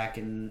like you're back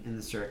in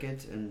the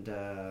circuit and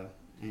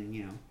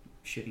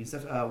shooting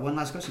stuff. One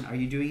last question: are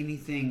you doing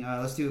anything?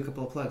 Let's do a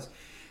couple of plugs.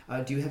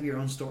 Do you have your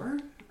own store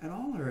at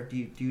all, or do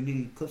you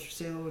need clips for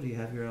sale? Do you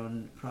have your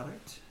own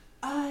product?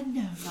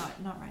 No,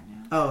 not right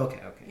now. Oh, okay.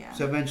 Yeah.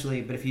 So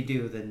eventually, but if you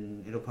do,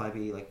 then it'll probably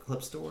be like a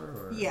clip store,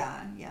 or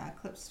yeah,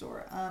 clip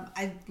store.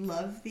 I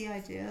love the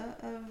idea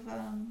of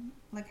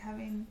like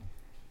having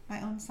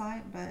my own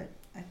site, but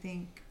I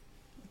think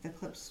the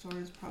clip store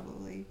is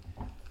probably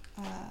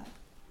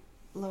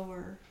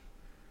lower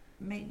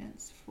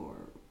maintenance for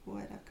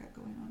what I've got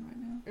going on right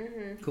now.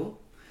 Mm-hmm. Cool.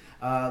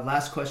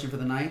 Last question for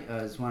the night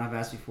is one I've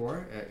asked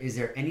before. Is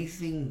there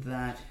anything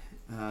that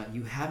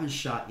you haven't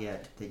shot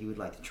yet that you would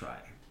like to try?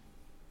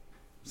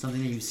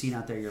 Something that you've seen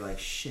out there, you're like,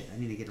 shit, I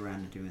need to get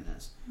around to doing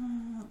this.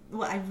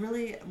 Well, I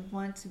really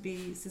want to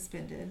be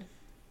suspended,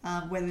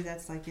 whether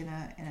that's like in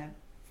a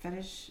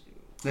fetish.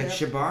 Like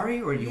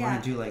shibari, or do you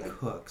want to do like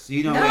hooks?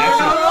 Sorry,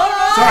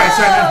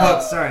 not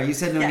hooks. Sorry, you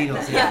said no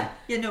needles. Yeah,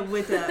 no,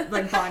 with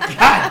like bondage.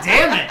 God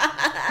damn it!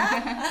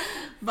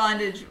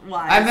 bondage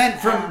wise. I meant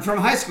from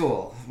high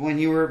school when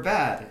you were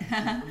bad.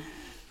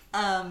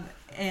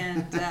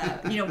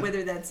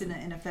 Whether that's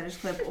in a fetish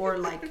clip or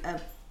like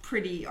a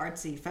pretty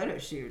artsy photo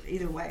shoot,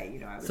 either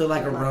way, I would. So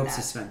like a rope that.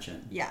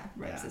 Suspension. Yeah,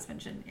 rope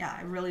suspension. Yeah,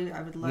 I would love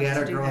to do that. We had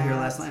a girl here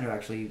last night who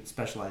actually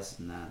specializes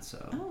in that.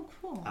 So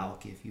cool. I'll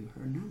give you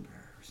her number.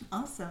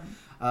 Awesome.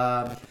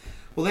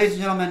 Well, ladies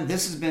and gentlemen,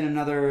 this has been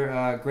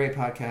another great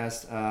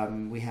podcast.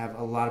 We have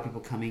a lot of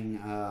people coming,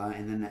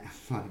 in the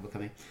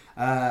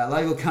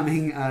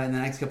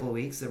next couple of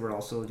weeks that we're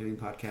also doing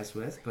podcasts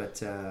with.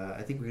 But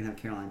I think we're gonna have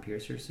Caroline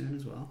Pierce here soon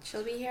as well.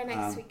 She'll be here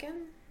next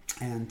weekend.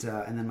 And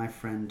then my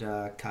friend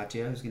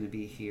Katya, who's going to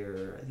be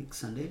here, I think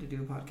Sunday to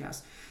do a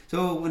podcast.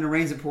 So when it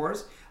rains, it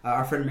pours.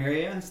 Our friend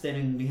Maria,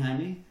 standing behind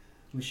me,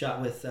 we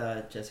shot with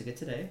Jessica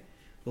today.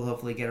 We'll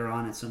hopefully get her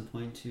on at some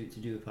point to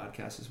do a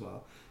podcast as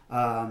well.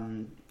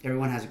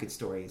 Everyone has a good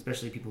story,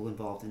 especially people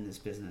involved in this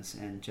business.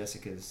 And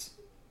Jessica's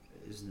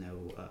is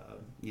no,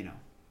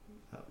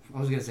 I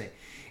was going to say,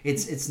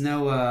 it's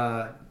no.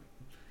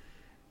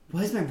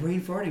 Why is my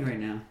brain farting right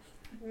now?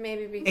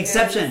 Maybe because...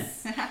 Exception.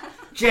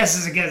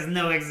 Jessica's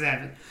no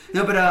exception.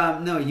 No,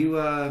 but no, you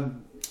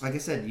like I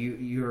said,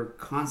 you're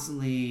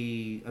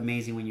constantly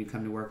amazing when you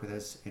come to work with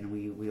us, and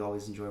we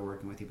always enjoy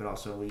working with you. But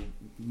also, we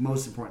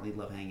most importantly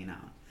love hanging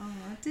out. Oh,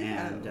 I do.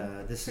 And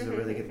this is a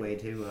really good way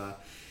to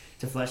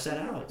flesh that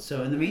out.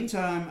 So in the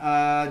meantime,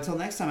 until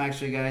next time,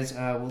 actually, guys,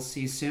 we'll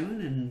see you soon,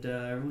 and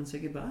everyone say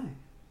goodbye.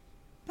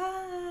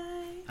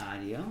 Bye.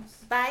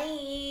 Adios.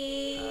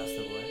 Bye.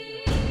 Hasta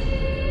luego.